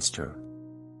turned against her.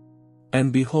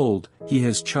 And behold, he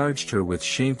has charged her with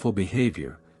shameful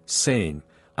behavior, saying,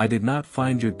 I did not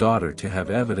find your daughter to have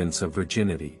evidence of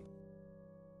virginity.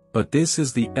 But this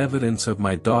is the evidence of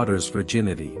my daughter's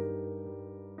virginity.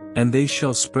 And they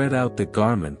shall spread out the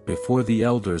garment before the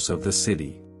elders of the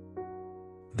city.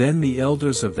 Then the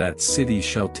elders of that city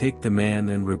shall take the man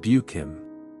and rebuke him.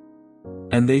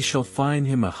 And they shall fine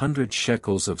him 100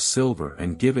 shekels of silver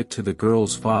and give it to the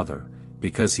girl's father,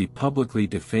 because he publicly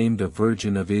defamed a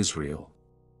virgin of Israel.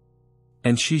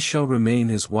 And she shall remain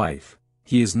his wife,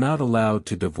 he is not allowed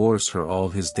to divorce her all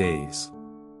his days.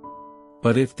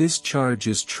 But if this charge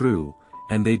is true,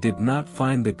 and they did not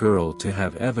find the girl to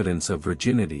have evidence of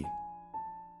virginity,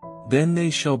 then they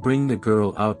shall bring the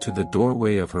girl out to the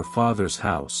doorway of her father's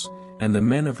house, and the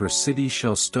men of her city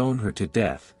shall stone her to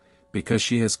death, because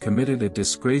she has committed a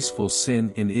disgraceful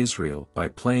sin in Israel by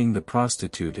playing the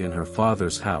prostitute in her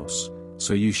father's house,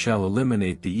 so you shall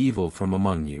eliminate the evil from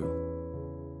among you.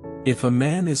 If a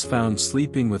man is found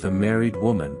sleeping with a married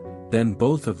woman, then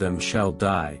both of them shall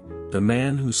die, the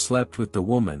man who slept with the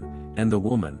woman, and the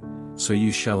woman, so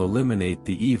you shall eliminate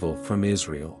the evil from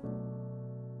Israel.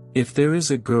 If there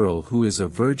is a girl who is a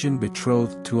virgin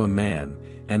betrothed to a man,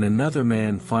 and another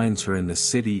man finds her in the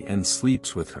city and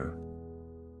sleeps with her,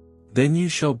 then you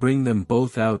shall bring them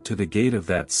both out to the gate of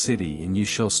that city and you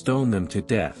shall stone them to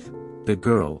death, the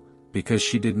girl, because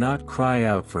she did not cry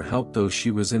out for help though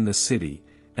she was in the city,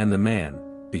 and the man,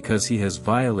 because he has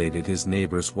violated his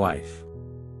neighbor's wife.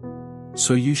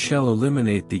 So you shall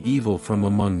eliminate the evil from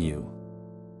among you.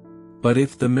 But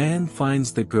if the man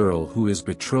finds the girl who is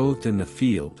betrothed in the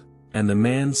field, and the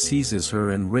man seizes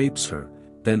her and rapes her,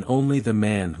 then only the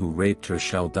man who raped her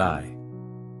shall die.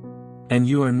 And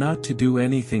you are not to do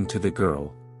anything to the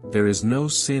girl, there is no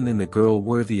sin in the girl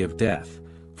worthy of death,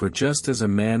 for just as a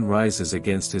man rises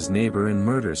against his neighbor and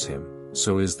murders him,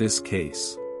 so is this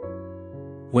case.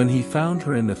 When he found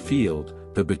her in the field,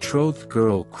 the betrothed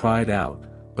girl cried out,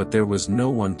 but there was no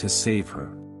one to save her.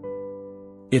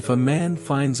 If a man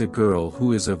finds a girl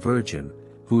who is a virgin,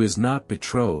 who is not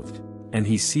betrothed, and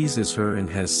he seizes her and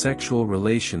has sexual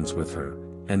relations with her,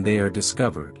 and they are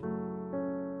discovered,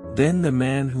 then the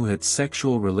man who had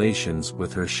sexual relations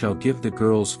with her shall give the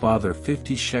girl's father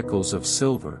 50 shekels of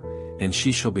silver, and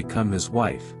she shall become his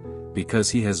wife, because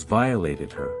he has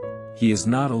violated her. He is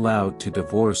not allowed to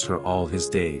divorce her all his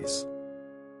days.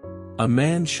 A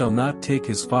man shall not take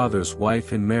his father's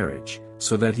wife in marriage,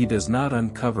 so that he does not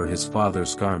uncover his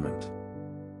father's garment.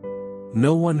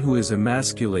 No one who is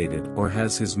emasculated or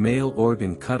has his male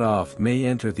organ cut off may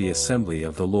enter the assembly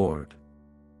of the Lord.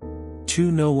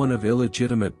 No one of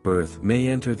illegitimate birth may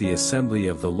enter the assembly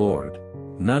of the Lord,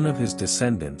 none of his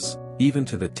descendants, even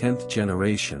to the 10th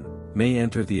generation, may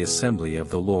enter the assembly of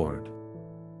the Lord.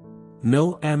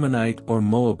 No Ammonite or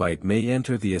Moabite may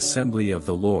enter the assembly of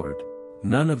the Lord,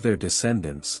 none of their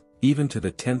descendants, even to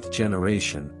the 10th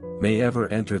generation, may ever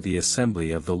enter the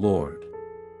assembly of the Lord.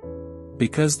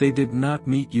 Because they did not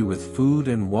meet you with food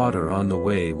and water on the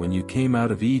way when you came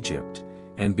out of Egypt,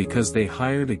 and because they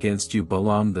hired against you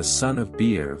Balaam the son of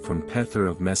Beor from Pethor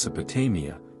of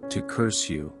Mesopotamia, to curse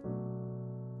you.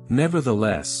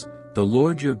 Nevertheless, the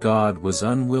Lord your God was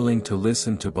unwilling to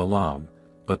listen to Balaam,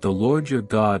 but the Lord your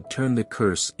God turned the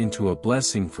curse into a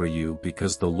blessing for you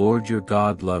because the Lord your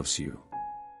God loves you.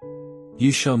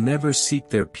 You shall never seek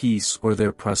their peace or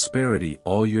their prosperity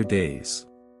all your days.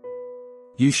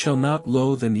 You shall not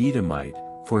loathe an Edomite,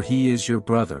 for he is your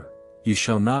brother, you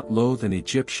shall not loathe an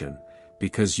Egyptian,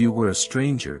 because you were a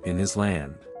stranger in his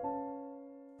land.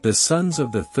 The sons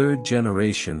of the 3rd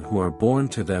generation who are born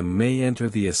to them may enter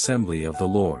the assembly of the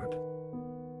Lord.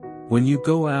 When you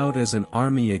go out as an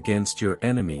army against your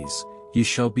enemies, you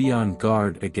shall be on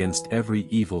guard against every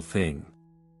evil thing.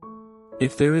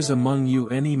 If there is among you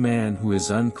any man who is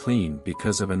unclean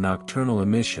because of a nocturnal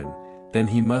emission, then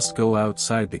he must go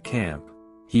outside the camp,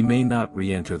 he may not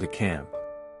re-enter the camp.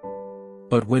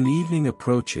 But when evening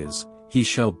approaches, he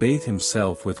shall bathe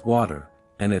himself with water,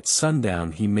 and at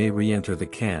sundown he may re-enter the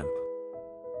camp.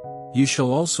 You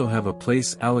shall also have a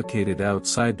place allocated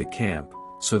outside the camp,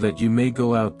 so that you may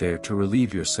go out there to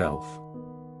relieve yourself.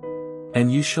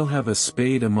 And you shall have a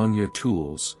spade among your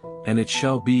tools, and it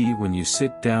shall be when you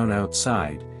sit down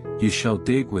outside, you shall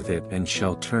dig with it and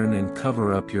shall turn and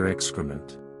cover up your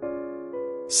excrement.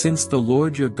 Since the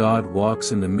Lord your God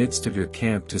walks in the midst of your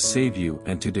camp to save you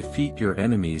and to defeat your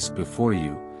enemies before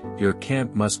you, your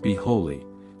camp must be holy,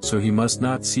 so he must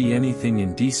not see anything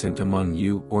indecent among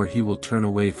you or he will turn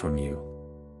away from you.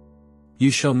 You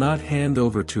shall not hand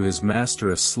over to his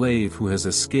master a slave who has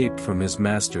escaped from his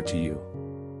master to you.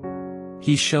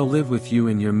 He shall live with you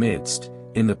in your midst,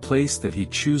 in the place that he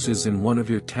chooses in one of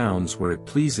your towns where it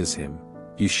pleases him,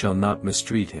 you shall not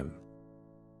mistreat him.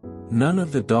 None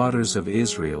of the daughters of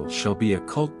Israel shall be a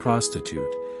cult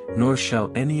prostitute, nor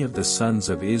shall any of the sons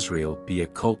of Israel be a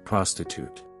cult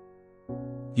prostitute.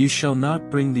 You shall not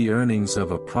bring the earnings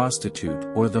of a prostitute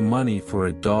or the money for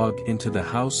a dog into the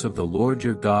house of the Lord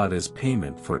your God as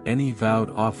payment for any vowed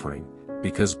offering,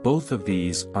 because both of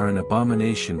these are an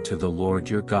abomination to the Lord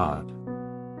your God.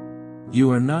 You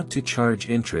are not to charge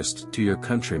interest to your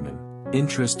countrymen,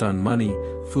 interest on money,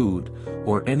 food,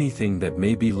 or anything that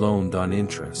may be loaned on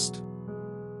interest.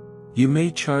 You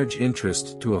may charge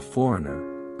interest to a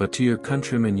foreigner, but to your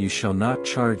countrymen you shall not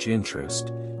charge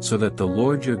interest, so that the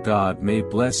Lord your God may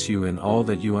bless you in all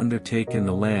that you undertake in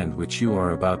the land which you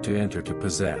are about to enter to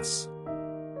possess.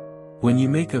 When you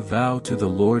make a vow to the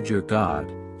Lord your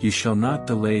God, you shall not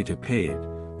delay to pay it,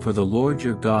 for the Lord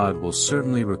your God will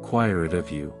certainly require it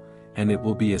of you, and it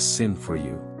will be a sin for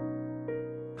you.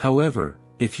 However,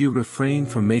 if you refrain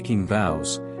from making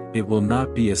vows, it will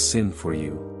not be a sin for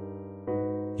you.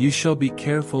 You shall be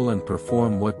careful and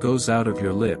perform what goes out of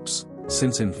your lips,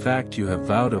 since in fact you have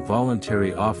vowed a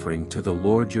voluntary offering to the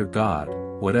Lord your God,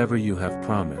 whatever you have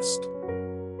promised.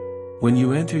 When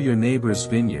you enter your neighbor's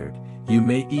vineyard, you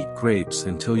may eat grapes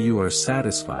until you are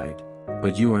satisfied,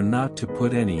 but you are not to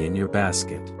put any in your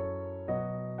basket.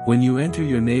 When you enter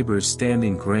your neighbor's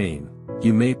standing grain,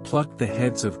 you may pluck the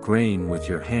heads of grain with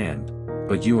your hand,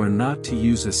 but you are not to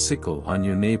use a sickle on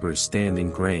your neighbor's standing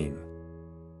grain.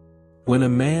 When a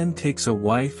man takes a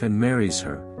wife and marries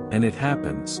her, and it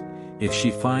happens, if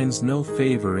she finds no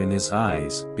favor in his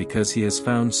eyes because he has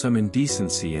found some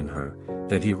indecency in her,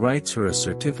 that he writes her a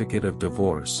certificate of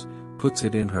divorce, puts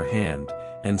it in her hand,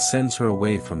 and sends her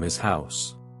away from his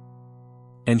house.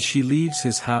 And she leaves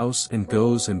his house and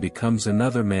goes and becomes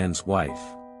another man's wife.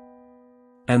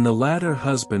 And the latter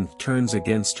husband turns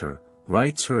against her,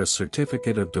 writes her a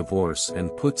certificate of divorce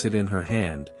and puts it in her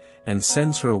hand, and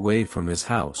sends her away from his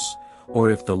house,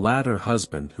 or if the latter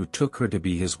husband who took her to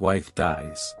be his wife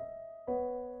dies.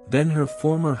 Then her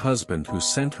former husband who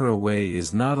sent her away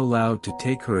is not allowed to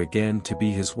take her again to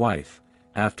be his wife,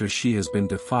 after she has been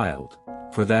defiled,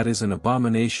 for that is an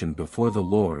abomination before the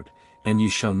Lord, and you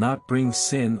shall not bring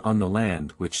sin on the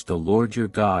land which the Lord your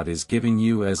God is giving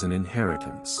you as an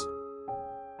inheritance.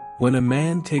 When a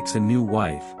man takes a new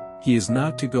wife, he is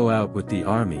not to go out with the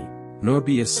army, nor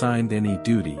be assigned any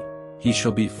duty. He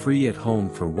shall be free at home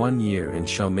for 1 year and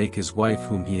shall make his wife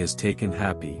whom he has taken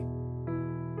happy.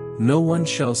 No one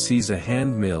shall seize a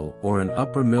hand mill or an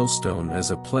upper millstone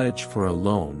as a pledge for a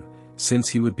loan, since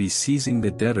he would be seizing the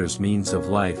debtor's means of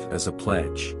life as a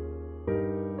pledge.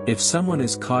 If someone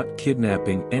is caught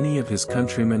kidnapping any of his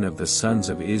countrymen of the sons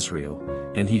of Israel,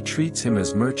 and he treats him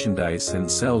as merchandise and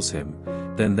sells him,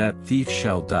 then that thief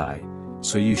shall die,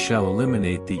 so you shall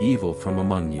eliminate the evil from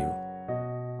among you.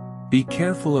 Be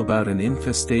careful about an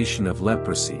infestation of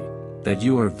leprosy, that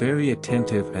you are very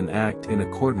attentive and act in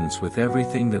accordance with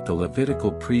everything that the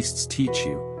Levitical priests teach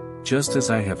you, just as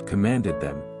I have commanded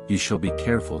them, you shall be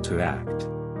careful to act.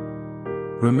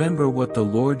 Remember what the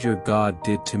Lord your God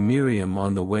did to Miriam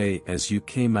on the way as you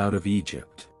came out of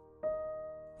Egypt.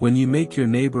 When you make your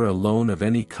neighbor a loan of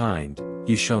any kind,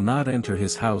 you shall not enter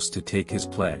his house to take his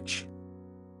pledge.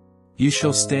 You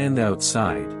shall stand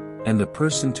outside, and the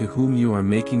person to whom you are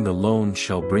making the loan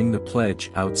shall bring the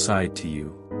pledge outside to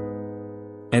you.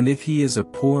 And if he is a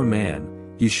poor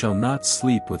man, you shall not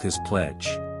sleep with his pledge.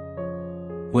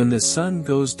 When the sun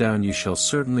goes down you shall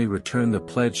certainly return the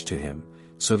pledge to him,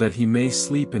 so that he may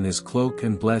sleep in his cloak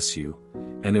and bless you,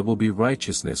 and it will be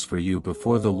righteousness for you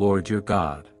before the Lord your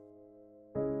God.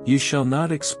 You shall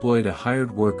not exploit a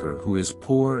hired worker who is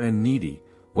poor and needy,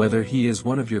 whether he is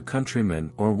one of your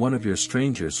countrymen or one of your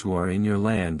strangers who are in your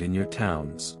land in your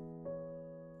towns.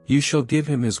 You shall give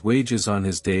him his wages on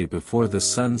his day before the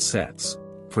sun sets,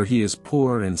 for he is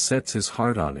poor and sets his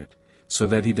heart on it, so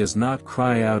that he does not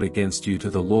cry out against you to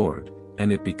the Lord,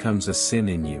 and it becomes a sin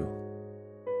in you.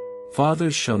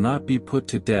 Fathers shall not be put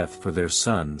to death for their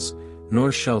sons, nor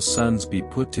shall sons be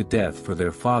put to death for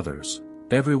their fathers,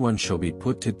 everyone shall be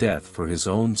put to death for his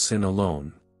own sin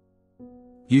alone.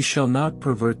 You shall not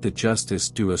pervert the justice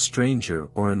due a stranger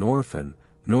or an orphan,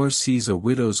 nor seize a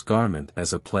widow's garment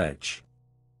as a pledge.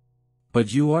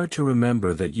 But you are to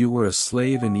remember that you were a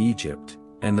slave in Egypt,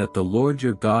 and that the Lord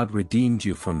your God redeemed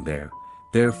you from there,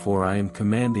 therefore I am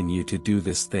commanding you to do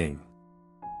this thing.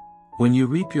 When you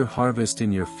reap your harvest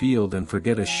in your field and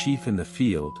forget a sheaf in the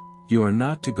field, you are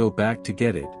not to go back to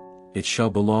get it, it shall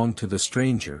belong to the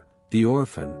stranger, the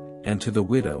orphan, and to the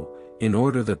widow, in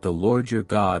order that the Lord your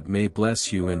God may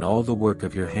bless you in all the work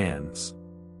of your hands.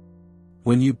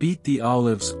 When you beat the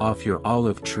olives off your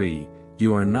olive tree,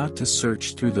 you are not to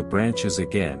search through the branches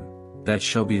again, that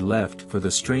shall be left for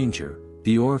the stranger,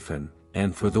 the orphan,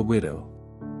 and for the widow.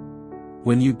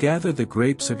 When you gather the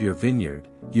grapes of your vineyard,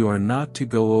 you are not to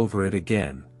go over it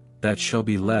again, that shall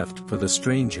be left for the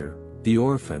stranger, the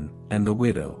orphan, and the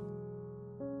widow.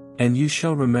 And you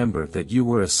shall remember that you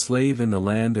were a slave in the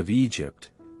land of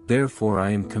Egypt, therefore I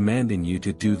am commanding you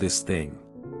to do this thing.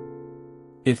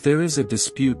 If there is a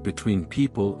dispute between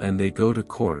people and they go to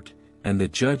court, and the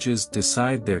judges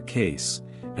decide their case,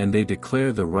 and they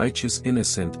declare the righteous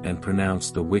innocent and pronounce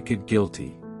the wicked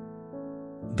guilty.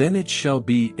 Then it shall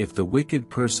be if the wicked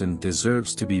person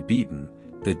deserves to be beaten,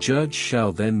 the judge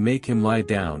shall then make him lie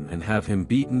down and have him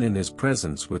beaten in his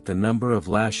presence with the number of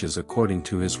lashes according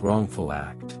to his wrongful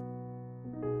act.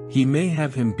 He may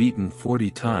have him beaten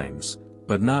 40 times,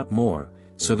 but not more,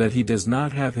 so that he does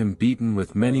not have him beaten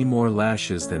with many more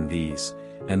lashes than these,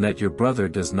 and that your brother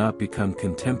does not become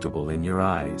contemptible in your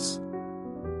eyes.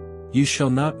 You shall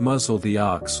not muzzle the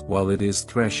ox while it is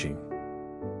threshing.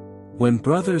 When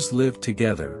brothers live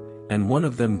together, and one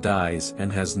of them dies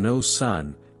and has no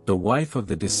son, the wife of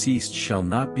the deceased shall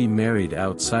not be married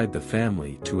outside the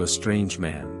family to a strange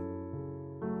man.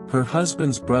 Her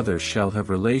husband's brother shall have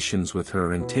relations with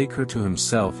her and take her to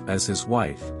himself as his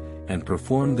wife, and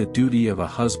perform the duty of a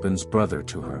husband's brother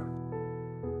to her.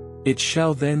 It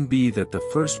shall then be that the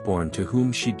firstborn to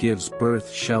whom she gives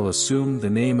birth shall assume the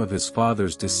name of his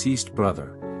father's deceased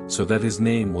brother, so that his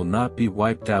name will not be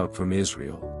wiped out from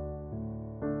Israel.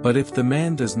 But if the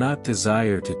man does not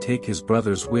desire to take his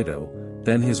brother's widow,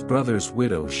 then his brother's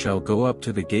widow shall go up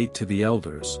to the gate to the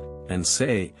elders, and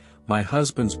say, My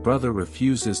husband's brother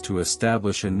refuses to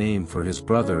establish a name for his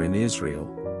brother in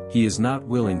Israel, he is not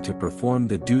willing to perform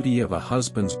the duty of a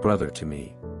husband's brother to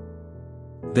me.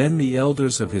 Then the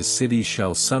elders of his city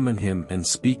shall summon him and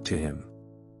speak to him.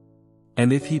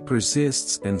 And if he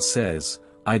persists and says,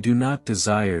 I do not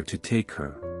desire to take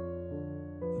her,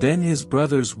 then his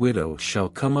brother's widow shall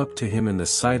come up to him in the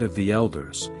sight of the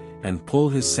elders, and pull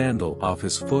his sandal off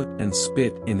his foot and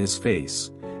spit in his face,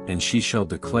 and she shall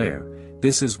declare,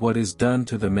 This is what is done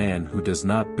to the man who does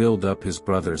not build up his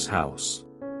brother's house.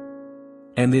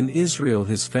 And in Israel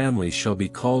his family shall be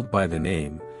called by the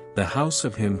name, the house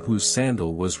of him whose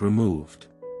sandal was removed.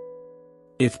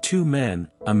 If two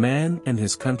men, a man and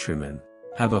his countryman,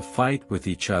 have a fight with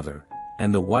each other,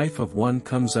 and the wife of one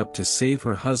comes up to save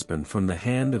her husband from the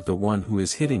hand of the one who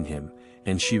is hitting him,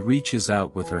 and she reaches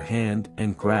out with her hand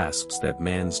and grasps that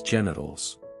man's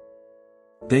genitals,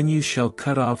 then you shall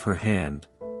cut off her hand,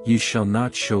 you shall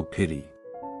not show pity.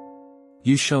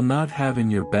 You shall not have in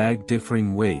your bag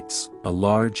differing weights, a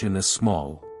large and a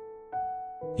small.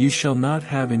 You shall not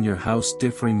have in your house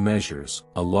differing measures,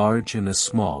 a large and a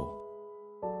small.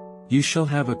 You shall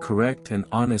have a correct and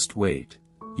honest weight,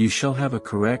 you shall have a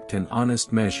correct and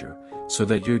honest measure, so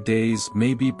that your days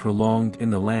may be prolonged in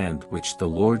the land which the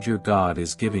Lord your God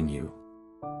is giving you.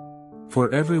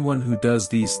 For everyone who does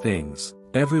these things,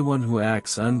 everyone who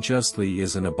acts unjustly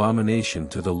is an abomination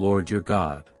to the Lord your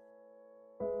God.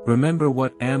 Remember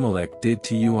what Amalek did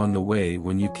to you on the way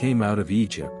when you came out of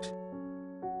Egypt.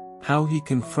 How he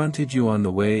confronted you on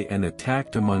the way and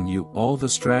attacked among you all the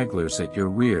stragglers at your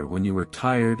rear when you were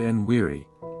tired and weary,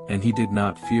 and he did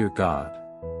not fear God.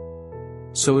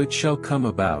 So it shall come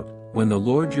about, when the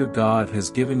Lord your God has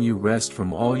given you rest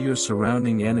from all your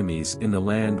surrounding enemies in the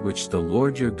land which the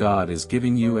Lord your God is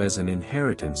giving you as an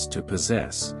inheritance to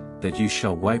possess, that you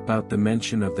shall wipe out the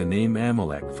mention of the name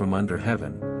Amalek from under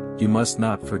heaven, you must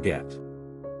not forget.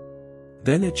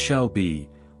 Then it shall be,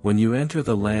 when you enter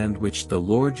the land which the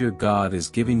Lord your God is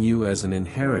giving you as an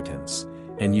inheritance,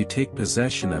 and you take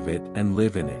possession of it and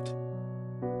live in it,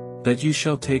 that you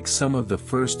shall take some of the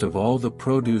first of all the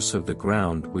produce of the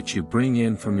ground which you bring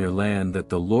in from your land that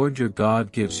the Lord your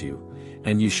God gives you,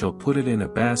 and you shall put it in a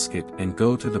basket and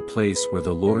go to the place where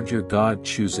the Lord your God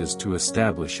chooses to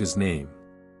establish his name.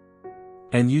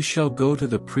 And you shall go to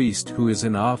the priest who is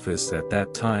in office at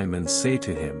that time and say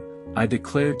to him, I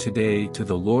declare today to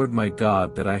the Lord my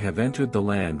God that I have entered the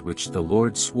land which the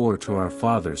Lord swore to our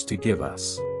fathers to give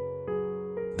us.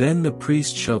 Then the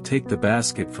priest shall take the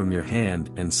basket from your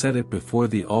hand and set it before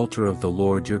the altar of the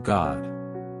Lord your God.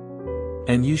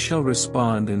 And you shall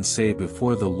respond and say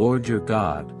before the Lord your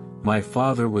God, My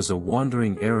father was a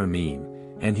wandering Aramean,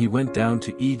 and he went down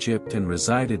to Egypt and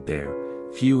resided there,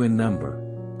 few in number,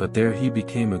 but there he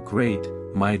became a great,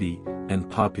 mighty, and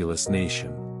populous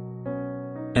nation.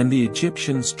 And the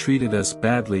Egyptians treated us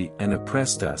badly and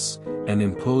oppressed us, and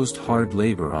imposed hard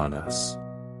labor on us.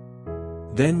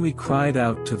 Then we cried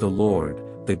out to the Lord,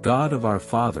 the God of our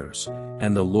fathers,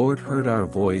 and the Lord heard our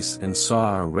voice and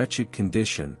saw our wretched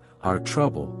condition, our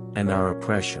trouble, and our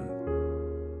oppression.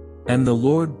 And the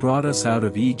Lord brought us out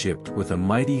of Egypt with a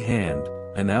mighty hand,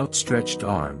 an outstretched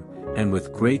arm, and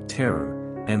with great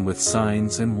terror, and with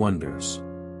signs and wonders.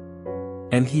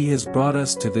 And he has brought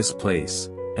us to this place,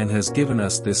 and has given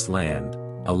us this land,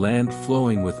 a land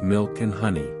flowing with milk and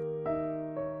honey.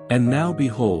 And now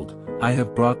behold, I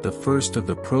have brought the first of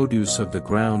the produce of the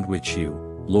ground which you,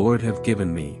 Lord, have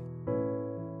given me.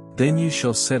 Then you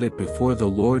shall set it before the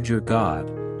Lord your God,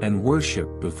 and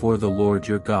worship before the Lord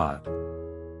your God.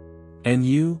 And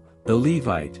you, the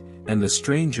Levite, and the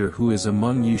stranger who is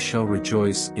among you shall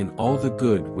rejoice in all the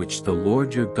good which the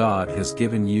Lord your God has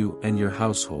given you and your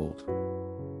household.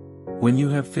 When you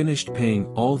have finished paying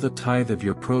all the tithe of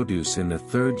your produce in the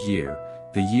 3rd year,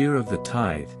 the year of the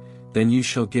tithe, then you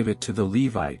shall give it to the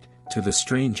Levite, to the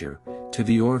stranger, to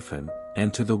the orphan,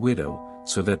 and to the widow,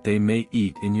 so that they may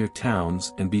eat in your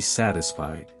towns and be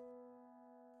satisfied.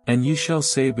 And you shall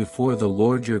say before the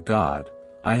Lord your God,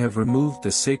 I have removed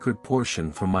the sacred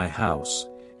portion from my house,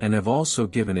 and have also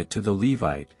given it to the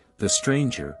Levite, the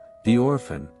stranger, the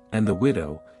orphan, and the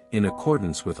widow, in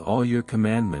accordance with all your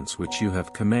commandments which you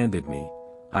have commanded me.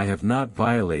 I have not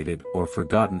violated or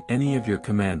forgotten any of your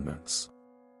commandments.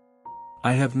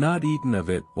 I have not eaten of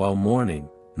it while mourning,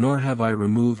 nor have I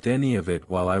removed any of it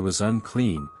while I was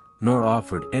unclean, nor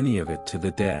offered any of it to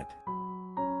the dead.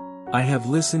 I have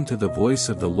listened to the voice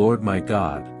of the Lord my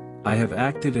God, I have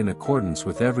acted in accordance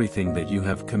with everything that you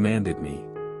have commanded me.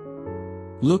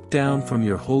 Look down from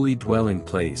your holy dwelling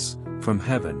place, from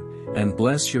heaven, and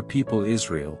bless your people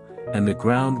Israel, and the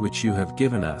ground which you have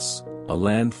given us, a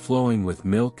land flowing with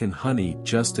milk and honey,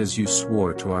 just as you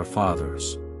swore to our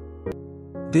fathers.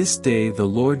 This day the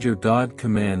Lord your God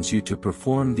commands you to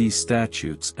perform these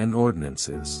statutes and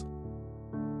ordinances.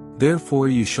 Therefore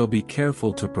you shall be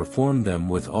careful to perform them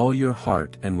with all your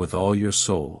heart and with all your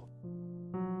soul.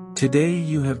 Today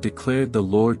you have declared the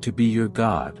Lord to be your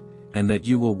God, and that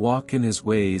you will walk in his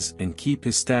ways and keep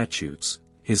his statutes,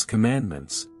 his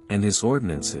commandments, and his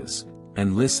ordinances,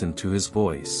 and listen to his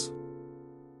voice.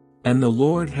 And the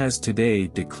Lord has today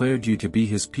declared you to be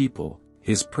his people,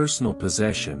 his personal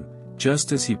possession,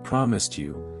 just as he promised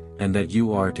you, and that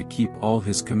you are to keep all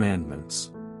his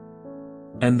commandments.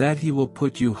 And that he will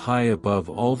put you high above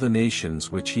all the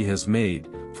nations which he has made,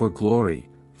 for glory,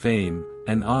 fame,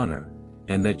 and honor,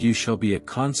 and that you shall be a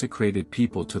consecrated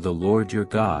people to the Lord your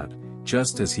God,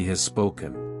 just as he has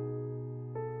spoken.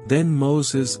 Then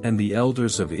Moses and the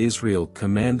elders of Israel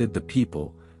commanded the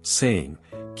people, saying,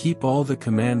 Keep all the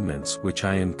commandments which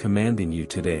I am commanding you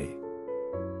today.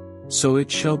 So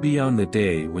it shall be on the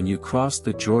day when you cross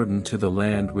the Jordan to the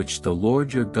land which the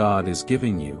Lord your God is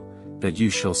giving you, that you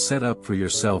shall set up for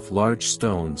yourself large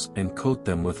stones and coat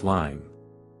them with lime.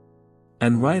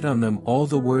 And write on them all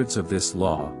the words of this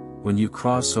law, when you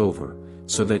cross over,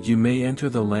 so that you may enter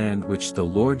the land which the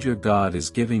Lord your God is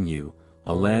giving you,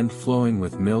 a land flowing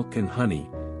with milk and honey,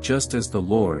 just as the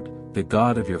Lord, the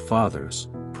God of your fathers,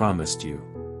 promised you.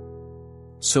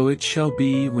 So it shall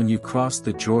be when you cross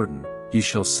the Jordan, you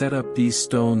shall set up these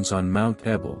stones on Mount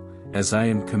Ebal, as I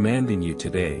am commanding you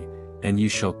today, and you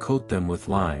shall coat them with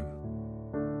lime.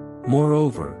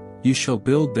 Moreover, you shall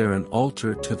build there an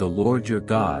altar to the Lord your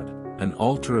God, an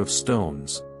altar of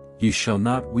stones, you shall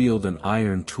not wield an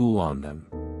iron tool on them.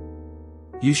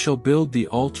 You shall build the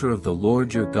altar of the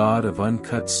Lord your God of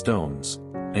uncut stones,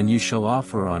 and you shall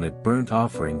offer on it burnt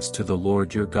offerings to the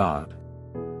Lord your God.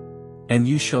 And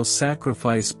you shall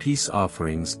sacrifice peace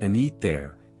offerings and eat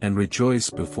there, and rejoice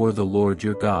before the Lord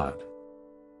your God.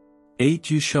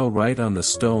 8 You shall write on the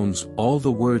stones all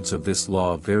the words of this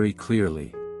law very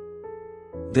clearly.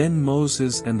 Then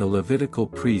Moses and the Levitical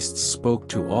priests spoke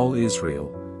to all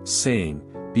Israel, saying,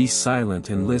 Be silent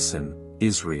and listen,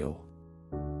 Israel.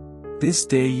 This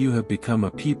day you have become a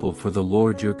people for the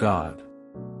Lord your God.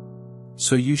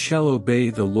 So you shall obey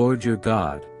the Lord your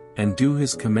God, and do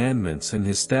his commandments and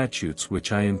his statutes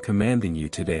which I am commanding you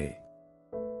today.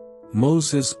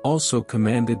 Moses also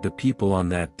commanded the people on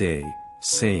that day,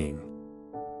 saying,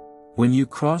 When you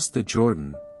cross the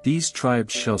Jordan, these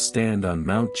tribes shall stand on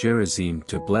Mount Gerizim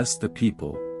to bless the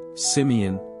people,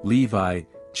 Simeon, Levi,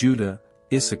 Judah,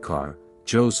 Issachar,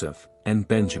 Joseph, and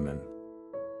Benjamin.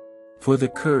 For the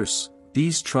curse,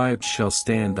 these tribes shall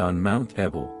stand on Mount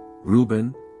Ebal,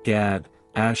 Reuben, Gad,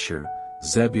 Asher,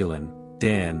 Zebulun,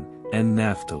 Dan, and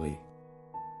Naphtali.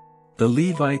 The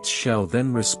Levites shall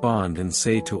then respond and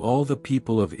say to all the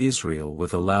people of Israel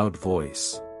with a loud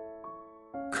voice,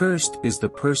 Cursed is the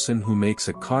person who makes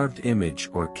a carved image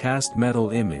or cast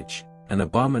metal image, an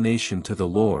abomination to the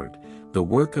Lord, the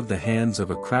work of the hands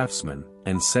of a craftsman,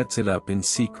 and sets it up in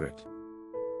secret.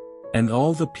 And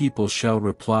all the people shall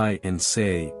reply and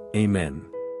say, Amen.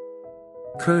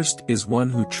 Cursed is one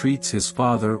who treats his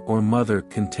father or mother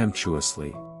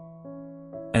contemptuously.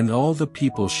 And all the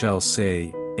people shall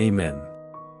say, Amen.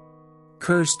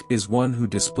 Cursed is one who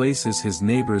displaces his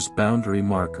neighbor's boundary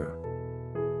marker.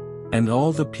 And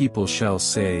all the people shall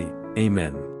say,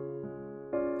 Amen.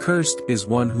 Cursed is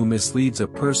one who misleads a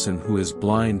person who is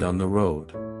blind on the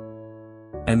road.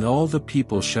 And all the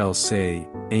people shall say,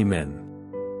 Amen.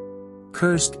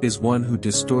 Cursed is one who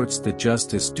distorts the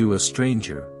justice due a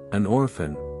stranger, an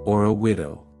orphan, or a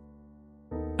widow.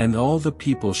 And all the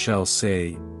people shall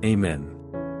say, Amen.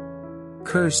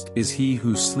 Cursed is he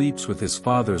who sleeps with his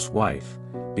father's wife,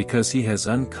 because he has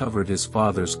uncovered his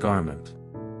father's garment.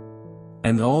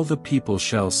 And all the people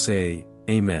shall say,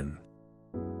 Amen.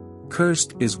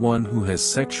 Cursed is one who has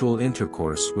sexual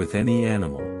intercourse with any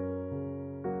animal.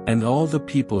 And all the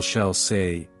people shall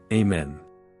say, Amen.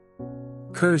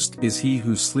 Cursed is he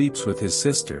who sleeps with his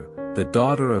sister, the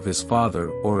daughter of his father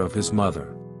or of his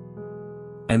mother.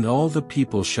 And all the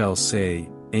people shall say,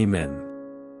 Amen.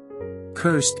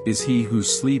 Cursed is he who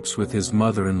sleeps with his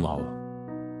mother-in-law.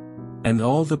 And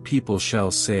all the people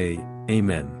shall say,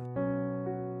 Amen.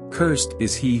 Cursed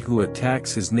is he who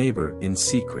attacks his neighbor in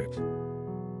secret.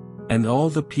 And all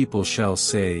the people shall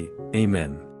say,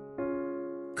 Amen.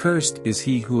 Cursed is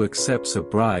he who accepts a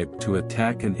bribe to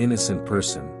attack an innocent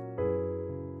person.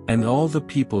 And all the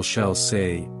people shall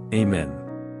say, Amen.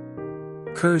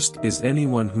 Cursed is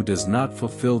anyone who does not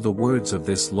fulfill the words of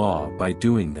this law by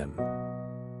doing them.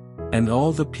 And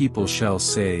all the people shall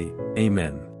say,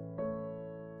 Amen.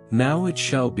 Now it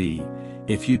shall be,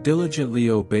 if you diligently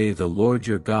obey the Lord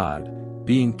your God,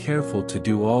 being careful to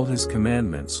do all his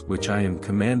commandments which I am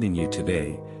commanding you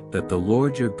today, that the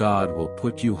Lord your God will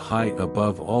put you high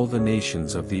above all the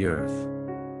nations of the earth.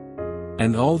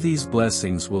 And all these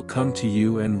blessings will come to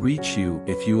you and reach you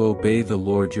if you obey the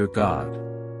Lord your God.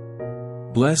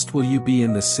 Blessed will you be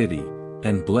in the city,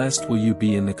 and blessed will you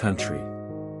be in the country.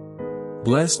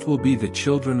 Blessed will be the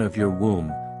children of your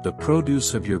womb, the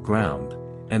produce of your ground,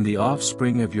 and the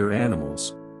offspring of your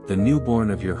animals, the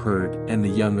newborn of your herd and the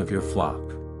young of your flock.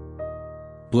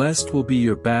 Blessed will be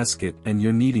your basket and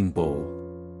your kneading bowl.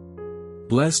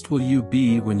 Blessed will you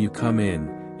be when you come in,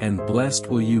 and blessed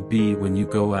will you be when you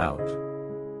go out.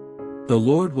 The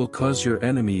Lord will cause your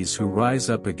enemies who rise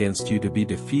up against you to be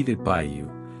defeated by you.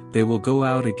 They will go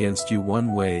out against you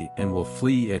one way and will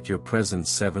flee at your presence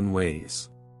 7 ways.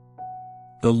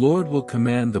 The Lord will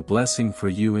command the blessing for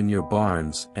you in your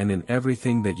barns and in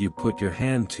everything that you put your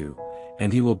hand to,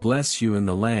 and he will bless you in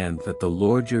the land that the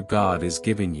Lord your God is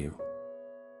giving you.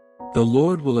 The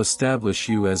Lord will establish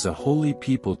you as a holy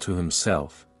people to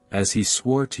himself, as he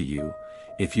swore to you,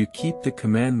 if you keep the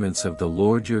commandments of the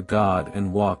Lord your God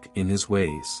and walk in his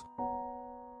ways.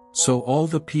 So all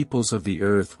the peoples of the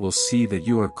earth will see that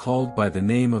you are called by the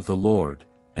name of the Lord,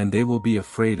 and they will be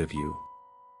afraid of you.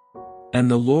 And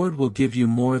the Lord will give you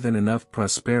more than enough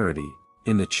prosperity,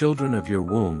 in the children of your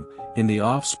womb, in the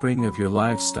offspring of your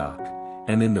livestock,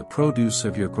 and in the produce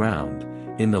of your ground,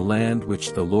 in the land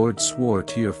which the Lord swore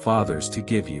to your fathers to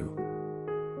give you.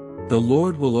 The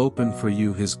Lord will open for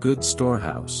you his good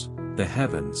storehouse, the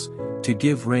heavens, to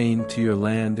give rain to your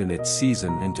land in its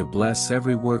season and to bless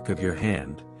every work of your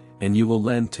hand, and you will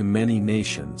lend to many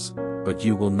nations, but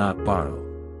you will not borrow.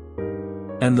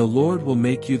 And the Lord will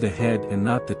make you the head and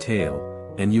not the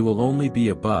tail, and you will only be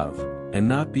above, and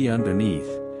not be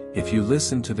underneath, if you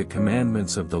listen to the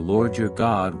commandments of the Lord your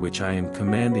God which I am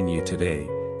commanding you today,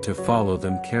 to follow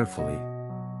them carefully.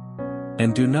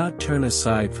 And do not turn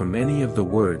aside from any of the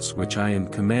words which I am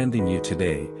commanding you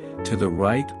today, to the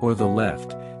right or the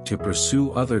left, to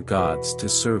pursue other gods to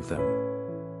serve them.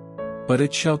 But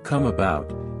it shall come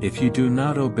about, if you do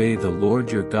not obey the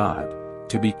Lord your God,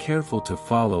 to be careful to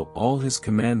follow all his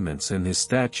commandments and his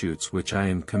statutes which I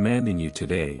am commanding you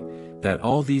today, that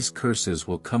all these curses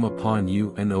will come upon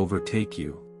you and overtake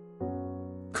you.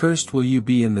 Cursed will you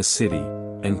be in the city,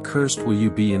 and cursed will you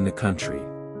be in the country.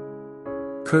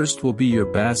 Cursed will be your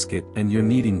basket and your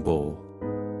kneading bowl.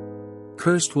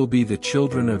 Cursed will be the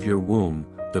children of your womb,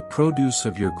 the produce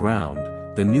of your ground,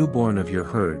 the newborn of your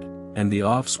herd, and the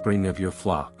offspring of your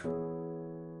flock.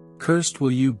 Cursed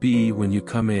will you be when you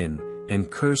come in, and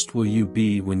cursed will you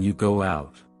be when you go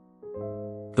out.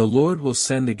 The Lord will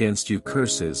send against you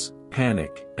curses,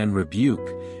 panic, and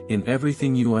rebuke, in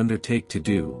everything you undertake to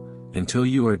do, until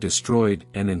you are destroyed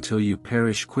and until you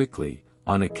perish quickly,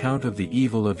 on account of the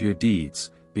evil of your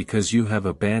deeds, because you have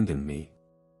abandoned me.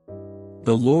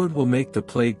 The Lord will make the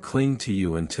plague cling to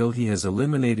you until he has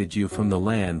eliminated you from the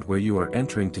land where you are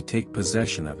entering to take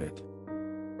possession of it.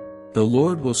 The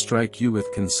Lord will strike you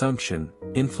with consumption,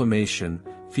 inflammation,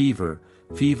 fever,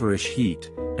 feverish heat,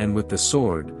 and with the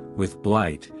sword, with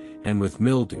blight, and with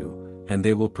mildew, and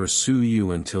they will pursue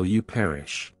you until you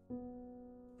perish.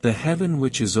 The heaven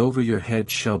which is over your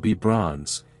head shall be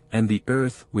bronze, and the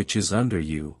earth which is under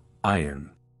you,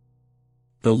 iron.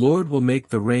 The Lord will make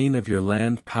the rain of your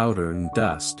land powder and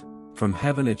dust, from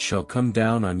heaven it shall come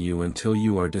down on you until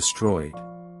you are destroyed.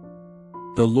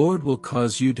 The Lord will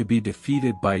cause you to be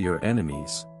defeated by your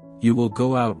enemies, you will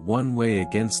go out one way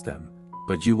against them,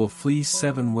 but you will flee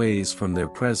 7 ways from their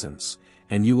presence,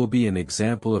 and you will be an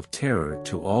example of terror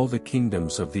to all the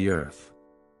kingdoms of the earth.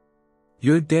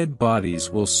 Your dead bodies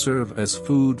will serve as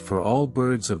food for all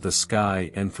birds of the sky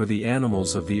and for the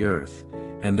animals of the earth,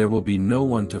 and there will be no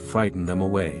one to frighten them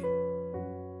away.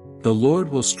 The Lord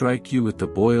will strike you with the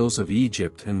boils of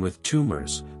Egypt and with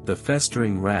tumors, the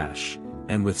festering rash,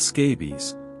 and with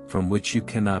scabies, from which you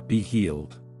cannot be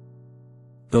healed.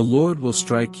 The Lord will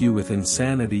strike you with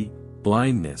insanity,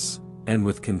 blindness, and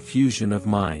with confusion of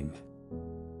mind.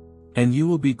 And you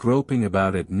will be groping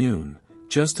about at noon,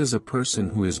 just as a person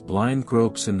who is blind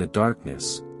gropes in the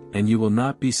darkness, and you will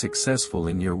not be successful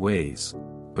in your ways,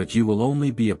 but you will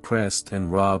only be oppressed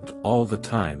and robbed all the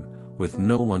time, with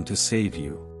no one to save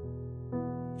you.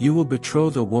 You will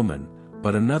betroth a woman,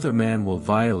 but another man will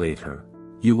violate her.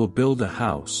 You will build a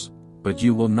house, but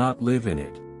you will not live in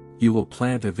it. You will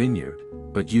plant a vineyard,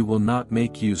 but you will not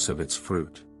make use of its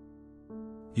fruit.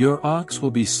 Your ox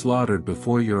will be slaughtered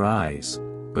before your eyes,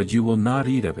 but you will not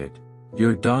eat of it.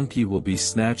 Your donkey will be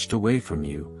snatched away from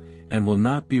you, and will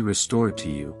not be restored to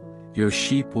you. Your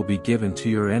sheep will be given to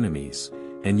your enemies,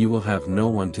 and you will have no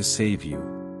one to save you.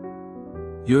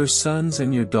 Your sons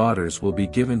and your daughters will be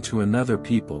given to another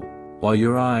people, while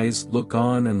your eyes look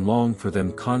on and long for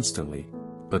them constantly,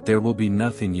 but there will be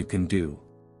nothing you can do.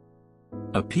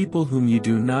 A people whom you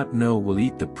do not know will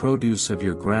eat the produce of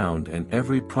your ground and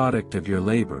every product of your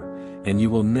labor, and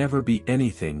you will never be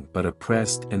anything but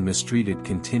oppressed and mistreated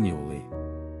continually.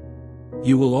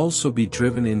 You will also be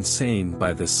driven insane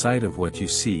by the sight of what you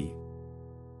see.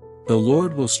 The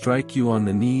Lord will strike you on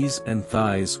the knees and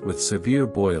thighs with severe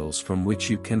boils from which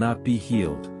you cannot be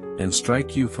healed, and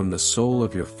strike you from the sole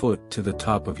of your foot to the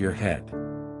top of your head.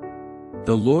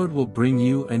 The Lord will bring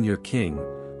you and your king,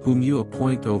 whom you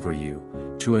appoint over you,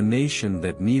 to a nation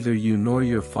that neither you nor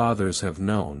your fathers have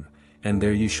known, and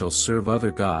there you shall serve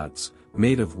other gods,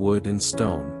 made of wood and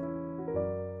stone.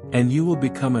 And you will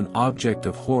become an object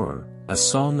of horror, a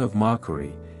song of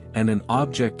mockery, and an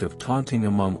object of taunting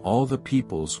among all the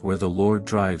peoples where the Lord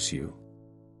drives you.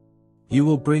 You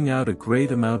will bring out a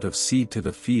great amount of seed to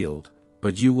the field,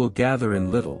 but you will gather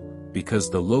in little, because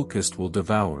the locust will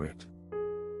devour it.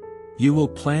 You will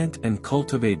plant and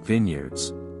cultivate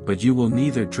vineyards, but you will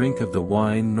neither drink of the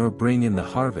wine nor bring in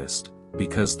the harvest,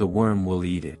 because the worm will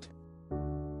eat it.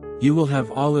 You will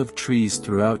have olive trees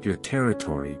throughout your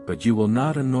territory, but you will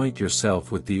not anoint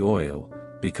yourself with the oil,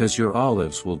 because your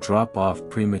olives will drop off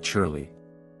prematurely.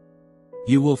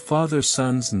 You will father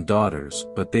sons and daughters,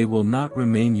 but they will not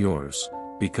remain yours,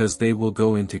 because they will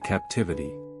go into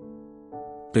captivity.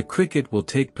 The cricket will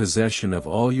take possession of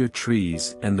all your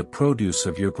trees and the produce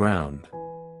of your ground.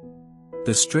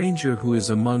 The stranger who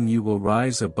is among you will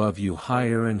rise above you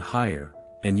higher and higher,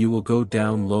 and you will go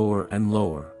down lower and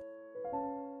lower.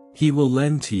 He will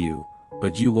lend to you,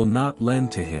 but you will not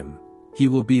lend to him. He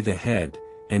will be the head,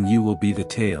 and you will be the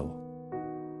tail.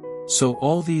 So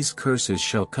all these curses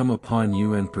shall come upon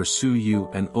you and pursue you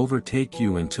and overtake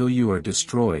you until you are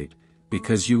destroyed,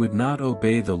 because you would not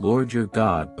obey the Lord your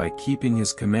God by keeping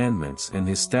his commandments and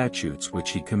his statutes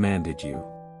which he commanded you.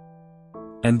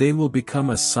 And they will become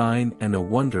a sign and a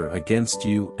wonder against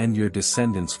you and your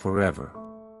descendants forever.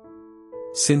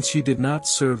 Since you did not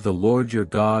serve the Lord your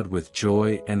God with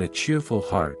joy and a cheerful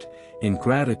heart, in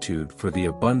gratitude for the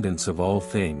abundance of all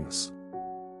things,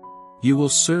 you will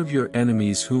serve your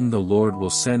enemies whom the Lord will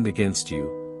send against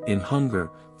you, in hunger,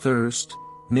 thirst,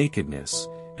 nakedness,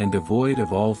 and devoid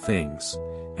of all things,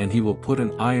 and he will put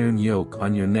an iron yoke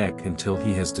on your neck until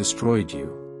he has destroyed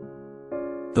you.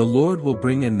 The Lord will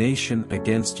bring a nation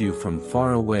against you from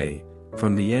far away,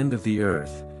 from the end of the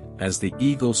earth, as the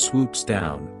eagle swoops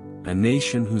down, a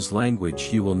nation whose language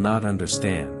you will not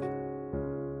understand.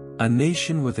 A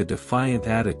nation with a defiant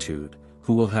attitude,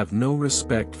 who will have no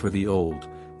respect for the old,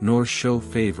 nor show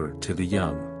favor to the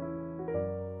young.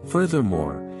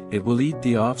 Furthermore, it will eat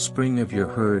the offspring of your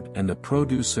herd and the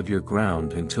produce of your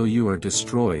ground until you are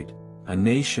destroyed, a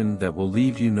nation that will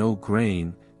leave you no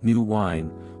grain, new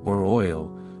wine, or oil,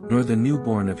 nor the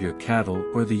newborn of your cattle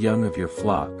or the young of your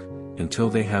flock, until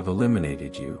they have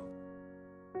eliminated you.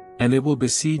 And it will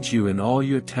besiege you in all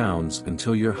your towns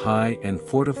until your high and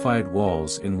fortified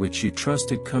walls in which you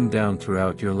trusted come down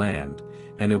throughout your land,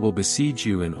 and it will besiege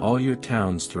you in all your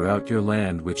towns throughout your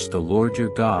land which the Lord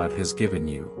your God has given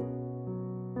you.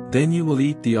 Then you will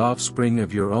eat the offspring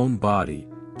of your own body,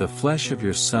 the flesh of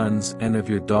your sons and of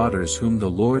your daughters whom the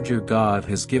Lord your God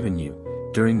has given you,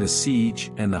 during the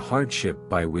siege and the hardship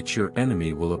by which your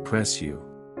enemy will oppress you.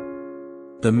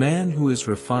 The man who is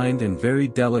refined and very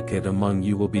delicate among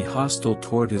you will be hostile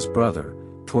toward his brother,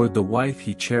 toward the wife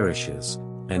he cherishes,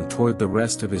 and toward the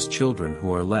rest of his children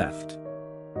who are left.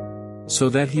 So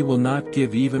that he will not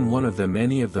give even one of them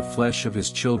any of the flesh of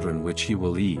his children which he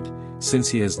will eat, since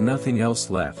he has nothing else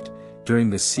left, during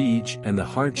the siege and the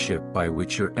hardship by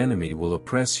which your enemy will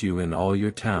oppress you in all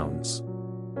your towns.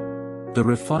 The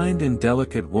refined and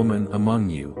delicate woman among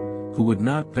you, who would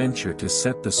not venture to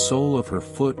set the sole of her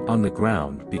foot on the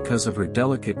ground because of her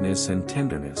delicateness and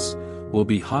tenderness, will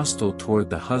be hostile toward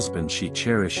the husband she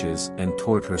cherishes and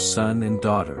toward her son and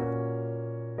daughter,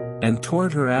 and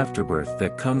toward her afterbirth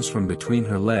that comes from between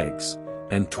her legs,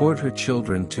 and toward her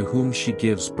children to whom she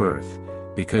gives birth,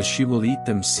 because she will eat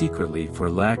them secretly for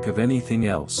lack of anything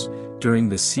else, during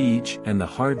the siege and the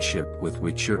hardship with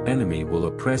which your enemy will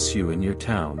oppress you in your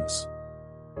towns.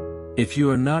 If you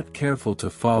are not careful to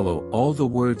follow all the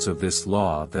words of this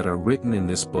law that are written in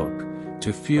this book,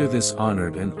 to fear this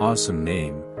honored and awesome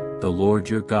name, the Lord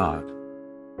your God,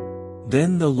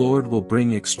 then the Lord will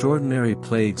bring extraordinary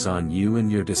plagues on you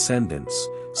and your descendants,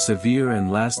 severe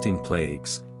and lasting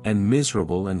plagues, and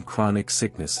miserable and chronic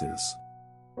sicknesses.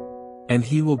 And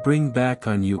he will bring back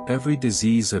on you every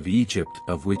disease of Egypt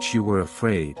of which you were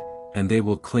afraid, and they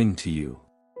will cling to you.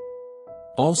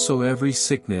 Also every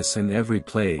sickness and every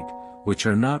plague, which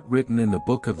are not written in the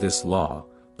book of this law,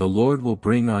 the Lord will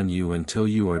bring on you until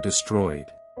you are destroyed.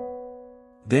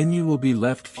 Then you will be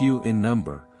left few in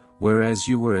number, whereas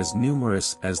you were as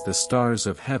numerous as the stars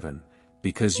of heaven,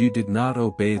 because you did not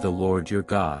obey the Lord your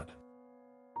God.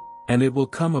 And it will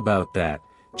come about that,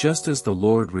 just as the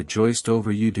Lord rejoiced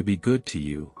over you to be good to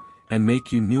you, and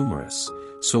make you numerous,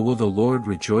 so will the Lord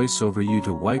rejoice over you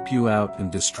to wipe you out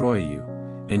and destroy you,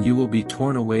 and you will be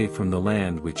torn away from the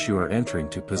land which you are entering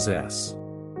to possess.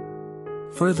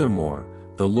 Furthermore,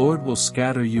 the Lord will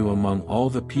scatter you among all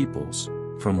the peoples,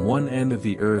 from one end of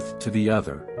the earth to the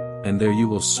other, and there you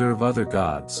will serve other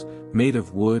gods, made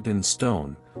of wood and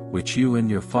stone, which you and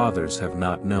your fathers have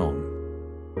not known.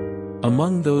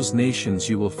 Among those nations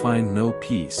you will find no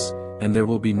peace, and there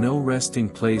will be no resting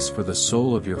place for the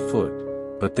sole of your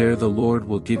foot, but there the Lord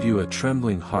will give you a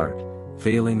trembling heart,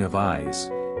 failing of eyes,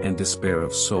 and despair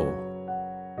of soul.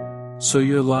 So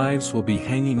your lives will be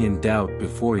hanging in doubt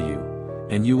before you,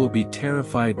 and you will be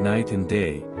terrified night and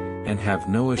day, and have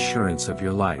no assurance of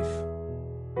your life.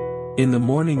 In the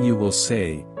morning you will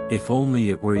say, if only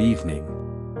it were evening.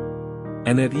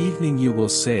 And at evening you will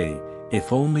say,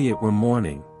 if only it were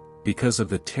morning, because of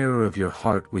the terror of your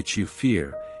heart which you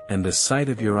fear, and the sight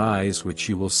of your eyes which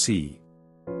you will see.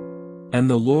 And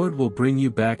the Lord will bring you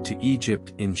back to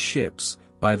Egypt in ships,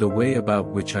 by the way about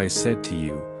which I said to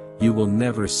you, you will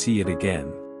never see it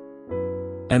again.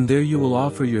 And there you will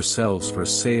offer yourselves for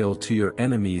sale to your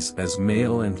enemies as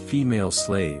male and female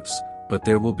slaves, but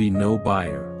there will be no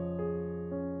buyer.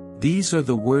 These are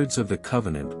the words of the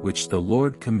covenant which the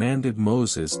Lord commanded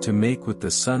Moses to make with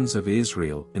the sons of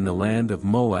Israel in the land of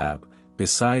Moab,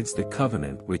 besides the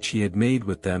covenant which he had made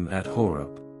with them at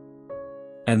Horeb.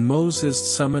 And Moses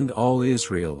summoned all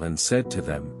Israel and said to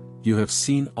them, You have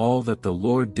seen all that the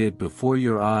Lord did before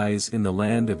your eyes in the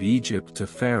land of Egypt to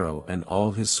Pharaoh and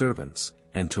all his servants,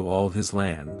 and to all his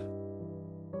land.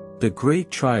 The great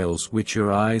trials which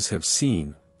your eyes have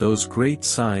seen, those great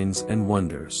signs and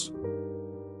wonders.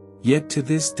 Yet to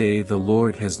this day the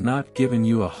Lord has not given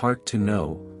you a heart to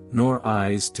know, nor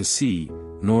eyes to see,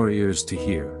 nor ears to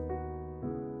hear.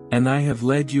 And I have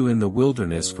led you in the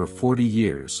wilderness for 40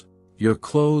 years, your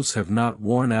clothes have not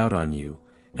worn out on you,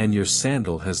 and your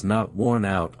sandal has not worn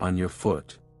out on your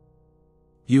foot.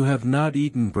 You have not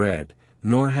eaten bread,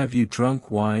 nor have you drunk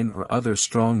wine or other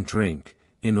strong drink,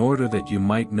 in order that you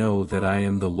might know that I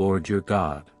am the Lord your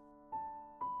God.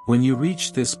 When you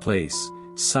reach this place,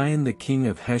 Sihon the king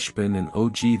of Heshbon and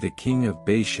Og the king of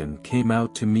Bashan came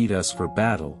out to meet us for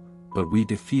battle, but we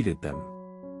defeated them.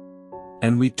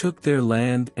 And we took their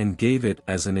land and gave it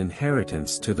as an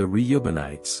inheritance to the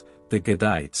Reubenites, the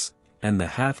Gadites, and the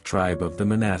half-tribe of the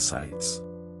Manassites.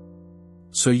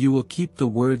 So you will keep the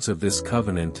words of this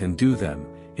covenant and do them,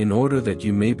 in order that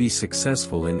you may be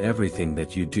successful in everything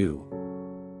that you do.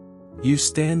 You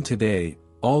stand today,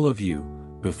 all of you,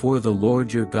 before the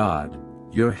Lord your God,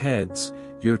 your heads,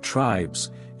 your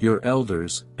tribes, your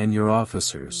elders and your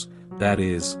officers, that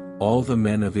is, all the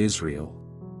men of Israel.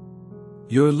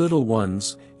 Your little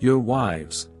ones, your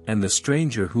wives, and the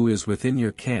stranger who is within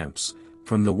your camps,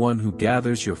 from the one who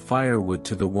gathers your firewood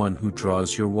to the one who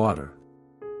draws your water.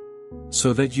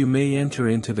 So that you may enter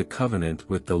into the covenant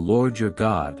with the Lord your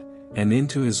God, and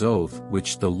into his oath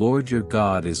which the Lord your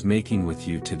God is making with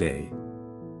you today.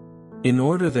 In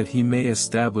order that he may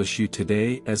establish you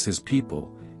today as his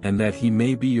people, and that he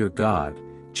may be your God,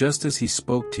 just as he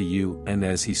spoke to you and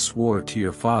as he swore to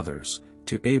your fathers,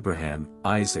 to Abraham,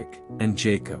 Isaac, and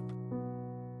Jacob.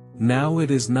 Now it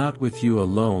is not with you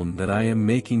alone that I am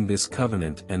making this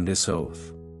covenant and this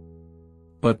oath,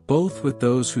 but both with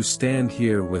those who stand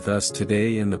here with us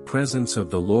today in the presence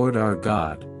of the Lord our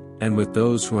God, and with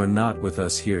those who are not with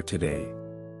us here today.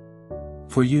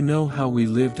 For you know how we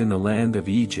lived in the land of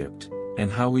Egypt,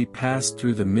 and how we passed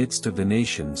through the midst of the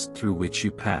nations through which you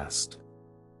passed.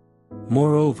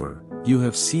 Moreover, you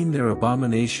have seen their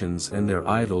abominations and their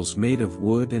idols made of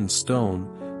wood and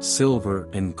stone, silver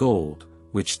and gold,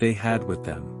 which they had with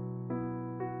them.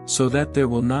 So that there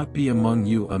will not be among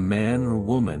you a man or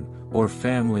woman, or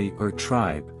family or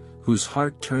tribe, whose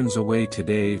heart turns away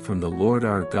today from the Lord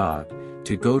our God,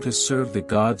 to go to serve the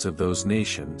gods of those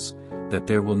nations, that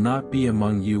there will not be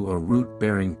among you a root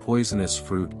bearing poisonous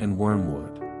fruit and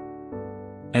wormwood.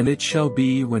 And it shall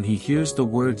be when he hears the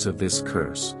words of this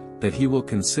curse, that he will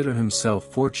consider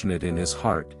himself fortunate in his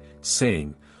heart,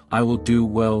 saying, I will do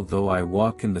well though I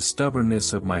walk in the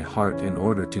stubbornness of my heart in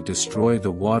order to destroy the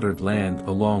watered land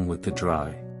along with the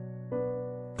dry.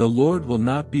 The Lord will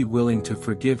not be willing to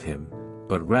forgive him,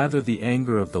 but rather the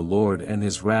anger of the Lord and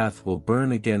his wrath will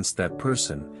burn against that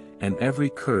person, and every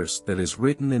curse that is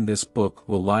written in this book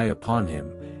will lie upon him,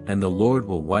 and the Lord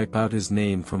will wipe out his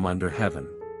name from under heaven.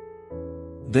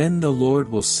 Then the Lord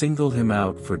will single him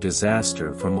out for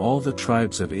disaster from all the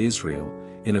tribes of Israel,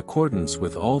 in accordance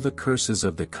with all the curses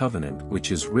of the covenant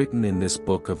which is written in this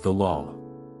book of the law.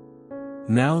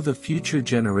 Now the future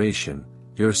generation,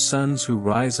 your sons who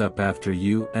rise up after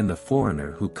you and the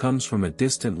foreigner who comes from a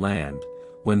distant land,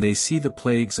 when they see the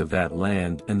plagues of that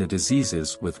land and the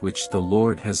diseases with which the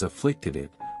Lord has afflicted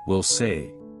it, will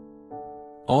say,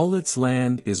 all its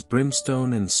land is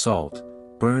brimstone and salt,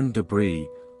 burned debris,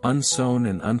 unsown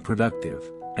and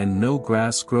unproductive, and no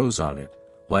grass grows on it,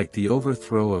 like the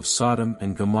overthrow of Sodom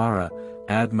and Gomorrah,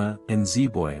 Admah and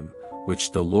Zeboim,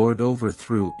 which the Lord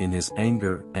overthrew in his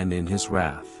anger and in his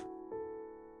wrath.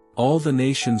 All the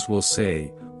nations will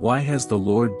say, why has the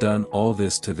Lord done all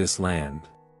this to this land?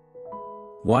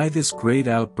 Why this great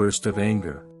outburst of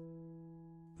anger?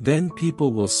 Then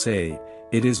people will say,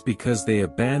 it is because they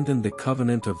abandoned the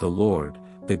covenant of the Lord,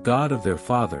 the God of their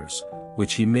fathers,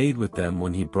 which he made with them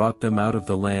when he brought them out of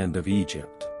the land of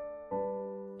Egypt.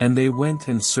 And they went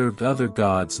and served other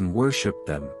gods and worshipped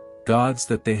them, gods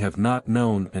that they have not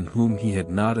known and whom he had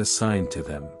not assigned to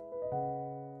them.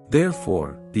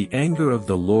 Therefore, the anger of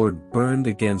the Lord burned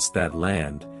against that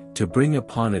land, to bring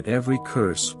upon it every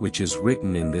curse which is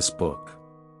written in this book.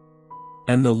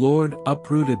 And the Lord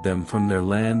uprooted them from their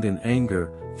land in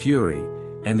anger, fury,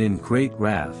 and in great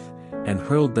wrath, and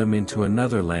hurled them into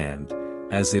another land,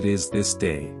 as it is this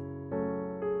day.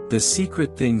 The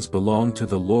secret things belong to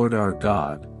the Lord our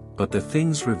God, but the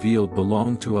things revealed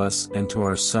belong to us and to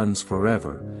our sons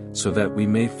forever, so that we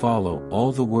may follow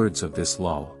all the words of this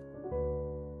law.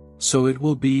 So it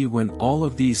will be when all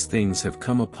of these things have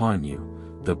come upon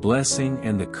you, the blessing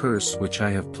and the curse which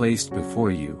I have placed before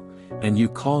you, and you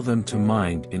call them to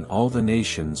mind in all the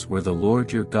nations where the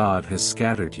Lord your God has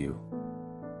scattered you.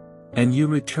 And you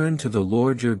return to the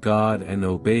Lord your God and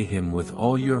obey him with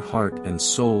all your heart and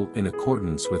soul in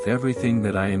accordance with everything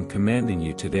that I am commanding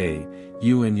you today,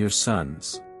 you and your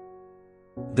sons.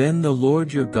 Then the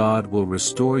Lord your God will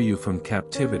restore you from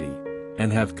captivity,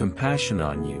 and have compassion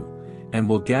on you, and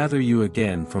will gather you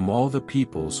again from all the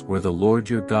peoples where the Lord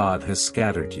your God has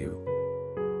scattered you.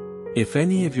 If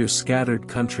any of your scattered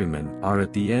countrymen are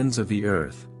at the ends of the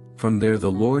earth, from there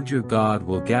the Lord your God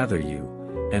will gather you,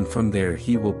 and from there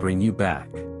he will bring you back.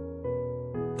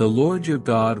 The Lord your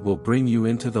God will bring you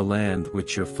into the land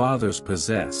which your fathers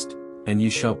possessed, and you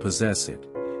shall possess it,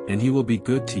 and he will be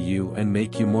good to you and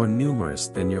make you more numerous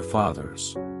than your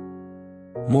fathers.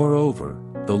 Moreover,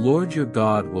 the Lord your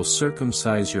God will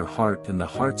circumcise your heart and the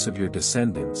hearts of your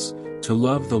descendants, to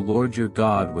love the Lord your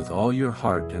God with all your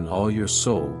heart and all your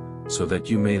soul, so that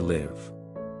you may live.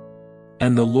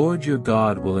 And the Lord your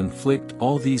God will inflict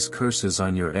all these curses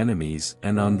on your enemies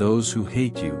and on those who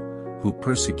hate you, who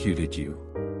persecuted you.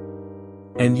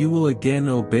 And you will again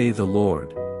obey the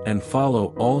Lord, and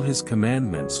follow all his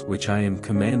commandments which I am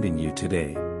commanding you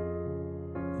today.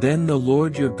 Then the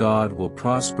Lord your God will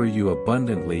prosper you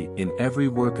abundantly in every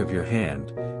work of your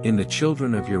hand, in the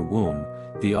children of your womb,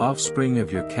 the offspring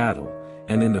of your cattle,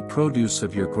 and in the produce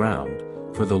of your ground,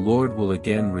 for the Lord will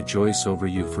again rejoice over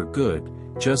you for good,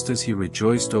 just as he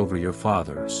rejoiced over your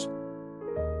fathers.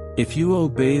 If you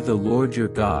obey the Lord your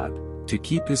God, to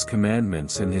keep his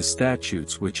commandments and his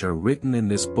statutes which are written in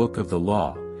this book of the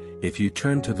law, if you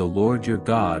turn to the Lord your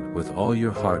God with all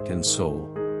your heart and soul.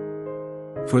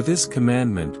 For this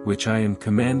commandment which I am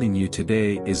commanding you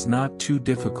today is not too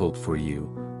difficult for you,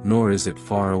 nor is it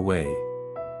far away.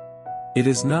 It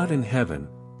is not in heaven,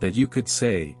 that you could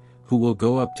say, who will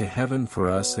go up to heaven for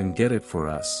us and get it for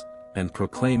us, and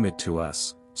proclaim it to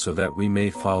us, so that we may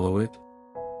follow it?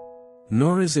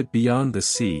 Nor is it beyond the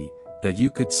sea, that you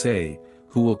could say,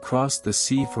 who will cross the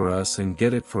sea for us and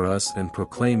get it for us and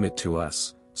proclaim it to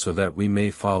us, so that we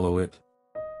may follow it?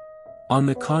 On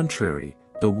the contrary,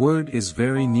 the word is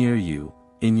very near you,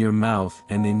 in your mouth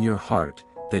and in your heart,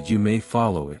 that you may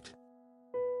follow it.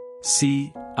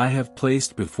 See, I have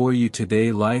placed before you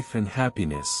today life and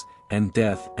happiness, and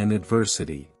death and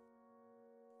adversity.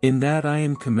 In that I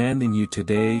am commanding you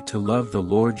today to love the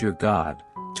Lord your God,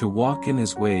 to walk in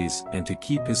his ways and to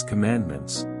keep his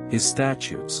commandments, his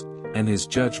statutes, and his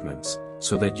judgments,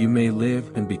 so that you may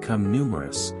live and become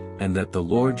numerous, and that the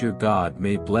Lord your God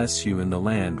may bless you in the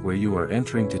land where you are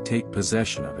entering to take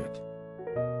possession of it.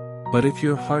 But if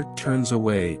your heart turns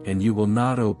away and you will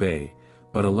not obey,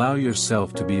 but allow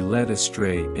yourself to be led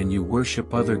astray and you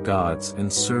worship other gods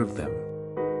and serve them,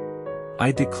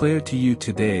 I declare to you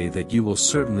today that you will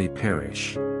certainly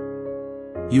perish.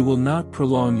 You will not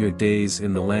prolong your days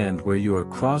in the land where you are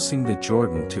crossing the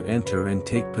Jordan to enter and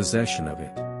take possession of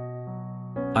it.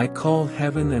 I call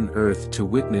heaven and earth to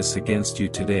witness against you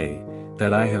today,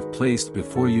 that I have placed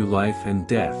before you life and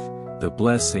death, the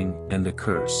blessing and the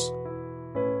curse.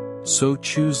 So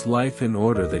choose life in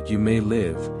order that you may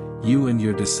live, you and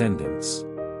your descendants.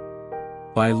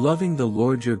 By loving the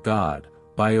Lord your God,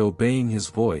 by obeying his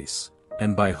voice,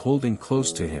 and by holding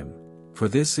close to him, for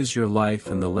this is your life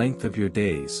and the length of your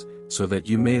days, so that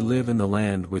you may live in the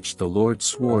land which the Lord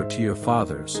swore to your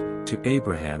fathers, to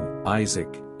Abraham,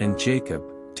 Isaac, and Jacob,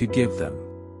 to give them.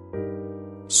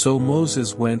 So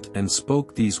Moses went and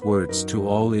spoke these words to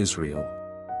all Israel.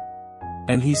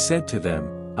 And he said to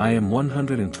them, I am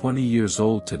 120 years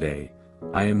old today,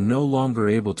 I am no longer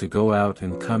able to go out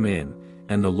and come in,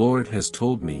 and the Lord has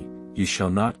told me, you shall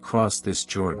not cross this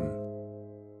Jordan.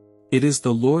 It is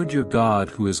the Lord your God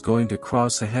who is going to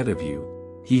cross ahead of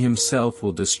you, he himself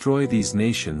will destroy these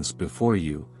nations before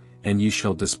you, and you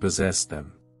shall dispossess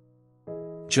them.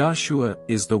 Joshua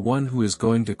is the one who is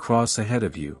going to cross ahead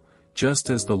of you, just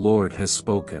as the Lord has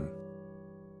spoken.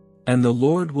 And the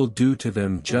Lord will do to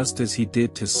them just as he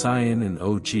did to Sihon and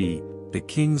Og, the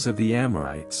kings of the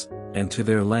Amorites, and to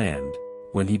their land,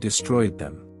 when he destroyed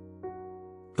them.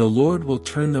 The Lord will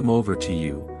turn them over to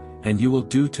you, and you will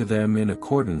do to them in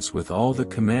accordance with all the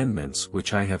commandments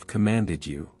which I have commanded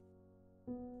you.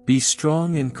 Be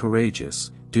strong and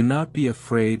courageous, do not be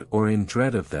afraid or in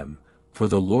dread of them, for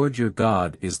the Lord your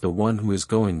God is the one who is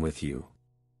going with you.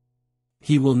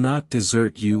 He will not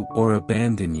desert you or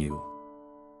abandon you.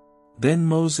 Then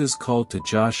Moses called to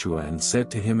Joshua and said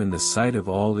to him in the sight of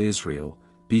all Israel,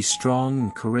 Be strong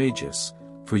and courageous,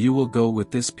 for you will go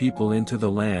with this people into the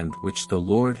land which the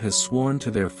Lord has sworn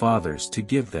to their fathers to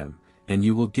give them, and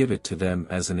you will give it to them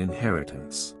as an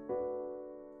inheritance.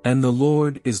 And the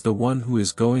Lord is the one who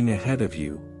is going ahead of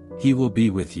you, he will be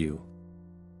with you.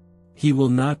 He will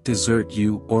not desert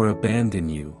you or abandon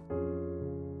you.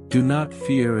 Do not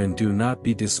fear and do not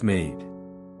be dismayed.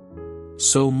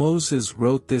 So Moses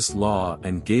wrote this law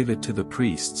and gave it to the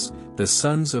priests, the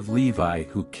sons of Levi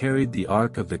who carried the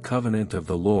ark of the covenant of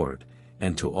the Lord,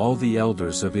 and to all the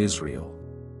elders of Israel.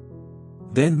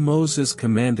 Then Moses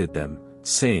commanded them,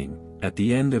 saying, At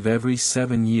the end of every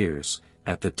 7 years,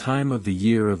 at the time of the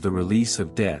year of the release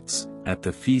of debts, at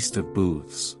the feast of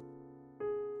booths,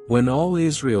 when all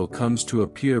Israel comes to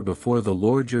appear before the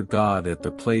Lord your God at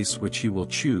the place which he will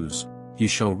choose, you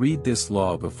shall read this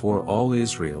law before all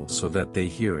Israel so that they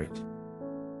hear it.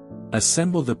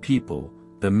 Assemble the people,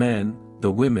 the men,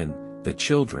 the women, the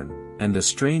children, and the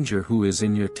stranger who is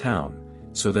in your town,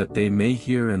 so that they may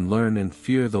hear and learn and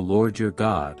fear the Lord your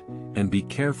God, and be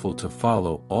careful to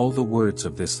follow all the words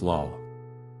of this law.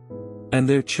 And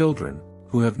their children,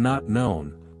 who have not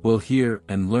known, will hear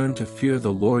and learn to fear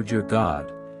the Lord your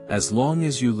God, as long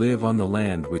as you live on the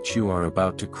land which you are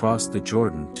about to cross the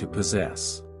Jordan to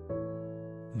possess.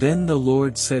 Then the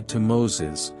Lord said to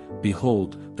Moses,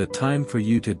 Behold, the time for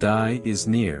you to die is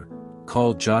near,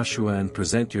 call Joshua and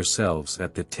present yourselves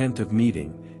at the tent of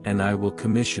meeting, and I will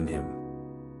commission him.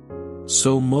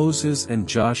 So Moses and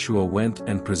Joshua went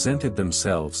and presented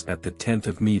themselves at the tent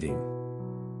of meeting.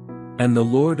 And the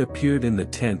Lord appeared in the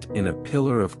tent in a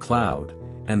pillar of cloud,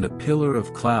 and the pillar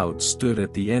of cloud stood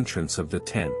at the entrance of the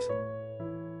tent.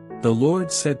 The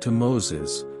Lord said to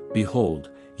Moses,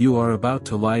 Behold, you are about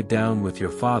to lie down with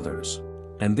your fathers,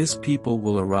 and this people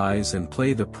will arise and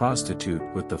play the prostitute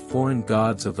with the foreign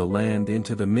gods of the land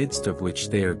into the midst of which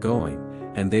they are going,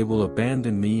 and they will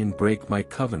abandon me and break my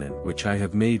covenant which I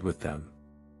have made with them.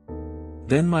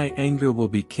 Then my anger will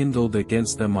be kindled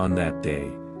against them on that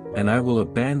day, and I will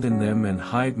abandon them and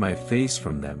hide my face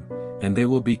from them, and they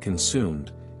will be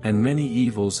consumed, and many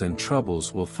evils and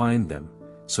troubles will find them,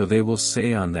 so they will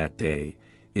say on that day,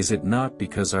 Is it not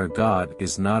because our God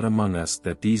is not among us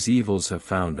that these evils have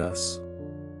found us?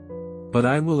 But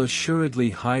I will assuredly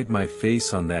hide my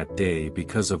face on that day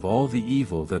because of all the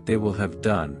evil that they will have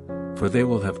done, for they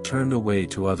will have turned away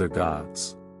to other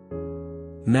gods.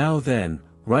 Now then,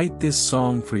 write this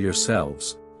song for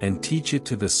yourselves, and teach it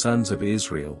to the sons of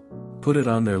Israel, put it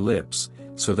on their lips,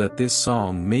 so that this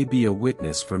song may be a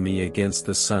witness for me against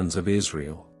the sons of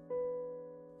Israel.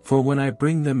 For when I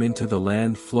bring them into the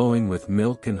land flowing with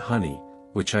milk and honey,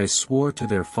 which I swore to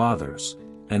their fathers,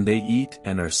 and they eat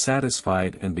and are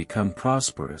satisfied and become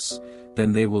prosperous,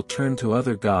 then they will turn to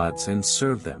other gods and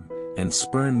serve them, and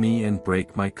spurn me and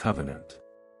break my covenant.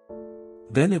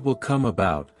 Then it will come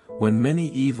about, when many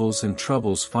evils and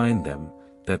troubles find them,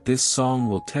 that this song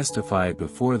will testify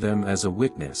before them as a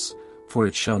witness, for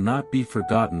it shall not be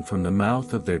forgotten from the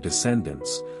mouth of their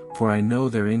descendants, for I know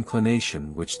their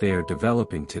inclination which they are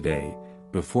developing today,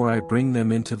 before I bring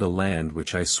them into the land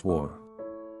which I swore.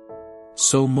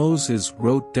 So Moses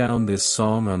wrote down this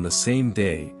song on the same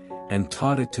day, and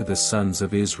taught it to the sons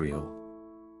of Israel.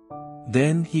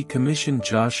 Then he commissioned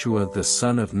Joshua the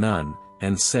son of Nun,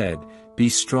 and said, Be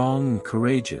strong and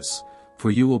courageous, for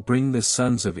you will bring the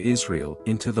sons of Israel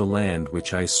into the land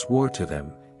which I swore to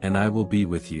them, and I will be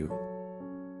with you.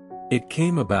 It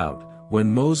came about,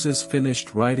 when Moses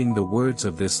finished writing the words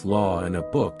of this law in a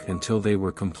book until they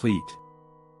were complete,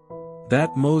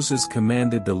 that Moses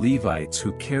commanded the Levites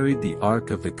who carried the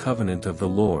ark of the covenant of the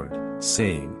Lord,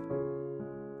 saying,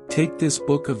 Take this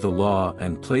book of the law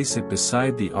and place it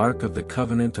beside the ark of the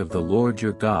covenant of the Lord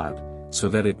your God, so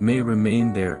that it may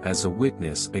remain there as a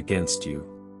witness against you.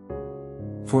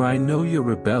 For I know your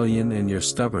rebellion and your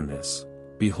stubbornness.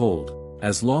 Behold,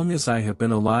 as long as I have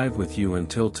been alive with you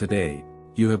until today,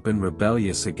 you have been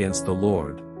rebellious against the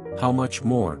Lord. How much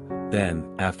more,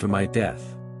 then, after my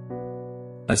death?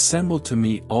 Assemble to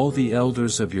me all the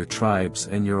elders of your tribes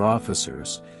and your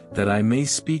officers, that I may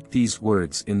speak these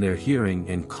words in their hearing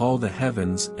and call the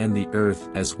heavens and the earth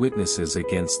as witnesses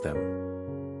against them.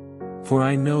 For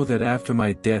I know that after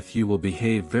my death you will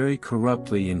behave very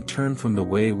corruptly and turn from the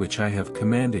way which I have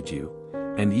commanded you,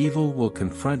 and evil will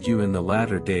confront you in the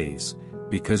latter days,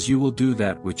 because you will do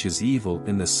that which is evil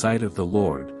in the sight of the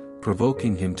Lord,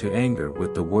 provoking him to anger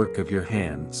with the work of your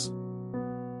hands.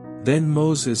 Then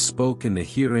Moses spoke in the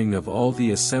hearing of all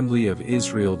the assembly of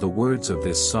Israel the words of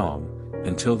this song,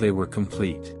 until they were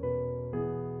complete.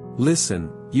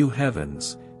 Listen, you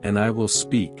heavens, and I will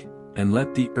speak, and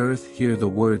let the earth hear the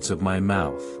words of my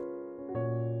mouth.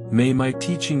 May my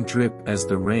teaching drip as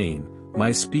the rain,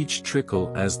 my speech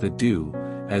trickle as the dew,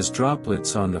 as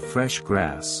droplets on the fresh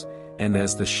grass, and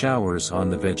as the showers on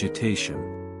the vegetation.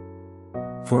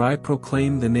 For I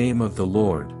proclaim the name of the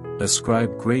Lord,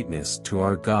 ascribe greatness to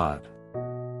our God.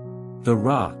 The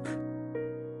Rock.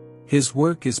 His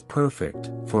work is perfect,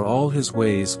 for all his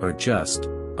ways are just,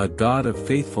 a God of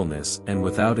faithfulness and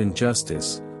without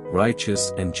injustice,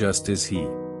 righteous and just is he.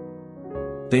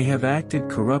 They have acted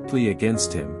corruptly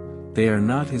against him, they are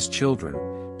not his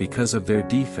children, because of their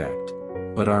defect,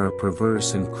 but are a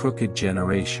perverse and crooked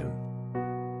generation.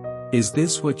 Is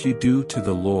this what you do to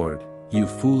the Lord, you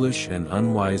foolish and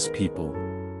unwise people?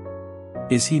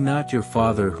 Is he not your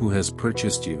Father who has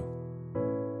purchased you?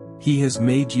 He has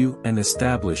made you and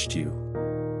established you.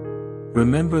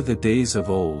 Remember the days of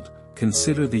old,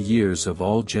 consider the years of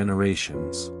all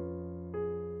generations.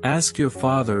 Ask your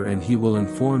father and he will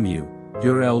inform you,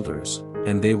 your elders,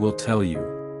 and they will tell you.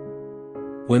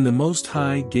 When the Most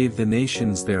High gave the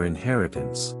nations their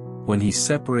inheritance, when he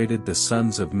separated the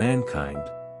sons of mankind,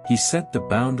 he set the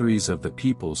boundaries of the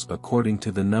peoples according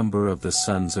to the number of the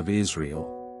sons of Israel.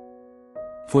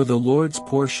 For the Lord's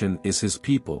portion is his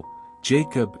people,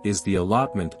 Jacob is the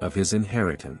allotment of his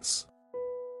inheritance.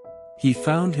 He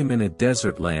found him in a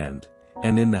desert land,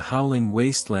 and in the howling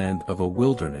wasteland of a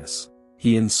wilderness.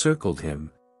 He encircled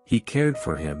him, he cared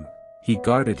for him, he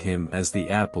guarded him as the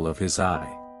apple of his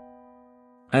eye.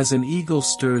 As an eagle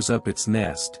stirs up its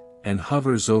nest, and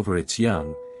hovers over its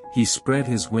young, he spread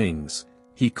his wings,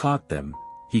 he caught them,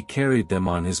 he carried them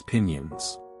on his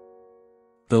pinions.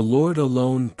 The Lord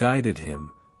alone guided him,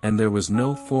 and there was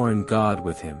no foreign god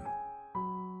with him.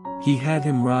 He had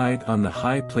him ride on the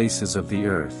high places of the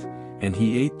earth, and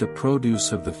he ate the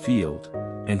produce of the field,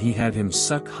 and he had him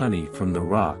suck honey from the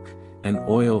rock, and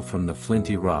oil from the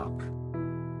flinty rock.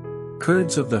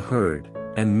 Curds of the herd,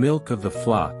 and milk of the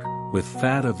flock, with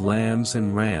fat of lambs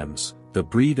and rams, the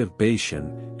breed of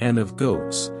Bashan, and of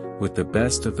goats, with the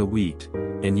best of the wheat,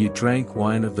 and you drank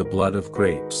wine of the blood of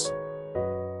grapes.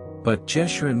 But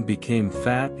Jeshurun became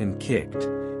fat and kicked,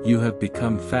 you have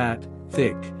become fat,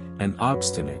 thick, and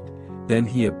obstinate. Then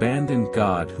he abandoned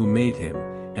God who made him,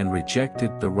 and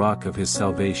rejected the rock of his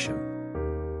salvation.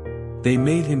 They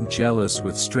made him jealous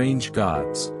with strange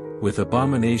gods, with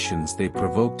abominations they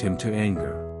provoked him to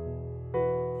anger.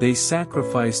 They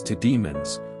sacrificed to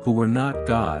demons, who were not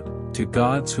God, to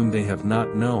gods whom they have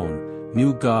not known,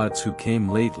 new gods who came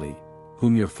lately,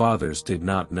 whom your fathers did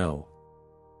not know.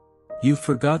 You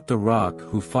forgot the rock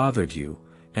who fathered you,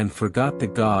 and forgot the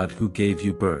God who gave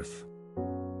you birth.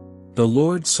 The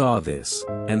Lord saw this,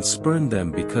 and spurned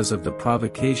them because of the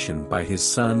provocation by his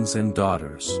sons and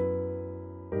daughters.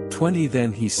 20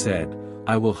 Then he said,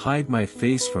 I will hide my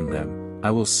face from them,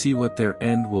 I will see what their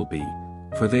end will be,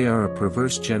 for they are a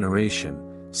perverse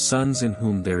generation, sons in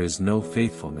whom there is no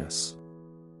faithfulness.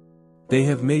 They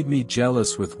have made me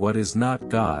jealous with what is not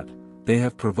God, they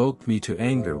have provoked me to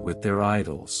anger with their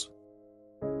idols.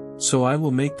 So I will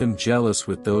make them jealous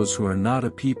with those who are not a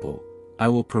people, I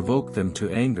will provoke them to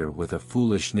anger with a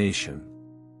foolish nation.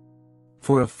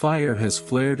 For a fire has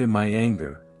flared in my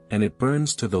anger, and it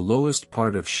burns to the lowest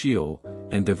part of Sheol,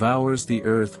 and devours the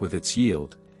earth with its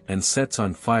yield, and sets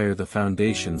on fire the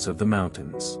foundations of the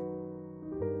mountains.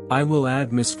 I will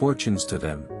add misfortunes to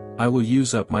them, I will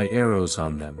use up my arrows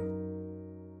on them.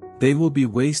 They will be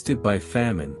wasted by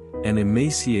famine, and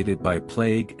emaciated by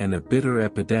plague and a bitter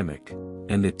epidemic,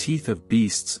 and the teeth of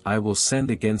beasts I will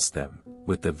send against them,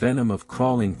 with the venom of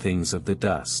crawling things of the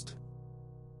dust.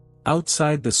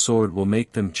 Outside the sword will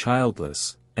make them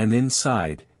childless, and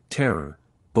inside, terror,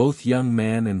 both young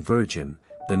man and virgin,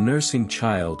 the nursing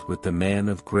child with the man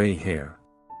of gray hair.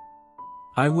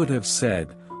 I would have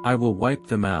said, I will wipe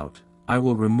them out, I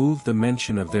will remove the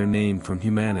mention of their name from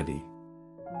humanity.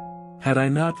 Had I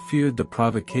not feared the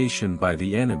provocation by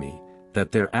the enemy,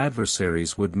 that their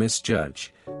adversaries would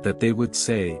misjudge, that they would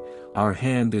say, Our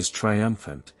hand is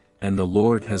triumphant, and the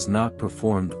Lord has not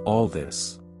performed all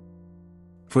this.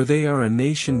 For they are a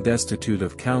nation destitute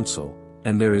of counsel,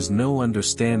 and there is no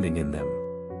understanding in them.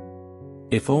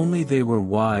 If only they were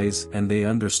wise and they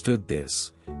understood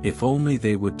this, if only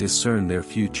they would discern their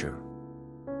future.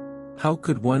 How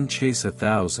could one chase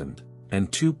 1,000,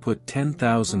 and two put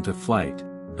 10,000 to flight,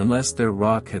 unless their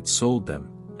rock had sold them,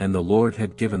 and the Lord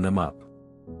had given them up?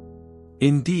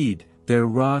 Indeed, their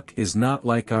rock is not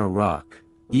like our rock,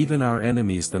 even our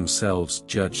enemies themselves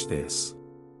judge this.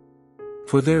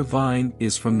 For their vine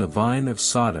is from the vine of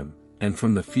Sodom, and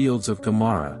from the fields of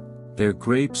Gomorrah, their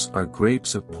grapes are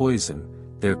grapes of poison,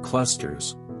 their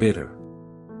clusters, bitter.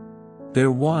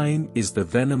 Their wine is the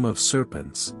venom of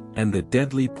serpents, and the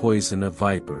deadly poison of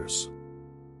vipers.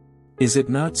 Is it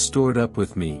not stored up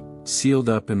with me, sealed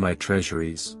up in my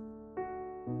treasuries?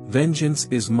 Vengeance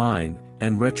is mine,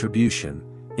 and retribution,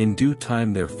 in due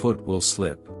time their foot will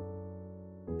slip.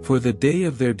 For the day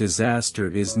of their disaster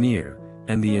is near,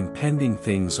 and the impending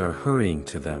things are hurrying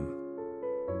to them.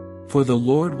 For the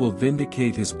Lord will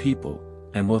vindicate his people,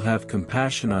 and will have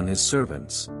compassion on his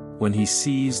servants, when he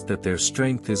sees that their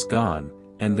strength is gone,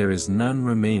 and there is none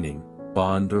remaining,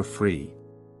 bond or free.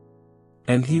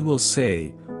 And he will say,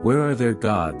 Where are their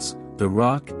gods, the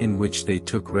rock in which they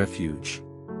took refuge?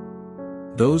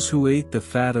 Those who ate the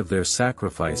fat of their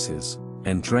sacrifices,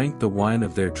 and drank the wine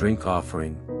of their drink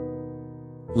offering.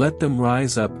 Let them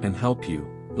rise up and help you,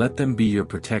 let them be your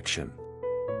protection.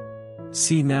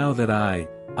 See now that I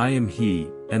am he,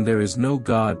 and there is no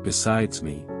God besides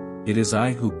me, it is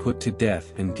I who put to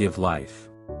death and give life.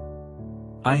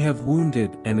 I have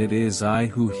wounded and it is I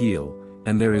who heal,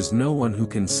 and there is no one who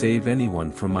can save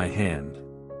anyone from my hand.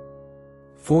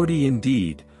 40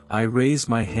 Indeed, I raise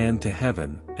my hand to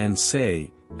heaven, and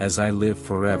say, As I live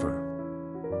forever.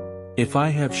 If I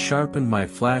have sharpened my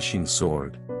flashing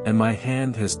sword, and my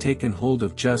hand has taken hold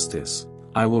of justice,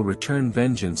 I will return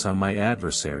vengeance on my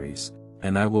adversaries,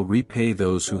 and I will repay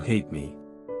those who hate me.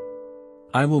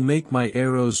 I will make my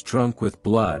arrows drunk with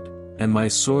blood, and my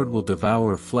sword will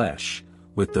devour flesh,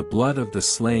 with the blood of the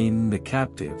slain and the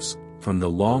captives, from the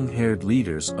long-haired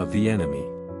leaders of the enemy.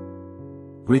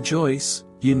 Rejoice,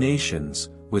 ye nations,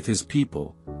 with his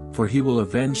people, for he will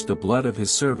avenge the blood of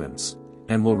his servants,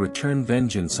 and will return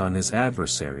vengeance on his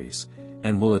adversaries,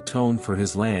 and will atone for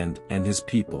his land and his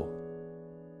people."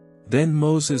 Then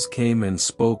Moses came and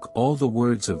spoke all the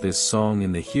words of this song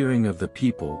in the hearing of the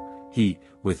people, he,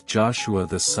 with Joshua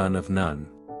the son of Nun.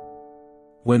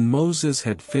 When Moses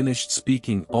had finished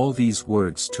speaking all these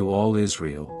words to all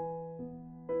Israel,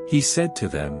 he said to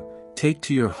them, "Take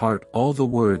to your heart all the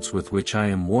words with which I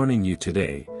am warning you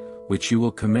today, which you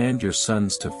will command your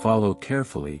sons to follow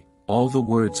carefully, all the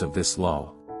words of this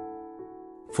law.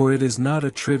 For it is not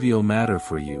a trivial matter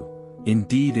for you,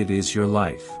 indeed it is your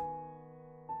life.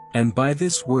 And by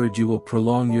this word you will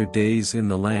prolong your days in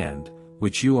the land,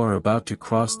 which you are about to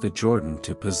cross the Jordan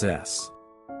to possess."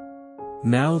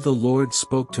 Now the Lord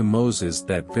spoke to Moses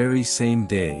that very same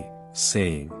day,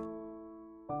 saying,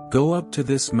 "Go up to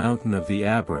this mountain of the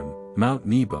Abarim, Mount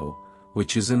Nebo,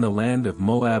 which is in the land of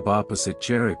Moab opposite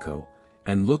Jericho,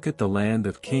 and look at the land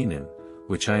of Canaan,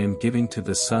 which I am giving to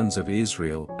the sons of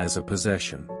Israel as a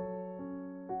possession.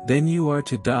 Then you are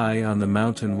to die on the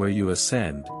mountain where you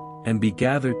ascend, and be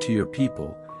gathered to your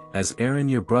people, as Aaron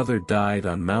your brother died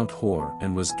on Mount Hor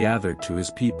and was gathered to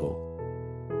his people.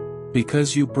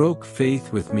 Because you broke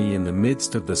faith with me in the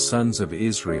midst of the sons of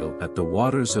Israel at the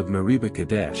waters of Meribah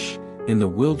Kadesh, in the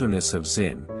wilderness of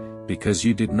Zin, because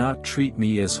you did not treat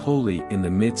me as holy in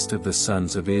the midst of the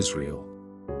sons of Israel.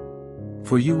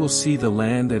 For you will see the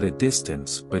land at a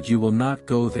distance but you will not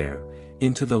go there,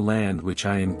 into the land which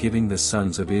I am giving the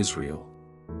sons of Israel."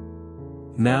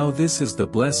 Now this is the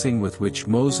blessing with which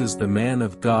Moses the man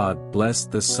of God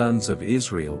blessed the sons of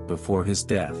Israel before his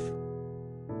death.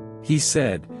 He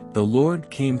said, "The Lord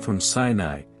came from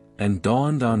Sinai, and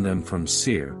dawned on them from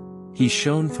Seir, he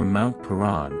shone from Mount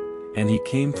Paran, and he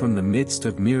came from the midst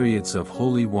of myriads of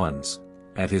holy ones,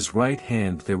 at his right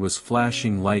hand there was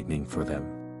flashing lightning for them.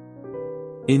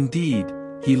 Indeed,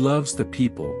 he loves the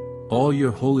people, all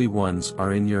your holy ones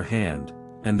are in your hand,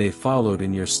 and they followed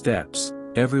in your steps,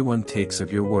 everyone takes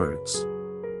of your words."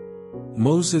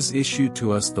 Moses issued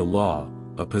to us the law,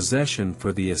 a possession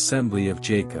for the assembly of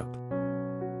Jacob.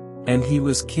 And he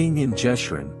was king in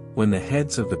Jeshurun, when the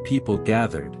heads of the people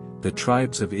gathered, the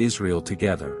tribes of Israel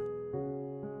together.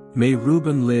 May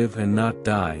Reuben live and not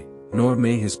die, nor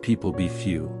may his people be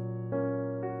few.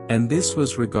 And this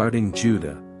was regarding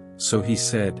Judah, so he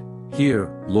said,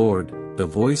 "Hear, Lord, the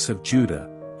voice of Judah,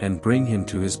 and bring him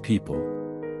to his people.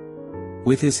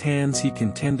 With his hands he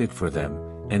contended for them,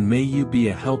 and may you be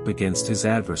a help against his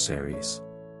adversaries.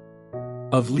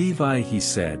 Of Levi he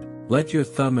said, Let your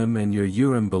Thummim and your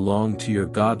Urim belong to your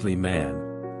godly man,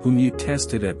 whom you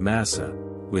tested at Massah,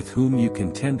 with whom you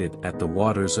contended at the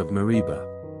waters of Meribah.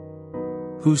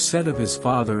 Who said of his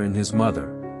father and his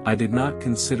mother, I did not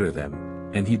consider them,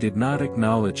 and he did not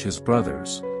acknowledge his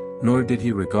brothers, nor did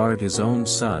he regard his own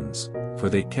sons, for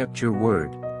they kept your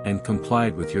word, and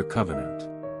complied with your covenant.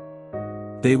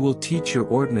 They will teach your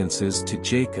ordinances to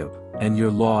Jacob, and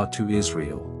your law to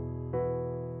Israel.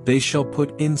 They shall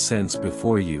put incense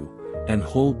before you, and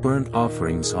whole burnt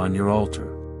offerings on your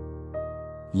altar.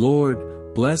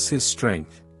 Lord, bless his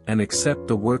strength, and accept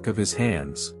the work of his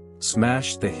hands,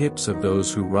 smash the hips of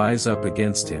those who rise up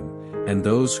against him, and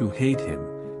those who hate him,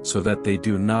 so that they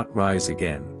do not rise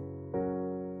again.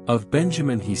 Of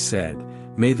Benjamin he said,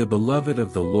 May the beloved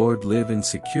of the Lord live in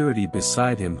security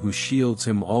beside him who shields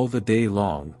him all the day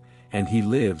long, and he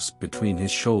lives between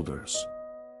his shoulders.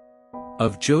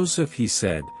 Of Joseph he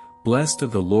said, Blessed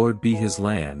of the Lord be his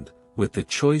land, with the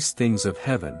choice things of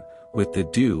heaven, with the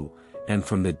dew, and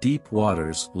from the deep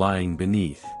waters lying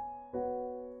beneath.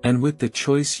 And with the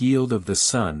choice yield of the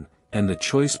sun, and the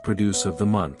choice produce of the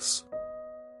months.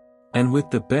 And with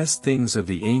the best things of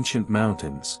the ancient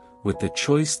mountains, with the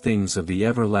choice things of the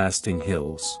everlasting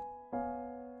hills.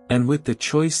 And with the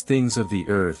choice things of the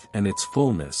earth and its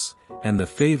fullness, and the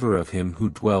favor of him who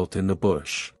dwelt in the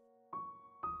bush.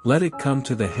 Let it come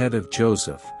to the head of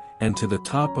Joseph, and to the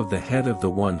top of the head of the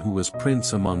one who was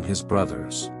prince among his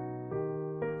brothers.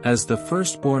 As the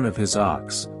firstborn of his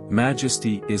ox,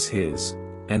 majesty is his,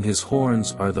 and his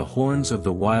horns are the horns of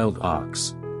the wild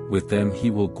ox, with them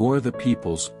he will gore the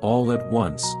peoples all at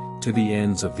once, to the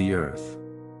ends of the earth.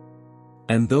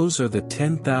 And those are the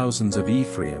 10,000s of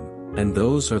Ephraim, and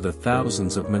those are the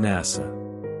thousands of Manasseh.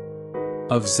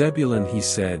 Of Zebulun he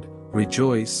said,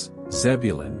 Rejoice,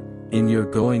 Zebulun, in your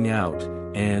going out,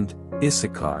 and,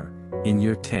 Issachar, in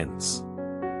your tents.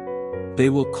 They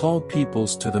will call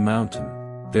peoples to the mountain,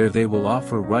 there they will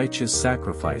offer righteous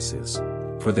sacrifices,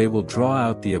 for they will draw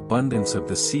out the abundance of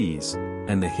the seas,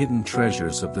 and the hidden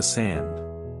treasures of the sand.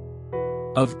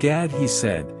 Of Gad he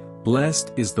said,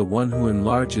 Blessed is the one who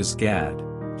enlarges Gad,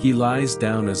 he lies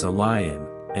down as a lion,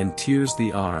 and tears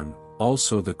the arm,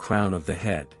 also the crown of the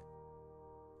head.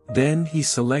 Then he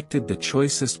selected the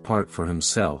choicest part for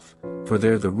himself, for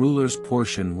there the ruler's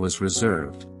portion was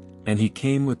reserved, and he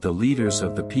came with the leaders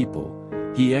of the people.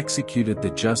 He executed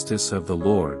the justice of the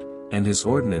Lord, and his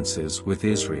ordinances with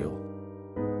Israel.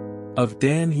 Of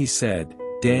Dan he said,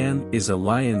 Dan is a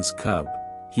lion's cub,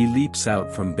 he leaps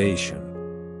out from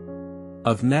Bashan.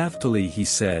 Of Naphtali he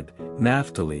said,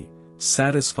 Naphtali,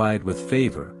 satisfied with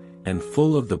favor, and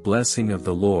full of the blessing of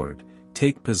the Lord,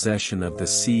 take possession of the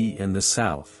sea and the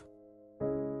south.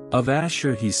 Of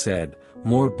Asher he said,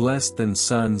 more blessed than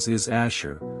sons is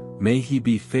Asher, may he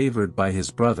be favored by his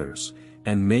brothers,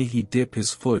 and may he dip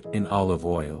his foot in olive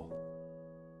oil.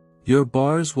 Your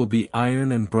bars will be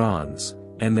iron and bronze,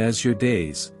 and as your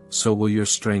days, so will your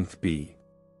strength be.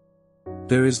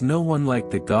 There is no one like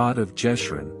the God of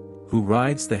Jeshurun, who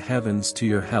rides the heavens to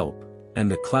your help,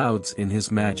 and the clouds in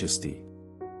his majesty.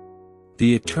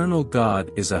 The eternal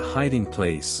God is a hiding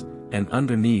place, and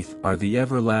underneath are the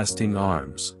everlasting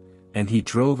arms, and he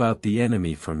drove out the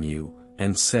enemy from you,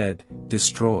 and said,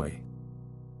 Destroy.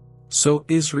 So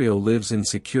Israel lives in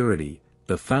security,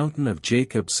 the fountain of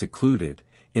Jacob secluded,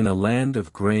 in a land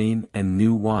of grain and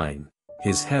new wine,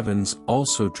 his heavens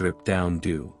also drip down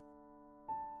dew.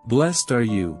 Blessed are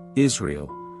you, Israel,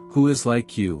 who is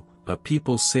like you, a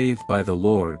people saved by the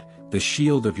Lord, the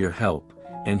shield of your help,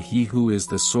 and he who is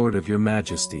the sword of your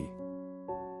majesty.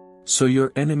 So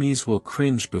your enemies will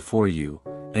cringe before you,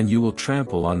 and you will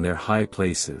trample on their high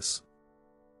places.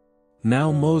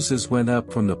 Now Moses went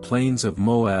up from the plains of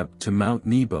Moab to Mount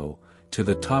Nebo, to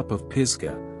the top of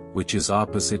Pisgah, which is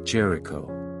opposite Jericho.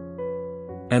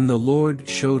 And the Lord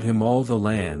showed him all the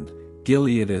land,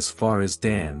 Gilead as far as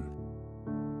Dan,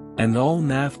 and all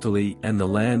Naphtali and the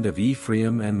land of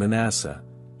Ephraim and Manasseh,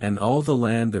 and all the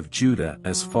land of Judah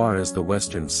as far as the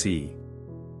western sea,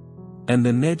 and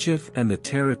the Negev and the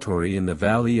territory in the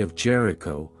valley of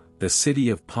Jericho, the city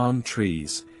of palm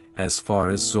trees, as far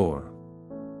as Zor.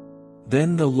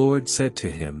 Then the Lord said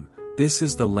to him, This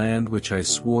is the land which I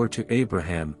swore to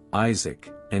Abraham,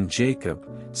 Isaac, and Jacob,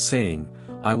 saying,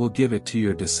 I will give it to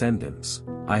your descendants.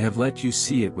 I have let you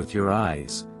see it with your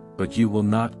eyes, but you will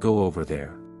not go over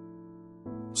there.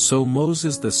 So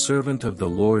Moses the servant of the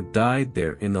Lord died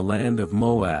there in the land of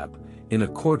Moab, in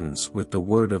accordance with the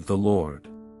word of the Lord.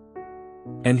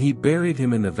 And he buried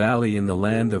him in the valley in the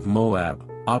land of Moab,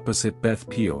 opposite Beth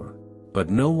Peor, but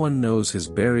no one knows his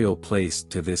burial place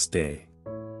to this day.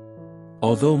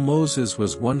 Although Moses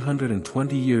was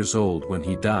 120 years old when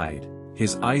he died,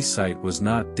 his eyesight was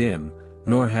not dim,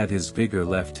 nor had his vigor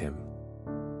left him.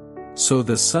 So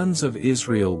the sons of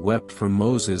Israel wept for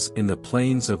Moses in the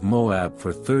plains of Moab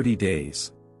for 30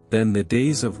 days, then the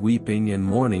days of weeping and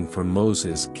mourning for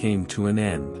Moses came to an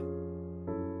end.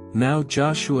 Now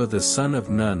Joshua the son of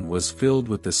Nun was filled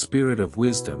with the spirit of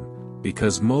wisdom,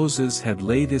 because Moses had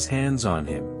laid his hands on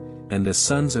him, and the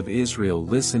sons of Israel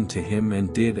listened to him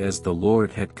and did as the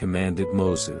Lord had commanded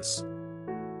Moses.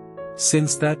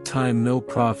 Since that time no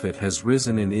prophet has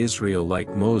risen in Israel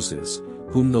like Moses,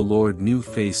 whom the Lord knew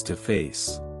face to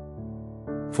face.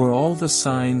 For all the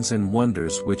signs and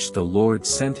wonders which the Lord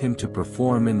sent him to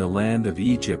perform in the land of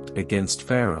Egypt against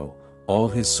Pharaoh, all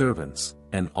his servants,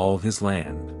 and all his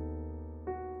land.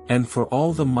 And for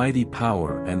all the mighty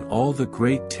power and all the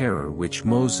great terror which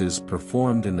Moses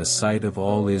performed in the sight of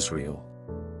all Israel.